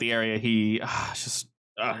kind of point out the area, he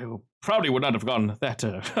probably would not have gone that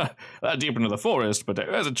that deep into the forest, but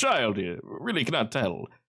as a child, you really cannot tell.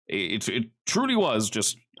 It truly was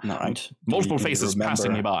just All right. multiple Do you faces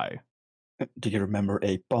passing me by. Do you remember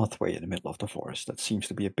a pathway in the middle of the forest? That seems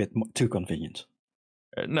to be a bit too convenient.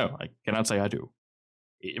 No, I cannot say I do.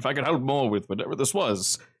 If I could help more with whatever this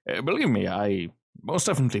was, believe me, I most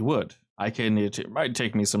definitely would. It might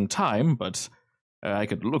take me some time, but I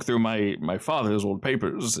could look through my father's old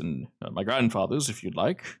papers and my grandfather's if you'd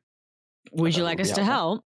like. Would you like us to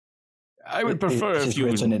help? I would prefer Is if it you.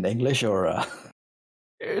 written in English or?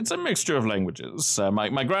 It's a mixture of languages.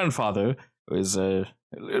 My grandfather was a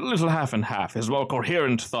little half and half. His more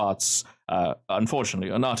coherent thoughts,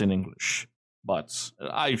 unfortunately, are not in English, but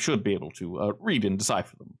I should be able to read and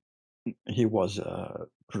decipher them. He was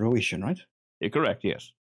Croatian, right? Correct,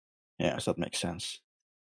 yes. Yes, that makes sense.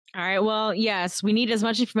 All right. Well, yes, we need as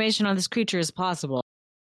much information on this creature as possible.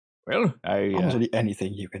 Well, Honestly,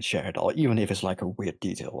 anything you can share at all, even if it's like a weird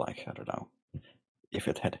detail, like, I don't know, if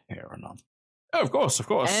it had hair or not. of course, of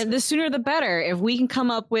course. And the sooner the better. If we can come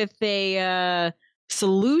up with a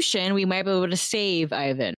solution, we might be able to save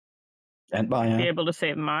Ivan. And Be Maya, able to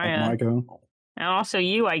save and Maya. Margot, And also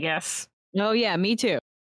you, I guess. Oh yeah, me too.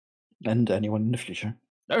 and anyone in the future.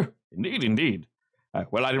 Oh, indeed, indeed.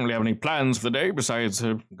 Well, I didn't really have any plans for the day besides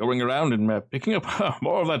going around and picking up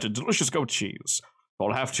more of that delicious goat cheese.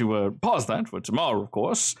 I'll have to pause that for tomorrow, of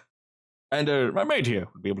course. And my maid here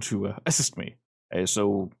will be able to assist me.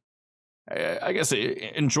 So, I guess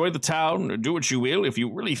enjoy the town, do what you will. If you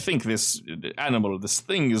really think this animal, this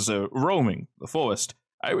thing is roaming the forest,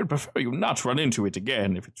 I would prefer you not run into it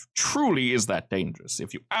again if it truly is that dangerous.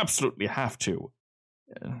 If you absolutely have to.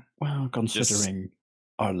 Well, considering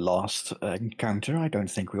our last encounter, I don't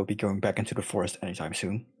think we'll be going back into the forest anytime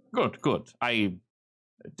soon. Good.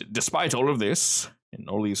 Despite all of this, and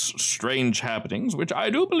all these strange happenings, which I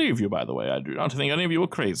do believe you, by the way, I do not think any of you are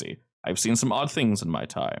crazy. I've seen some odd things in my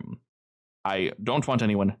time. I don't want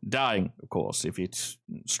anyone dying, of course. If it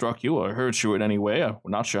struck you or hurt you in any way, I'm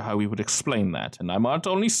not sure how we would explain that. And I'm not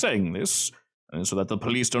only saying this so that the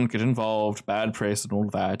police don't get involved, bad press and all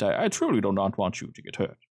that. I truly do not want you to get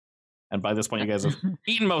hurt. And by this point, you guys have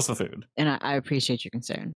eaten most of the food. And I appreciate your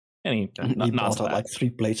concern. And he bought out like 3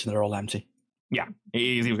 plates and they're all empty. Yeah,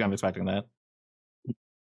 he was kind of expecting that.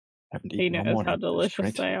 He knows how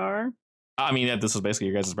delicious they are. I mean, this is basically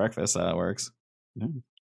your guys' breakfast. It works. Mm.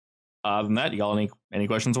 Other than that, you all any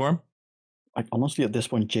questions for him? Like, honestly, at this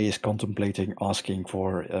point, Jay is contemplating asking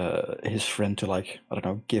for his friend to, like, I don't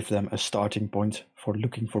know, give them a starting point for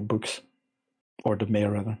looking for books. Or the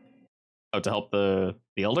mayor, rather. Oh, to help the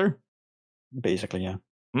elder? Basically, yeah.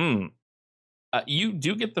 You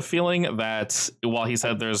do get the feeling that while he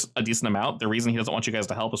said there's a decent amount, the reason he doesn't want you guys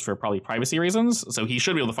to help is for probably privacy reasons. So he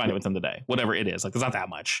should be able to find it within the day, whatever it is. Like, there's not that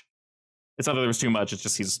much. It's not that there's too much. It's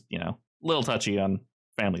just he's, a little touchy on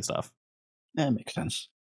family stuff. Yeah, makes sense.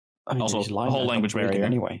 I mean, Also, he's the lying, whole language barrier.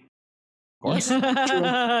 Anyway. Of course.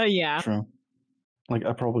 True. Yeah. True. Like,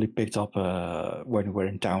 I probably picked up, when we were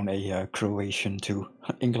in town, a Croatian to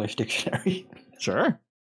English dictionary. Sure.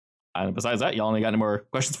 And besides that, y'all only got any more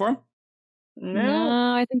questions for him?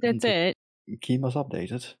 No, I think that's it. Keep us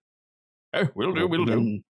updated. Oh, we'll do.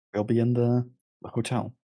 We'll be in the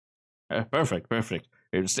hotel. Perfect.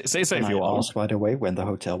 Stay safe, Can you I all. ask, by the way, when the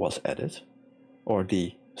hotel was added? Or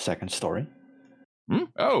the second story?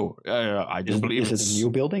 Oh, I do believe it's... Is it a new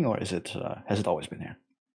building, or is it has it always been here?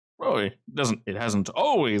 Oh, it hasn't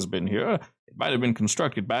always been here. It might have been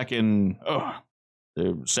constructed back in,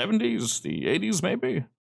 the 70s, the 80s, maybe?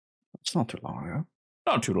 It's not too long ago.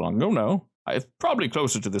 Not too long ago, no. Probably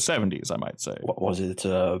closer to the 70s, I might say. What was it,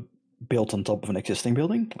 built on top of an existing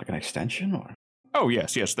building? Like an extension, or? Oh,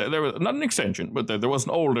 yes. There was not an extension, but there was an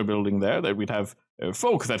older building there that we'd have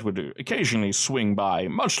folk that would occasionally swing by,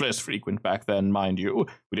 much less frequent back then, mind you.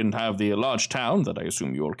 We didn't have the large town that I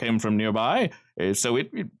assume you all came from nearby, so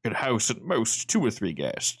it could house at most 2 or 3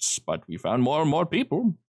 guests, but we found more and more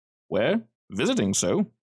people. We're visiting, so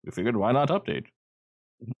we figured why not update.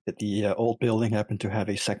 Did the old building happen to have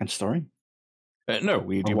a second story? No,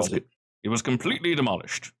 it was completely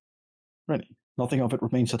demolished. Really? Nothing of it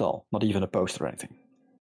remains at all? Not even a poster or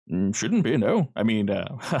anything? Shouldn't be, no. I mean,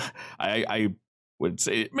 I would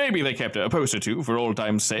say maybe they kept a poster too for old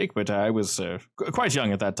time's sake, but I was quite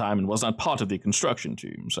young at that time and was not part of the construction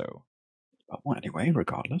team, so... Well, anyway,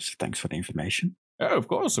 regardless, thanks for the information. Oh, of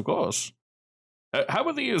course. How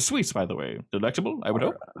were the sweets, by the way? Delectable, I would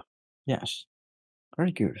hope? Yes.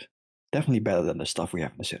 Very good. Definitely better than the stuff we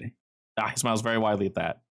have in the city. He smiles very widely at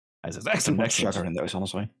that. I says, excellent, much excellent. sugar in those,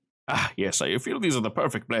 honestly. Yes, I feel these are the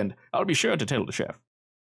perfect blend. I'll be sure to tell the chef.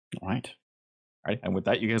 All right. And with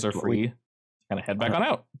that, you guys are free to kind of head back on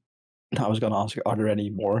out. I was going to ask, are there any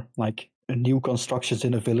more, like, new constructions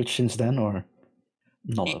in the village since then, or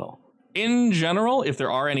not at all? In general, if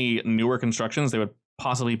there are any newer constructions, they would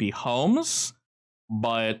possibly be homes.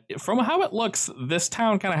 But from how it looks, this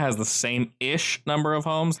town kind of has the same-ish number of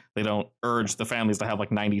homes. They don't urge the families to have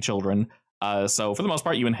like 90 children. So for the most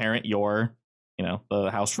part, you inherit your, the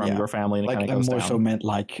house from your family, and it kind of goes down. I more so meant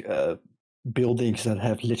like buildings that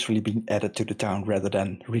have literally been added to the town rather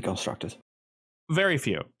than reconstructed. Very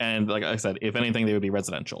few. And like I said, if anything, they would be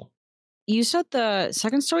residential. You said the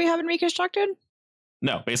second story had been reconstructed?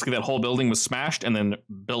 No, basically that whole building was smashed and then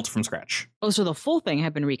built from scratch. Oh, so the full thing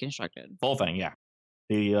had been reconstructed? Full thing, yeah.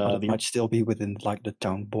 It might still be within like the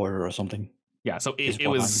town border or something. Yeah, so it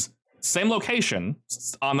was same location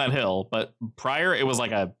on that hill, but prior it was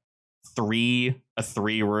like a three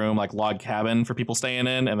room like log cabin for people staying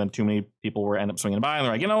in, and then too many people were end up swinging by, and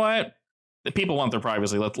they're like, you know what? The people want their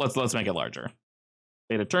privacy. Let's make it larger.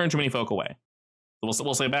 They had turned too many folk away.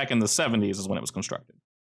 We'll say back in the 70s is when it was constructed.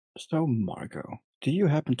 So, Margot, do you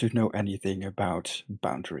happen to know anything about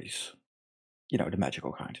boundaries? The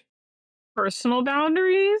magical kind. Personal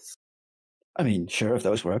boundaries? I mean, sure, if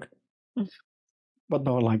those work. But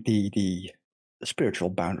more like the spiritual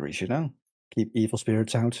boundaries, Keep evil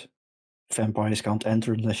spirits out. Vampires can't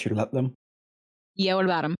enter unless you let them. Yeah, what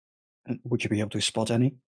about them? Would you be able to spot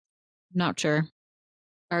any? Not sure.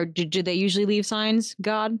 Or do they usually leave signs,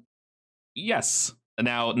 God? Yes.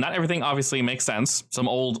 Now, not everything obviously makes sense. Some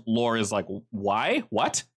old lore is like, why?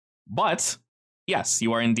 What? But, yes,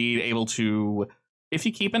 you are indeed able to, if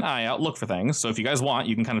you keep an eye out, look for things. So if you guys want,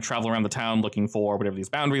 you can kind of travel around the town looking for whatever these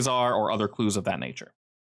boundaries are or other clues of that nature.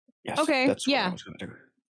 Yes, okay, that's what I was going to do.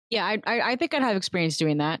 Yeah, I think I'd have experience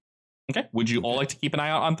doing that. Okay. Would you all like to keep an eye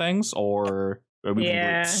out on things, or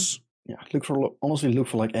Yeah. Yeah, look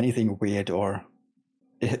for like anything weird or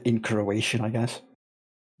in Croatian, I guess.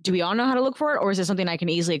 Do we all know how to look for it, or is it something I can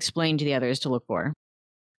easily explain to the others to look for?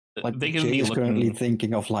 Like They can Jay be is looking. currently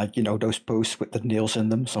thinking of like, those posts with the nails in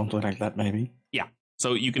them, something like that maybe. Yeah.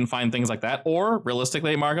 So you can find things like that, or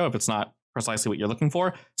realistically, Margot, if it's not precisely what you're looking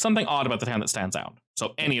for, something odd about the town that stands out.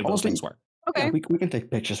 So any of those Honestly, things work. Okay. Yeah, we can take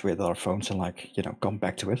pictures with our phones and like, come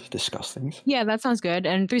back to it, discuss things. Yeah, that sounds good.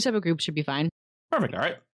 And 3 separate groups should be fine. Perfect. All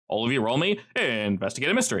right. All of you roll me investigate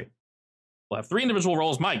a mystery. We'll have 3 individual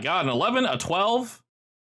rolls. My God, an 11, a 12,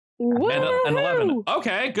 and an 11.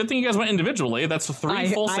 Okay, good thing you guys went individually. That's 3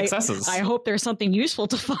 full successes. I hope there's something useful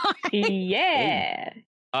to find. Yeah.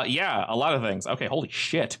 Yeah, a lot of things. Okay, holy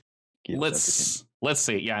shit. Let's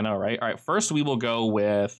see. Yeah, I know, right? All right, first we will go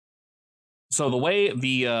with. So the way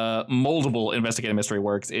the moldable investigative mystery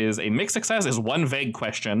works is a mixed success is 1 vague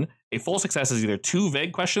question. A full success is either 2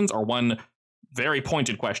 vague questions or 1 very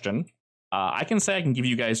pointed question. I can say I can give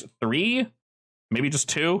you guys 3, maybe just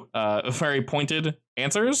 2 very pointed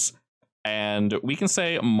answers. And we can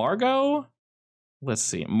say, Margot, let's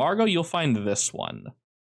see. Margot, you'll find this one.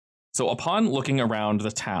 So upon looking around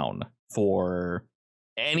the town for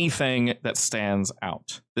anything that stands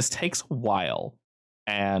out, this takes a while.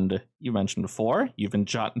 And you mentioned before, you've been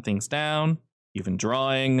jotting things down, you've been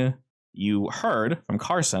drawing. You heard from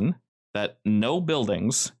Carson that no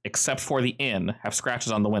buildings, except for the inn, have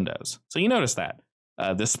scratches on the windows. So you notice that.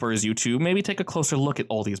 This spurs you to maybe take a closer look at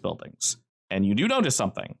all these buildings. And you do notice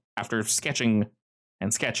something after sketching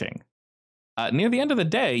and sketching. Near the end of the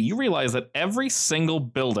day, you realize that every single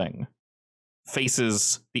building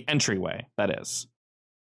faces the entryway, that is,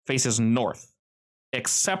 faces north,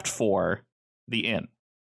 except for the inn.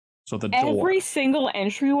 So the door. Every single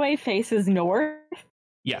entryway faces north?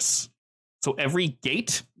 Yes. So every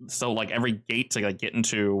gate, every gate to get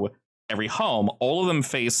into every home, all of them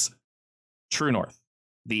face true north.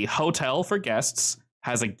 The hotel for guests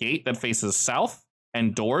has a gate that faces south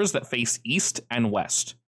and doors that face east and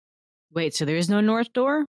west. Wait, so there is no north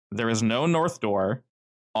door? There is no north door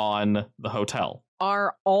on the hotel.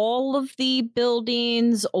 Are all of the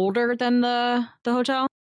buildings older than the hotel?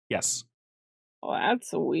 Yes. Oh, that's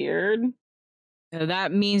weird.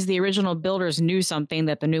 That means the original builders knew something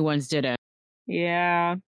that the new ones didn't.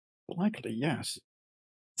 Yeah. Likely, yes.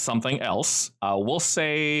 Something else. We'll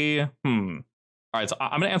say, All right, so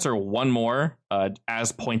I'm going to answer one more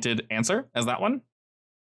as pointed answer as that one.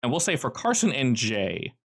 And we'll say for Carson and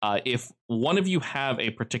Jay, if one of you have a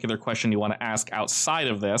particular question you want to ask outside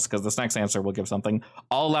of this, because this next answer will give something,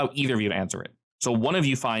 I'll allow either of you to answer it. So one of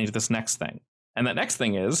you find this next thing. And that next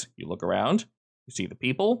thing is, you look around, you see the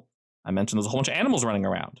people. I mentioned there's a whole bunch of animals running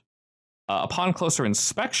around. Upon closer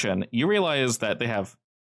inspection, you realize that they have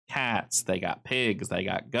cats, they got pigs, they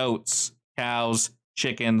got goats, cows,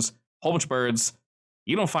 chickens, a whole bunch of birds.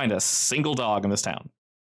 You don't find a single dog in this town.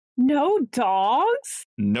 No dogs?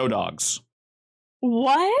 No dogs.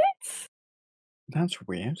 What? That's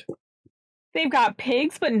weird. They've got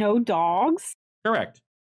pigs, but no dogs? Correct.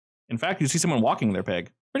 In fact, you see someone walking their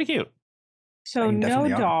pig. Pretty cute. So I mean, no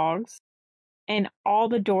definitely are. dogs, and all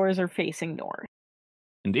the doors are facing north.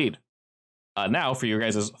 Indeed. Now, for your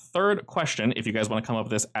guys' third question, if you guys want to come up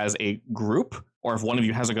with this as a group, or if one of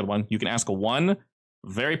you has a good one, you can ask 1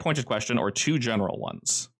 very pointed question or 2 general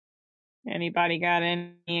ones. Anybody got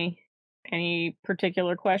any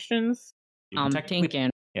particular questions? You can I'm technically-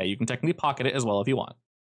 thinking. Yeah, you can technically pocket it as well if you want.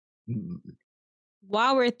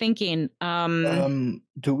 While we're thinking,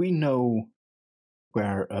 Do we know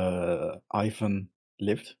where Ivan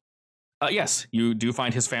lived? Yes, you do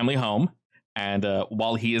find his family home. And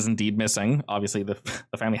while he is indeed missing, obviously the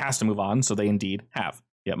family has to move on, so they indeed have.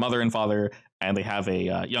 Yeah, mother and father, and they have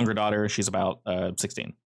a younger daughter. She's about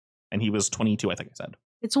 16. And he was 22, I think I said.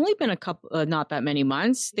 it's only been a couple, not that many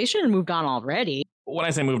months. They should have moved on already. When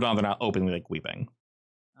I say moved on, they're not openly weeping.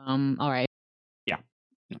 All right.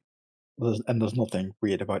 And there's nothing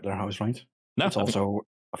weird about their house, right? No, It's nothing, also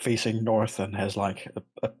facing north and has like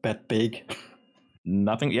a pet pig.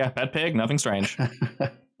 nothing. Yeah, pet pig, nothing strange.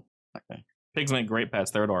 Okay. Pigs make great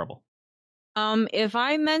pets. They're adorable. If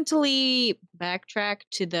I mentally backtrack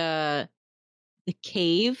to the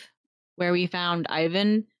cave where we found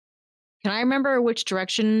Ivan, can I remember which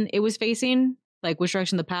direction it was facing? Like which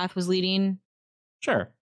direction the path was leading?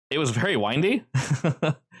 Sure. It was very windy.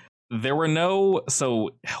 There were no,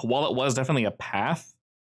 so while it was definitely a path,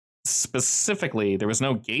 specifically, there was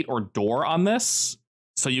no gate or door on this.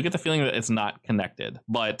 So you get the feeling that it's not connected,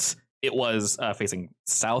 but it was facing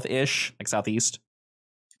south-ish, like southeast.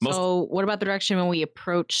 So what about the direction when we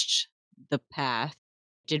approached the path?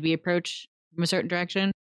 Did we approach from a certain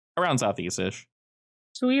direction? Around southeast-ish.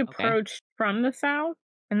 So we approached from the south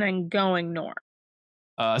and then going north.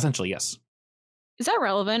 Essentially, yes. Is that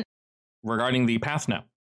relevant? Regarding the path, no.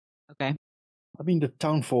 Okay. I mean, the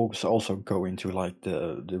town folks also go into like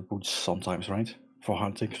the woods sometimes, right? For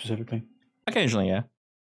hunting specifically. Occasionally, yeah.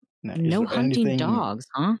 Now, No hunting dogs,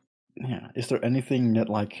 huh? Yeah. Is there anything that,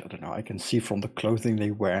 like, I don't know, I can see from the clothing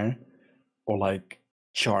they wear, or like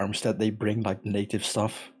charms that they bring, like native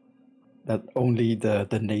stuff that only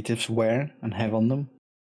the natives wear and have on them?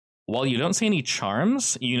 While you don't see any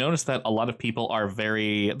charms, you notice that a lot of people are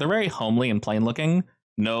they're very homely and plain looking.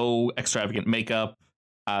 No extravagant makeup.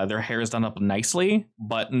 Their hair is done up nicely,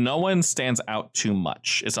 but no one stands out too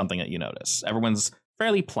much is something that you notice. Everyone's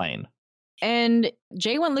fairly plain. And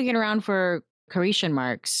Jay went looking around for Carishan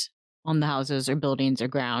marks on the houses or buildings or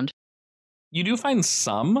ground. You do find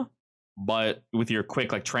some, but with your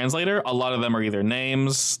quick like translator, a lot of them are either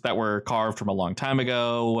names that were carved from a long time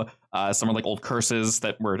ago. Some are like old curses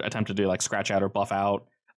that were attempted to like scratch out or buff out.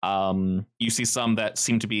 You see some that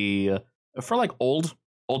seem to be for like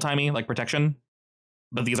old-timey like protection,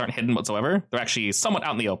 but these aren't hidden whatsoever. They're actually somewhat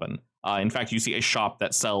out in the open. In fact, you see a shop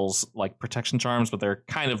that sells like protection charms, but they're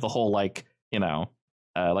kind of the whole like,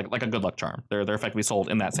 like a good luck charm. They're effectively sold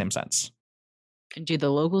in that same sense. Do the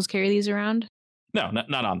locals carry these around? No,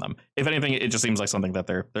 not on them. If anything, it just seems like something that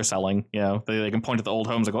they're selling. They can point at the old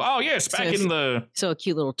homes and go, "Oh yes, So a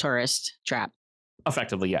cute little tourist trap."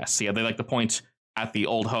 Effectively, yes. Yeah, they like to point at the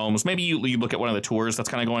old homes. Maybe you look at one of the tours that's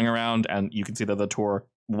kind of going around, and you can see that the tour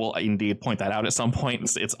will indeed point that out at some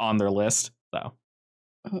point. It's on their list. So,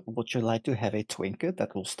 would you like to have a trinket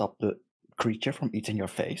that will stop the creature from eating your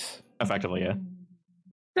face? Effectively, yeah.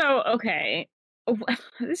 So, okay.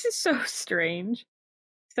 This is so strange.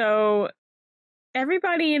 So,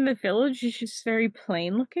 everybody in the village is just very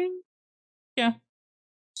plain looking? Yeah.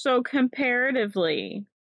 So, comparatively,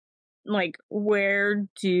 like, where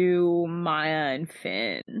do Maya and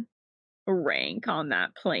Finn rank on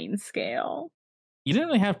that plain scale? You didn't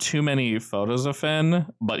really have too many photos of Finn,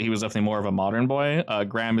 but he was definitely more of a modern boy.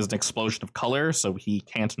 Graham is an explosion of color, so he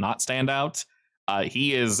can't not stand out.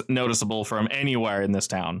 He is noticeable from anywhere in this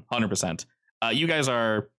town, 100%. You guys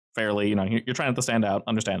are fairly, you're trying to stand out,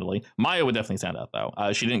 understandably. Maya would definitely stand out, though.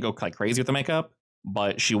 She didn't go like crazy with the makeup,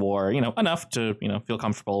 but she wore, enough to, feel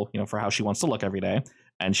comfortable, for how she wants to look every day.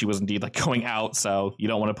 And she was indeed like going out, so you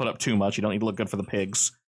don't want to put up too much. You don't need to look good for the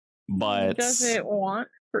pigs. But does it want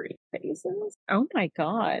pretty faces? Oh my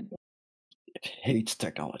god. It hates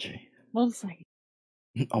technology. Well, it's like,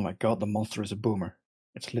 oh my god, the monster is a boomer.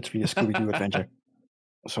 It's literally a Scooby-Doo adventure.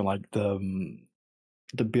 So like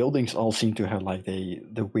the buildings all seem to have like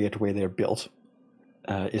the weird way they're built.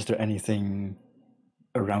 Is there anything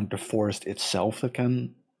around the forest itself that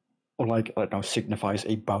can, or like, I don't know, signifies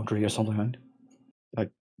a boundary or something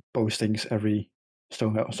like postings every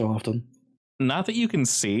so often? Not that you can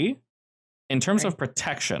see. In terms of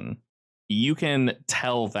protection, you can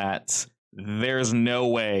tell that there's no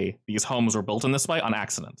way these homes were built in this way on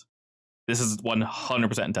accident. This is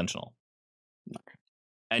 100% intentional. Okay.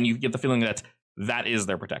 And you get the feeling that is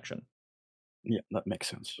their protection. Yeah, that makes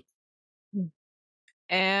sense.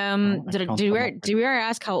 Did we ever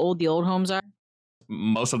ask how old the old homes are?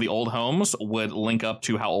 Most of the old homes would link up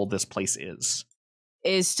to how old this place is.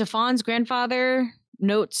 Is Stefan's grandfather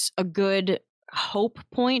notes a good hope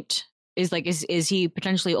point? Is he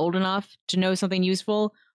potentially old enough to know something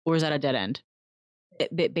useful, or is that a dead end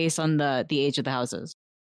based on the age of the houses?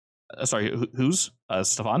 Sorry, who's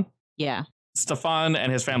Stefan? Yeah, Stefan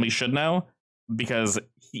and his family should know, because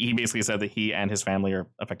he basically said that he and his family are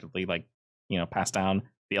effectively passed down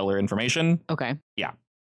the elder information. Okay. Yeah.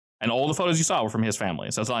 And all the photos you saw were from his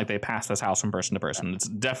family, so it's not like they passed this house from person to person. It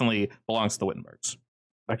definitely belongs to the Wittenbergs.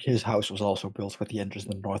 Like his house was also built with the entrance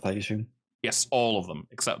in the north, I assume. Yes, all of them,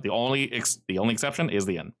 except the only exception is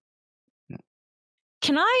the inn.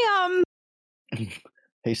 Can I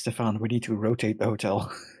Hey Stefan, we need to rotate the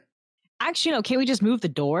hotel. Actually, no. Can't we just move the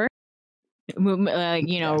door?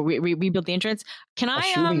 Rebuild the entrance. Can I?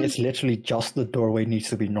 Assuming it's literally just the doorway needs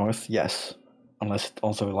to be north. Yes, unless it's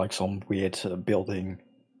also like some weird building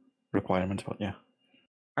requirement. But yeah,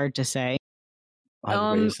 hard to say.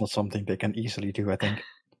 Either way, it's not something they can easily do, I think.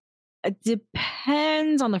 It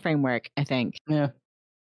depends on the framework, I think. Yeah.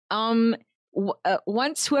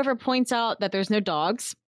 Once whoever points out that there's no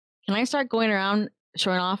dogs, can I start going around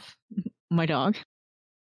showing off my dog?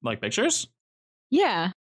 Like pictures?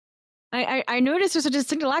 Yeah. I noticed there's a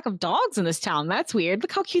distinct lack of dogs in this town. That's weird.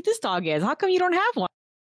 Look how cute this dog is. How come you don't have one?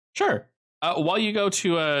 Sure. While you go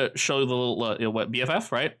to show the little what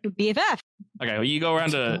BFF, right? BFF. Okay, well, you go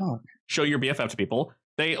around to show your BFF to people.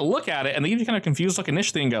 They look at it and they give you kind of confused look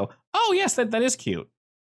initially and go, "Oh yes, that is cute."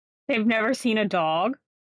 They've never seen a dog.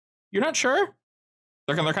 You're not sure?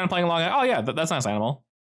 They're kind of playing along. Oh yeah, that's a nice animal.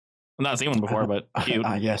 I've not seen one before, but cute.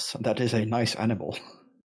 Yes, that is a nice animal.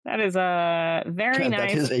 That is a very That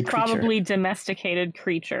nice, is a creature. probably domesticated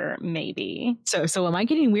creature, maybe. So am I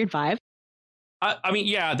getting weird vibe? I mean,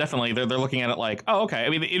 yeah, definitely. They're looking at it like, oh, okay. I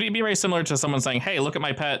mean, it'd be very similar to someone saying, "Hey, look at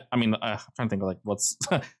my pet." I mean, I'm trying to think of like what's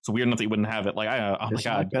it's weird enough that you wouldn't have it. Like, oh my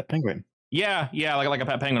god, pet penguin. Yeah, like a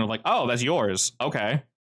pet penguin. Of like, oh, that's yours. Okay,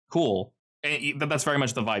 cool. And that's very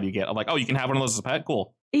much the vibe you get. Of like, oh, you can have one of those as a pet.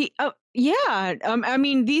 Cool. Yeah. I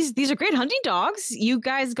mean, these are great hunting dogs. You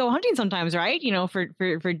guys go hunting sometimes, right? You know, for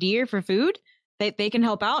deer, for food. They can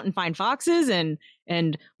help out and find foxes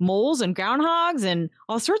and moles and groundhogs and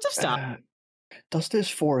all sorts of stuff. Does this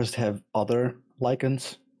forest have other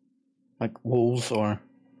lichens, like wolves or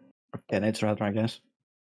canids, rather? I guess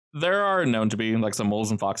there are known to be like some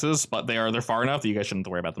moles and foxes, but they're far enough that you guys shouldn't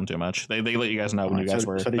worry about them too much. They let you guys know when you guys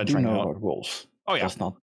were so they do venturing know out. about wolves. Oh yeah, that's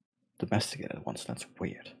not domesticated ones. That's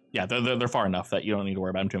weird. Yeah, they're far enough that you don't need to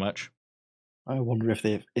worry about them too much. I wonder if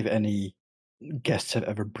any guests have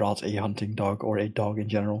ever brought a hunting dog or a dog in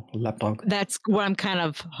general, a lap dog. That's what I'm kind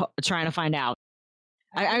of trying to find out.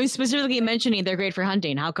 I was specifically mentioning they're great for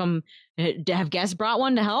hunting. How come have guests brought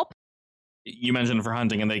one to help? You mentioned for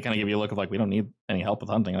hunting, and they kind of give you a look of like, we don't need any help with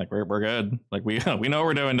hunting. Like we're good. Like we know what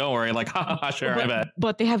we're doing. Don't worry. Like sure, I bet.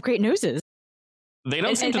 But they have great noses. They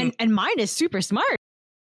don't seem to, and mine is super smart.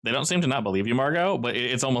 They don't seem to not believe you, Margot. But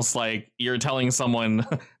it's almost like you're telling someone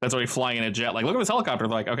that's already flying in a jet, like, look at this helicopter.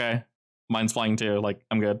 They're like, okay, mine's flying too. Like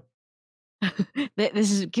I'm good. This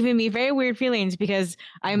is giving me very weird feelings because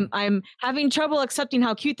I'm having trouble accepting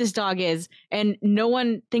how cute this dog is, and no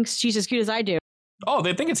one thinks she's as cute as I do. Oh,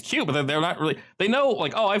 they think it's cute, but they're not really. They know,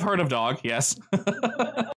 like, oh, I've heard of dog. Yes.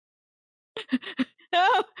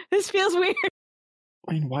 Oh, this feels weird.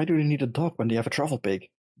 I mean, why do they need a dog when they have a travel pig?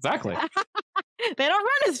 Exactly. They don't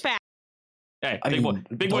run as fast. Hey, big boy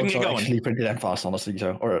can get going. Actually, pretty damn fast, honestly.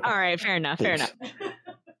 So, all right, fair enough. Fair enough.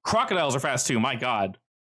 Crocodiles are fast too. My God.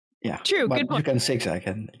 Yeah, true. But Good point. You can zigzag,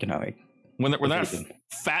 and when they're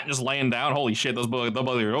fat, just laying down. Holy shit! They'll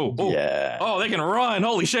bother you. Yeah. Oh, they can run.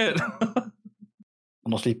 Holy shit.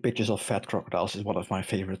 Honestly, pictures of fat crocodiles is one of my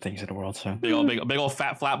favorite things in the world. So big old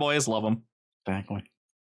fat flat boys, love them. Exactly.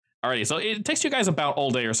 Alrighty, so it takes you guys about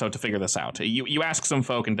all day or so to figure this out. You ask some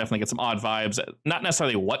folk and definitely get some odd vibes. Not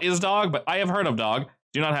necessarily what is dog, but I have heard of dog.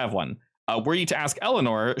 Do not have one. Were you to ask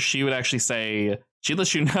Eleanor, she would actually say, she'd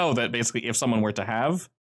let you know that basically if someone were to have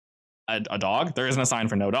a dog, there isn't a sign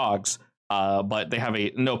for no dogs, but they have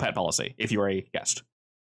a no pet policy if you are a guest.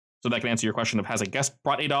 So that can answer your question of has a guest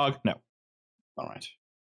brought a dog? No. All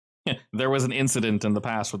right. There was an incident in the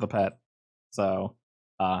past with a pet, so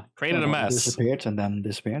created a mess. Disappeared and then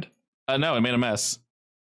disappeared. No, it made a mess.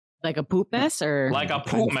 Like a poop mess, or like a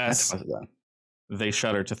poop mess. They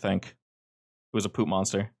shudder to think it was a poop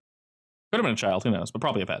monster. Could have been a child, who knows? But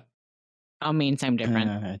probably a pet. I mean, same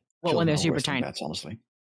different. Well, when they're super tiny. Pets, honestly.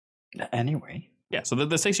 Anyway. Yeah, so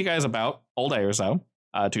this takes you guys about all day or so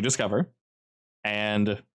to discover,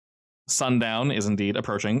 and sundown is indeed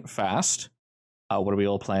approaching fast. What do we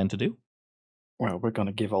all plan to do? Well, we're going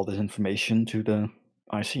to give all this information to the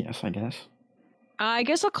I.C.S, I guess. I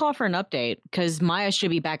guess I'll call for an update, because Maya should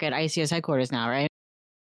be back at I.C.S headquarters now, right?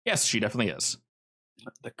 Yes, she definitely is.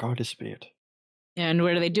 The car disappeared. And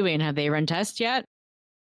what are they doing? Have they run tests yet?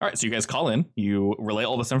 All right, so you guys call in, you relay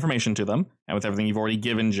all this information to them, and with everything you've already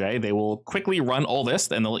given Jay, they will quickly run all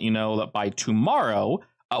this, and they'll let you know that by tomorrow,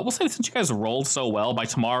 we'll say since you guys rolled so well, by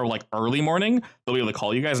tomorrow, like early morning, they'll be able to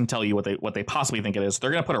call you guys and tell you what they possibly think it is. They're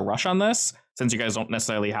going to put a rush on this, since you guys don't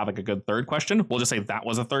necessarily have like a good third question. We'll just say that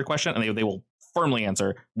was a third question, and they will firmly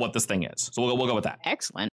answer what this thing is. So we'll go with that.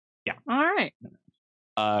 Excellent. Yeah. All right.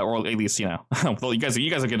 Or at least, you guys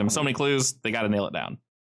have given them so many clues, they got to nail it down.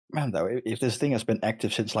 Man, though, if this thing has been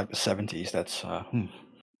active since like the 70s, that's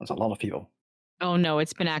a lot of people. Oh no,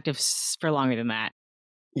 it's been active for longer than that.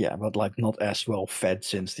 Yeah, but like not as well fed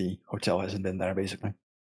since the hotel hasn't been there, basically.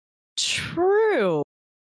 True.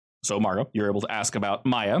 So Margo, you're able to ask about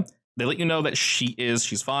Maya. They let you know that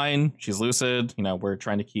she's fine, she's lucid. We're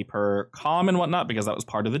trying to keep her calm and whatnot because that was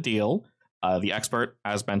part of the deal. The expert,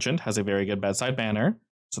 as mentioned, has a very good bedside manner,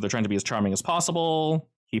 so they're trying to be as charming as possible,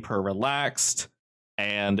 keep her relaxed.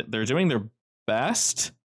 And they're doing their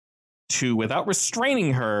best to, without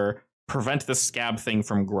restraining her, prevent the scab thing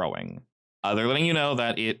from growing. They're letting you know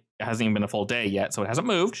that it hasn't even been a full day yet, so it hasn't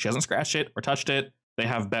moved. She hasn't scratched it or touched it. They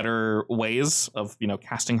have better ways of,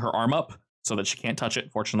 casting her arm up so that she can't touch it.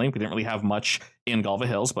 Fortunately, we didn't really have much in Galva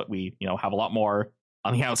Hills, but we, have a lot more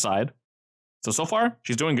on the outside. So far,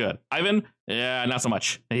 she's doing good. Ivan, yeah, not so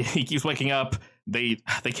much. He keeps waking up. They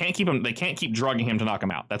can't keep him. They can't keep drugging him to knock him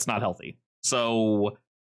out. That's not healthy. So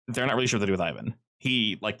they're not really sure what to do with Ivan.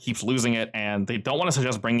 He keeps losing it, and they don't want to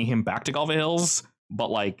suggest bringing him back to Galva Hills,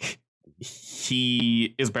 but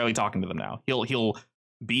he is barely talking to them now. He'll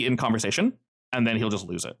be in conversation, and then he'll just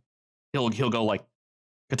lose it. He'll go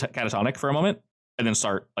catatonic for a moment, and then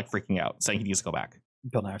start freaking out, saying he needs to go back.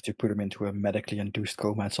 Gonna have to put him into a medically induced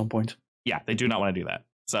coma at some point. Yeah, they do not want to do that.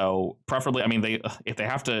 So preferably, I mean, if they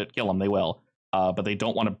have to kill him, they will. But they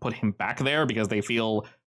don't want to put him back there because they feel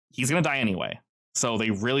he's going to die anyway. So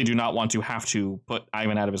they really do not want to have to put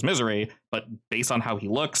Ivan out of his misery. But based on how he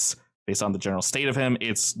looks, based on the general state of him,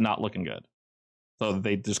 it's not looking good. So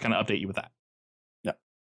they just kind of update you with that. Yeah.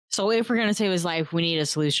 So if we're going to save his life, we need a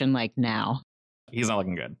solution now. He's not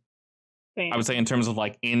looking good. Same. I would say in terms of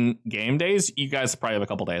in game days, you guys probably have a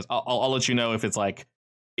couple days. I'll let you know if it's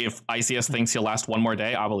if I.C.S. thinks he'll last one more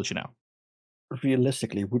day, I will let you know.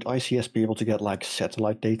 Realistically, would I.C.S. be able to get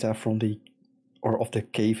satellite data from of the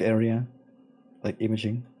cave area,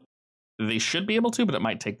 imaging? They should be able to, but it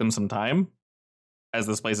might take them some time, as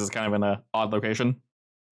this place is kind of in an odd location.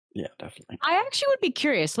 Yeah, definitely. I actually would be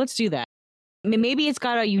curious. Let's do that. I mean, maybe it's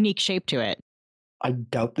got a unique shape to it. I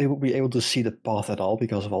doubt they will be able to see the path at all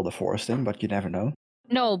because of all the foresting, but you never know.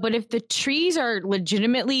 No, but if the trees are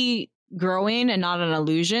legitimately growing and not an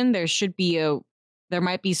illusion, there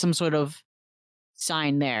might be some sort of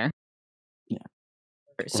sign there. Yeah.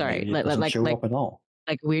 Sorry, show up at all.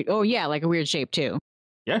 Weird. Oh yeah, like a weird shape too.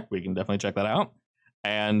 Yeah, we can definitely check that out.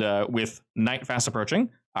 And with night fast approaching,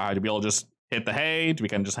 do we all just hit the hay? Do we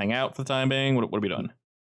kind of just hang out for the time being? What are we doing?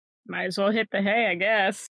 Might as well hit the hay, I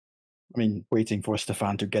guess. I mean, waiting for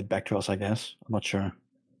Stefan to get back to us, I guess. I'm not sure.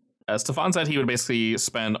 Stefan said he would basically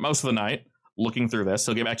spend most of the night looking through this.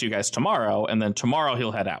 He'll get back to you guys tomorrow, and then tomorrow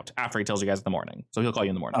he'll head out after he tells you guys in the morning. So he'll call you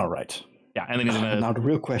in the morning. All right. Yeah, and then he's gonna. Now the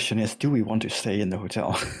real question is, do we want to stay in the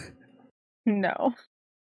hotel? No.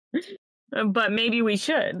 But maybe we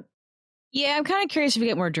should. Yeah, I'm kind of curious if we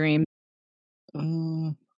get more dreams.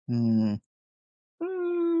 Mm.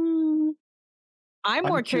 I'm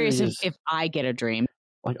more curious if I get a dream.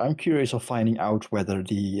 I'm curious of finding out whether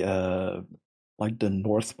the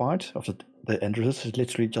north part of the entrance is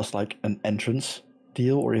literally just an entrance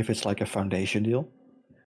deal, or if it's a foundation deal.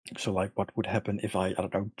 So what would happen if I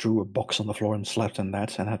don't know, drew a box on the floor and slept in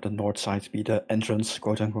that and had the north side be the entrance,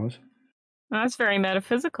 quote unquote? That's very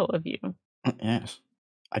metaphysical of you. Yes.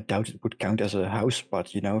 I doubt it would count as a house,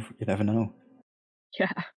 but you never know.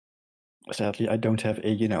 Yeah. Sadly, I don't have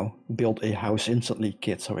a, build a house instantly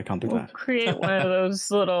kit, so I can't do that. Create one of those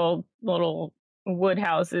little wood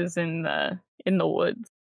houses in the woods.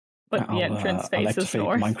 But the entrance faces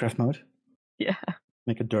north. Minecraft mode. Yeah.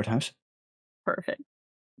 Make a dirt house. Perfect.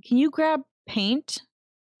 Can you grab paint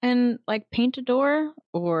and paint a door,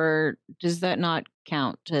 or does that not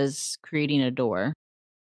count as creating a door?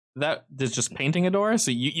 That is just painting a door. So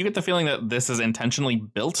you get the feeling that this is intentionally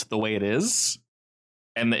built the way it is,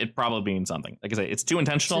 and it probably means something. Like I say, it's too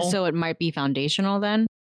intentional. So it might be foundational then?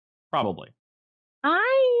 Probably.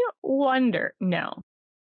 I wonder. No.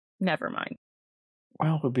 Never mind.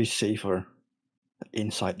 Well, it would be safer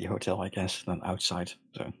inside the hotel, I guess, than outside.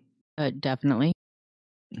 So definitely.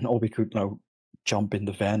 Or we could jump in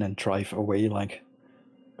the van and drive away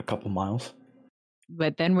a couple miles.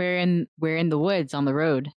 But then we're in the woods on the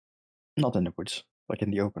road. Not in the woods,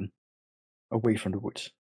 in the open, away from the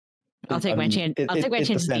woods. I'll take my chance. I'll take my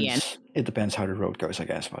chances at the end. It depends how the road goes, I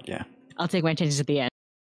guess, but yeah. I'll take my chances at the end.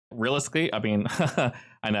 Realistically, I mean,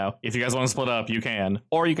 I know if you guys want to split up, you can,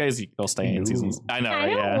 or you guys go stay in seasons. I know, I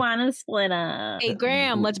right? don't want to split up. Hey,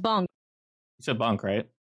 Graham, let's bunk. You said bunk, right?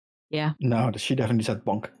 Yeah. No, she definitely said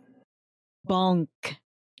bunk. Bunk.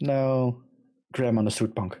 No, Graham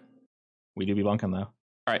understood bunk. We do be bunking though.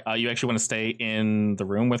 All right, you actually want to stay in the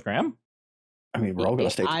room with Graham? I mean, we're all gonna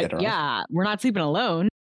stay together. Right? Yeah, we're not sleeping alone.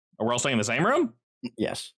 We're all staying in the same room?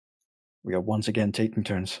 Yes. We are once again taking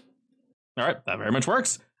turns. All right, that very much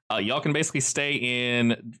works. Y'all can basically stay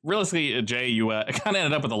in. Realistically, Jay, you kind of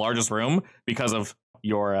ended up with the largest room because of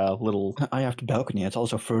your little. I have the balcony. It's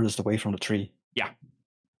also furthest away from the tree. Yeah.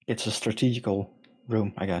 It's a strategical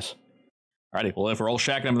room, I guess. Alrighty, well, if we're all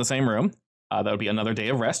shacking up in the same room, that would be another day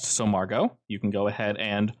of rest. So, Margot, you can go ahead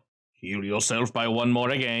and heal yourself by one more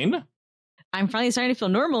again. I'm finally starting to feel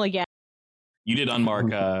normal again. You did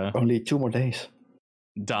unmark only 2 more days.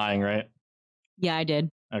 Dying, right? Yeah, I did.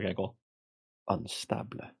 Okay, cool.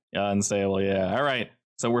 Unstable. Yeah, unstable, yeah. All right,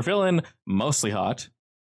 so we're feeling mostly hot.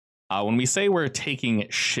 When we say we're taking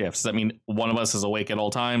shifts, does that mean one of us is awake at all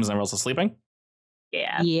times and everyone else is sleeping?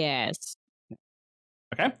 Yeah. Yes.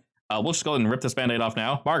 Okay. We'll just go ahead and rip this Band-Aid off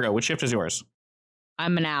now. Margot, which shift is yours?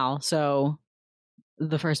 I'm an owl, so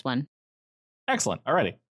the first one. Excellent.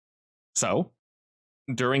 Alrighty. So,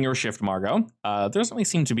 during your shift, Margot, there doesn't really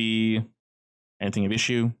seem to be anything of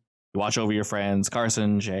issue. You watch over your friends,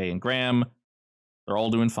 Carson, Jay, and Graham. They're all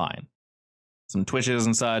doing fine. Some twitches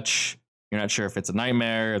and such. You're not sure if it's a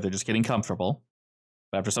nightmare or they're just getting comfortable.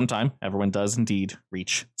 But after some time, everyone does indeed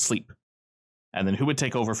reach sleep. And then who would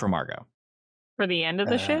take over for Margot? For the end of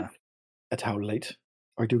the shift? At how late?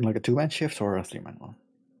 Are you doing like a 2-man shift or a 3-man one?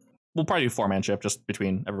 We'll probably do 4-man shift just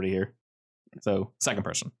between everybody here. So, second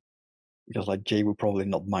person. Because like Jay would probably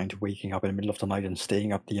not mind waking up in the middle of the night and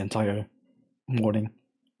staying up the entire morning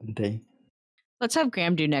and day. Let's have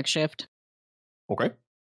Graham do next shift. Okay.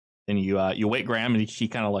 Then you wake Graham and he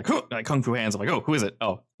kind of like kung fu hands. I'm like, oh, who is it?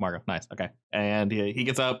 Oh, Margot. Nice. Okay. And he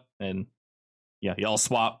gets up and yeah, y'all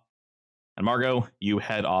swap. And Margot, you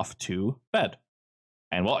head off to bed.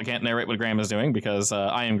 And well, I can't narrate what Graham is doing because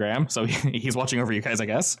I am Graham, so he's watching over you guys, I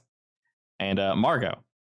guess. And Margot,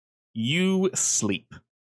 you sleep.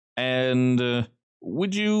 And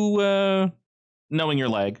would you, knowing your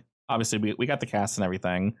leg, obviously we got the cast and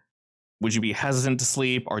everything, would you be hesitant to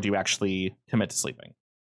sleep or do you actually commit to sleeping?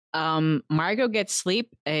 Margot gets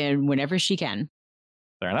sleep and whenever she can.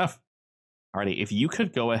 Fair enough. Alrighty, if you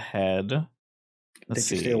could go ahead. Let's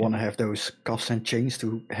see. You still want to have those cuffs and chains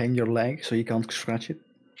to hang your leg so you can't scratch it?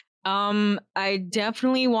 I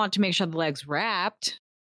definitely want to make sure the leg's wrapped.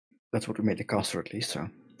 That's what we made the caster at least, so.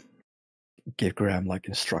 Give Graham like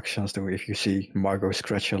instructions to if you see Margot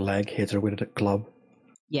scratch your leg, hit her with a club.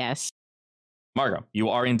 Yes. Margot, you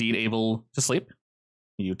are indeed able to sleep.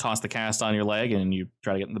 You toss the cast on your leg and you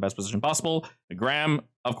try to get in the best position possible. Graham,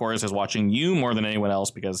 of course, is watching you more than anyone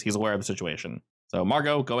else because he's aware of the situation. So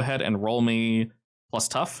Margot, go ahead and roll me plus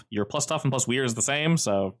tough. Your plus tough and plus weird is the same,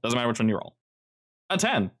 so doesn't matter which one you roll. A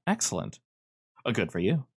 10. Excellent. A good for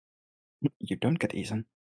you. You don't get eaten.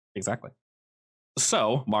 Exactly.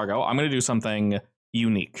 So, Margot, I'm going to do something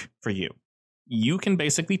unique for you. You can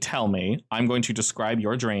basically tell me, I'm going to describe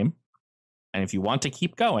your dream, and if you want to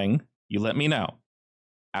keep going, you let me know.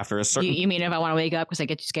 After a certain... You mean if I want to wake up because I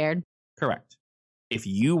get you scared? Correct. If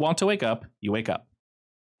you want to wake up, you wake up.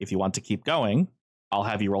 If you want to keep going, I'll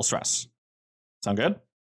have you roll stress. Sound good?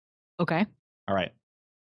 Okay. All right.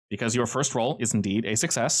 Because your first roll is indeed a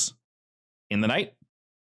success. In the night,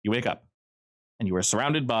 you wake up, and you are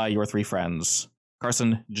surrounded by your 3 friends,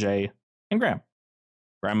 Carson, Jay, and Graham.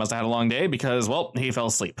 Graham must have had a long day because, well, he fell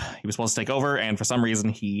asleep. He was supposed to take over, and for some reason,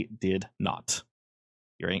 he did not.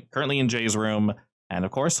 You're currently in Jay's room, and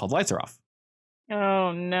of course, all the lights are off.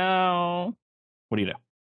 Oh, no. What do you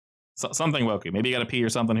do? Something woke you. Maybe you got to pee or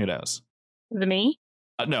something. Who knows? Is it me?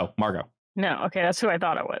 No, Margot. No, okay, that's who I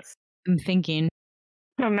thought it was. I'm thinking.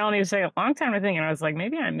 Melanie was saying a long time to think, and I was like,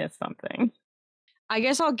 maybe I missed something. I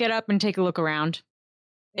guess I'll get up and take a look around.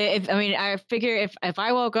 I figure if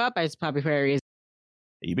I woke up, it's probably for a reason.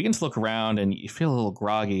 You begin to look around, and you feel a little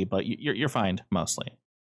groggy, but you're fine, mostly.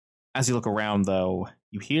 As you look around, though,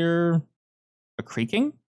 you hear a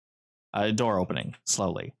creaking, a door opening,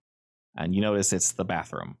 slowly. And you notice it's the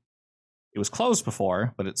bathroom. It was closed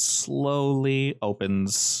before, but it slowly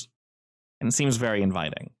opens, and it seems very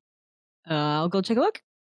inviting. I'll go take a look.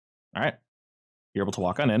 All right. You're able to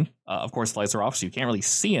walk on in. Of course, the lights are off, so you can't really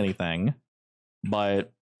see anything,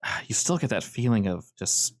 but you still get that feeling of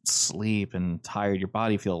just sleep and tired. Your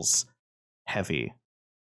body feels heavy.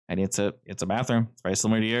 And it's a bathroom. It's very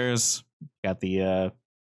similar to yours. Got the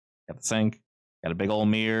sink, got a big old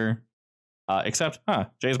mirror. Except,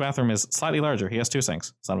 Jay's bathroom is slightly larger. He has 2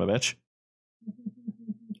 sinks, son of a bitch.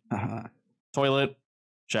 Toilet,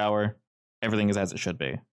 shower, everything is as it should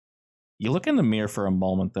be. You look in the mirror for a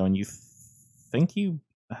moment, though, and you think the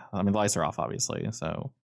lights are off, obviously.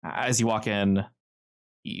 So as you walk in,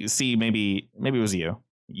 you see maybe it was you.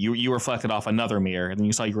 You reflected off another mirror, and then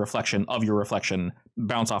you saw your reflection of your reflection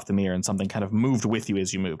bounce off the mirror, and something kind of moved with you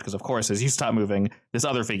as you moved. Because, of course, as you stop moving, this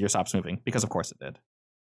other figure stops moving. Because, of course, it did.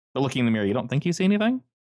 But looking in the mirror, you don't think you see anything?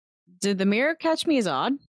 Did the mirror catch me as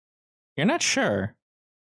odd? You're not sure.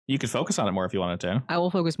 You could focus on it more if you wanted to. I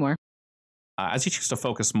will focus more. As you choose to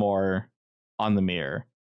focus more on the mirror,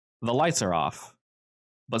 the lights are off,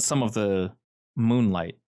 but some of the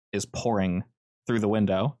moonlight is pouring through the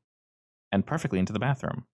window and perfectly into the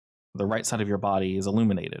bathroom. The right side of your body is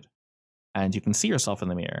illuminated, and you can see yourself in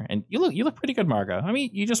the mirror. And you look pretty good, Margot. I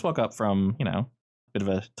mean, you just woke up from, a bit of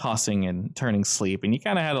a tossing and turning sleep, and you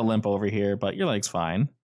kind of had a limp over here, but your leg's fine.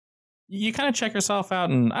 You kind of check yourself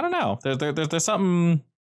out, and I don't know. There's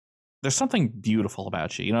something beautiful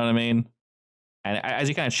about you. You know what I mean? And as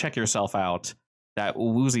you kind of check yourself out, that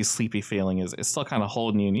woozy, sleepy feeling is still kind of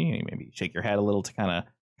holding you. And you maybe shake your head a little to kind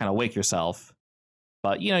of wake yourself.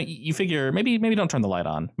 But you figure maybe don't turn the light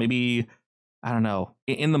on. Maybe I don't know,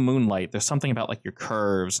 in the moonlight, there's something about like your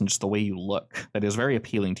curves and just the way you look that is very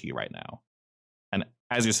appealing to you right now. And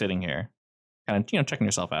as you're sitting here, kind of, checking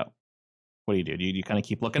yourself out, what do? Do you kind of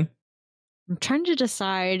keep looking? I'm trying to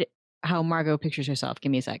decide how Margot pictures herself.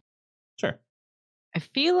 Give me a sec. Sure. I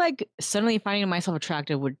feel like suddenly finding myself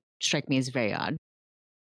attractive would strike me as very odd.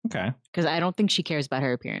 Okay. Because I don't think she cares about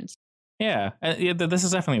her appearance. Yeah, this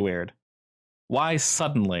is definitely weird. Why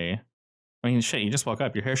suddenly? I mean, shit, you just woke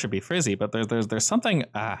up. Your hair should be frizzy, but there's something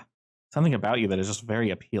about you that is just very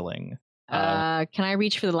appealing. Can I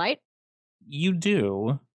reach for the light? You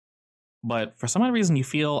do, but for some odd reason you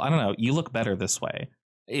feel, I don't know, you look better this way.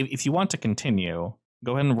 If you want to continue,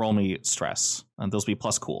 go ahead and roll me stress, and those will be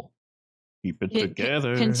plus cool. Keep it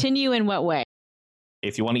together. Continue in what way?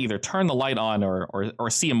 If you want to either turn the light on or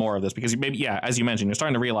see more of this, because maybe, yeah, as you mentioned, you're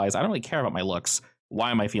starting to realize, I don't really care about my looks. Why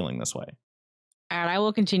am I feeling this way? All right, I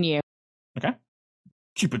will continue. Okay.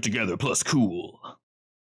 Keep it together plus cool.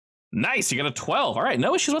 Nice, you got a 12. All right,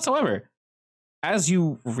 no issues whatsoever. As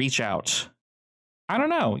you reach out, I don't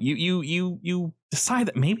know, you decide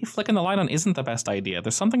that maybe flicking the light on isn't the best idea.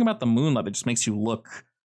 There's something about the moonlight that just makes you look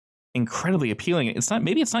incredibly appealing. It's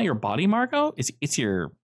not your body, Margot. It's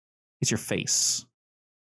your face.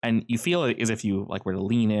 And you feel as if you like were to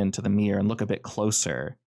lean into the mirror and look a bit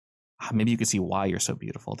closer. Maybe you could see why you're so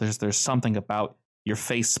beautiful. There's something about your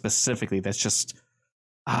face specifically that's just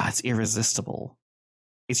it's irresistible.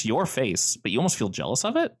 It's your face, but you almost feel jealous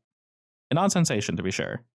of it. An odd sensation, to be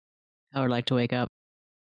sure. I would like to wake up.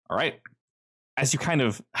 All right. As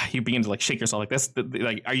you begin to like shake yourself like this,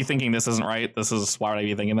 like, are you thinking this isn't right? Why would I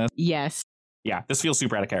be thinking this? Yes. Yeah, this feels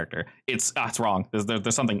super out of character. It's wrong.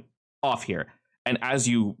 There's something off here. And as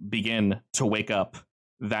you begin to wake up,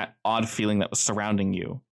 that odd feeling that was surrounding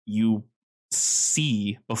you, you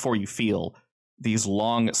see before you feel these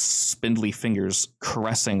long, spindly fingers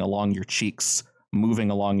caressing along your cheeks, moving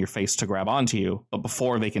along your face to grab onto you. But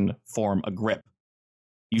before they can form a grip,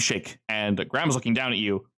 you shake, and Graham's looking down at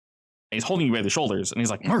you, and he's holding you by the shoulders, and he's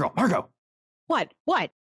like, Margot. What?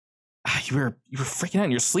 You were freaking out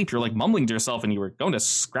in your sleep. You were like mumbling to yourself, and you were going to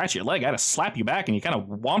scratch your leg. I had to slap you back, and you kind of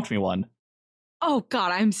whomped me one. Oh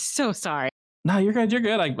God, I'm so sorry. No, you're good. You're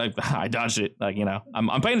good. I dodged it. Like,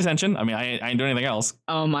 I'm paying attention. I mean, I ain't doing anything else.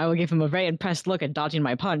 I will give him a very impressed look at dodging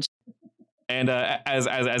my punch. And as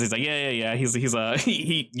he's like, yeah,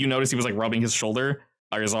 you notice he was like rubbing his shoulder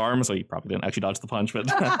or his arm, so he probably didn't actually dodge the punch, but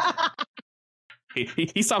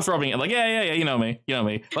he stops rubbing it. Like, yeah, you know me.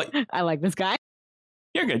 Like, I like this guy.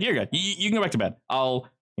 You're good. You can go back to bed.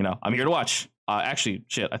 I'm here to watch. Actually,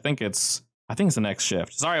 shit, I think it's the next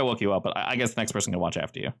shift. Sorry I woke you up, but I guess the next person can watch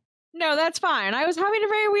after you. No, that's fine. I was having a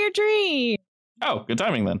very weird dream. Oh, good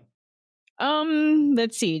timing then.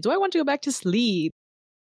 Let's see. Do I want to go back to sleep?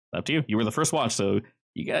 Up to you. You were the first watch, so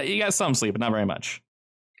you got some sleep, but not very much.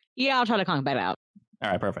 Yeah, I'll try to conk that out. All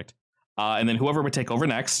right, perfect. And then whoever would take over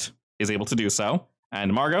next is able to do so.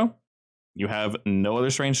 And Margot, you have no other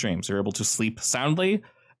strange dreams. You're able to sleep soundly,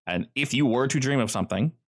 and if you were to dream of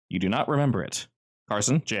something, you do not remember it.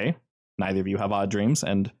 Carson, Jay, neither of you have odd dreams,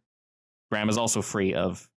 and Graham is also free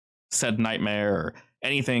of said nightmare or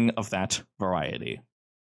anything of that variety.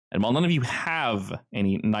 And while none of you have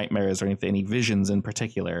any nightmares or any visions in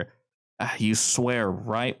particular, you swear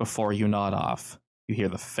right before you nod off, you hear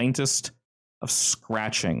the faintest of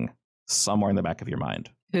scratching somewhere in the back of your mind.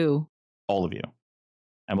 Who? All of you.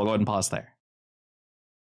 And we'll go ahead and pause there.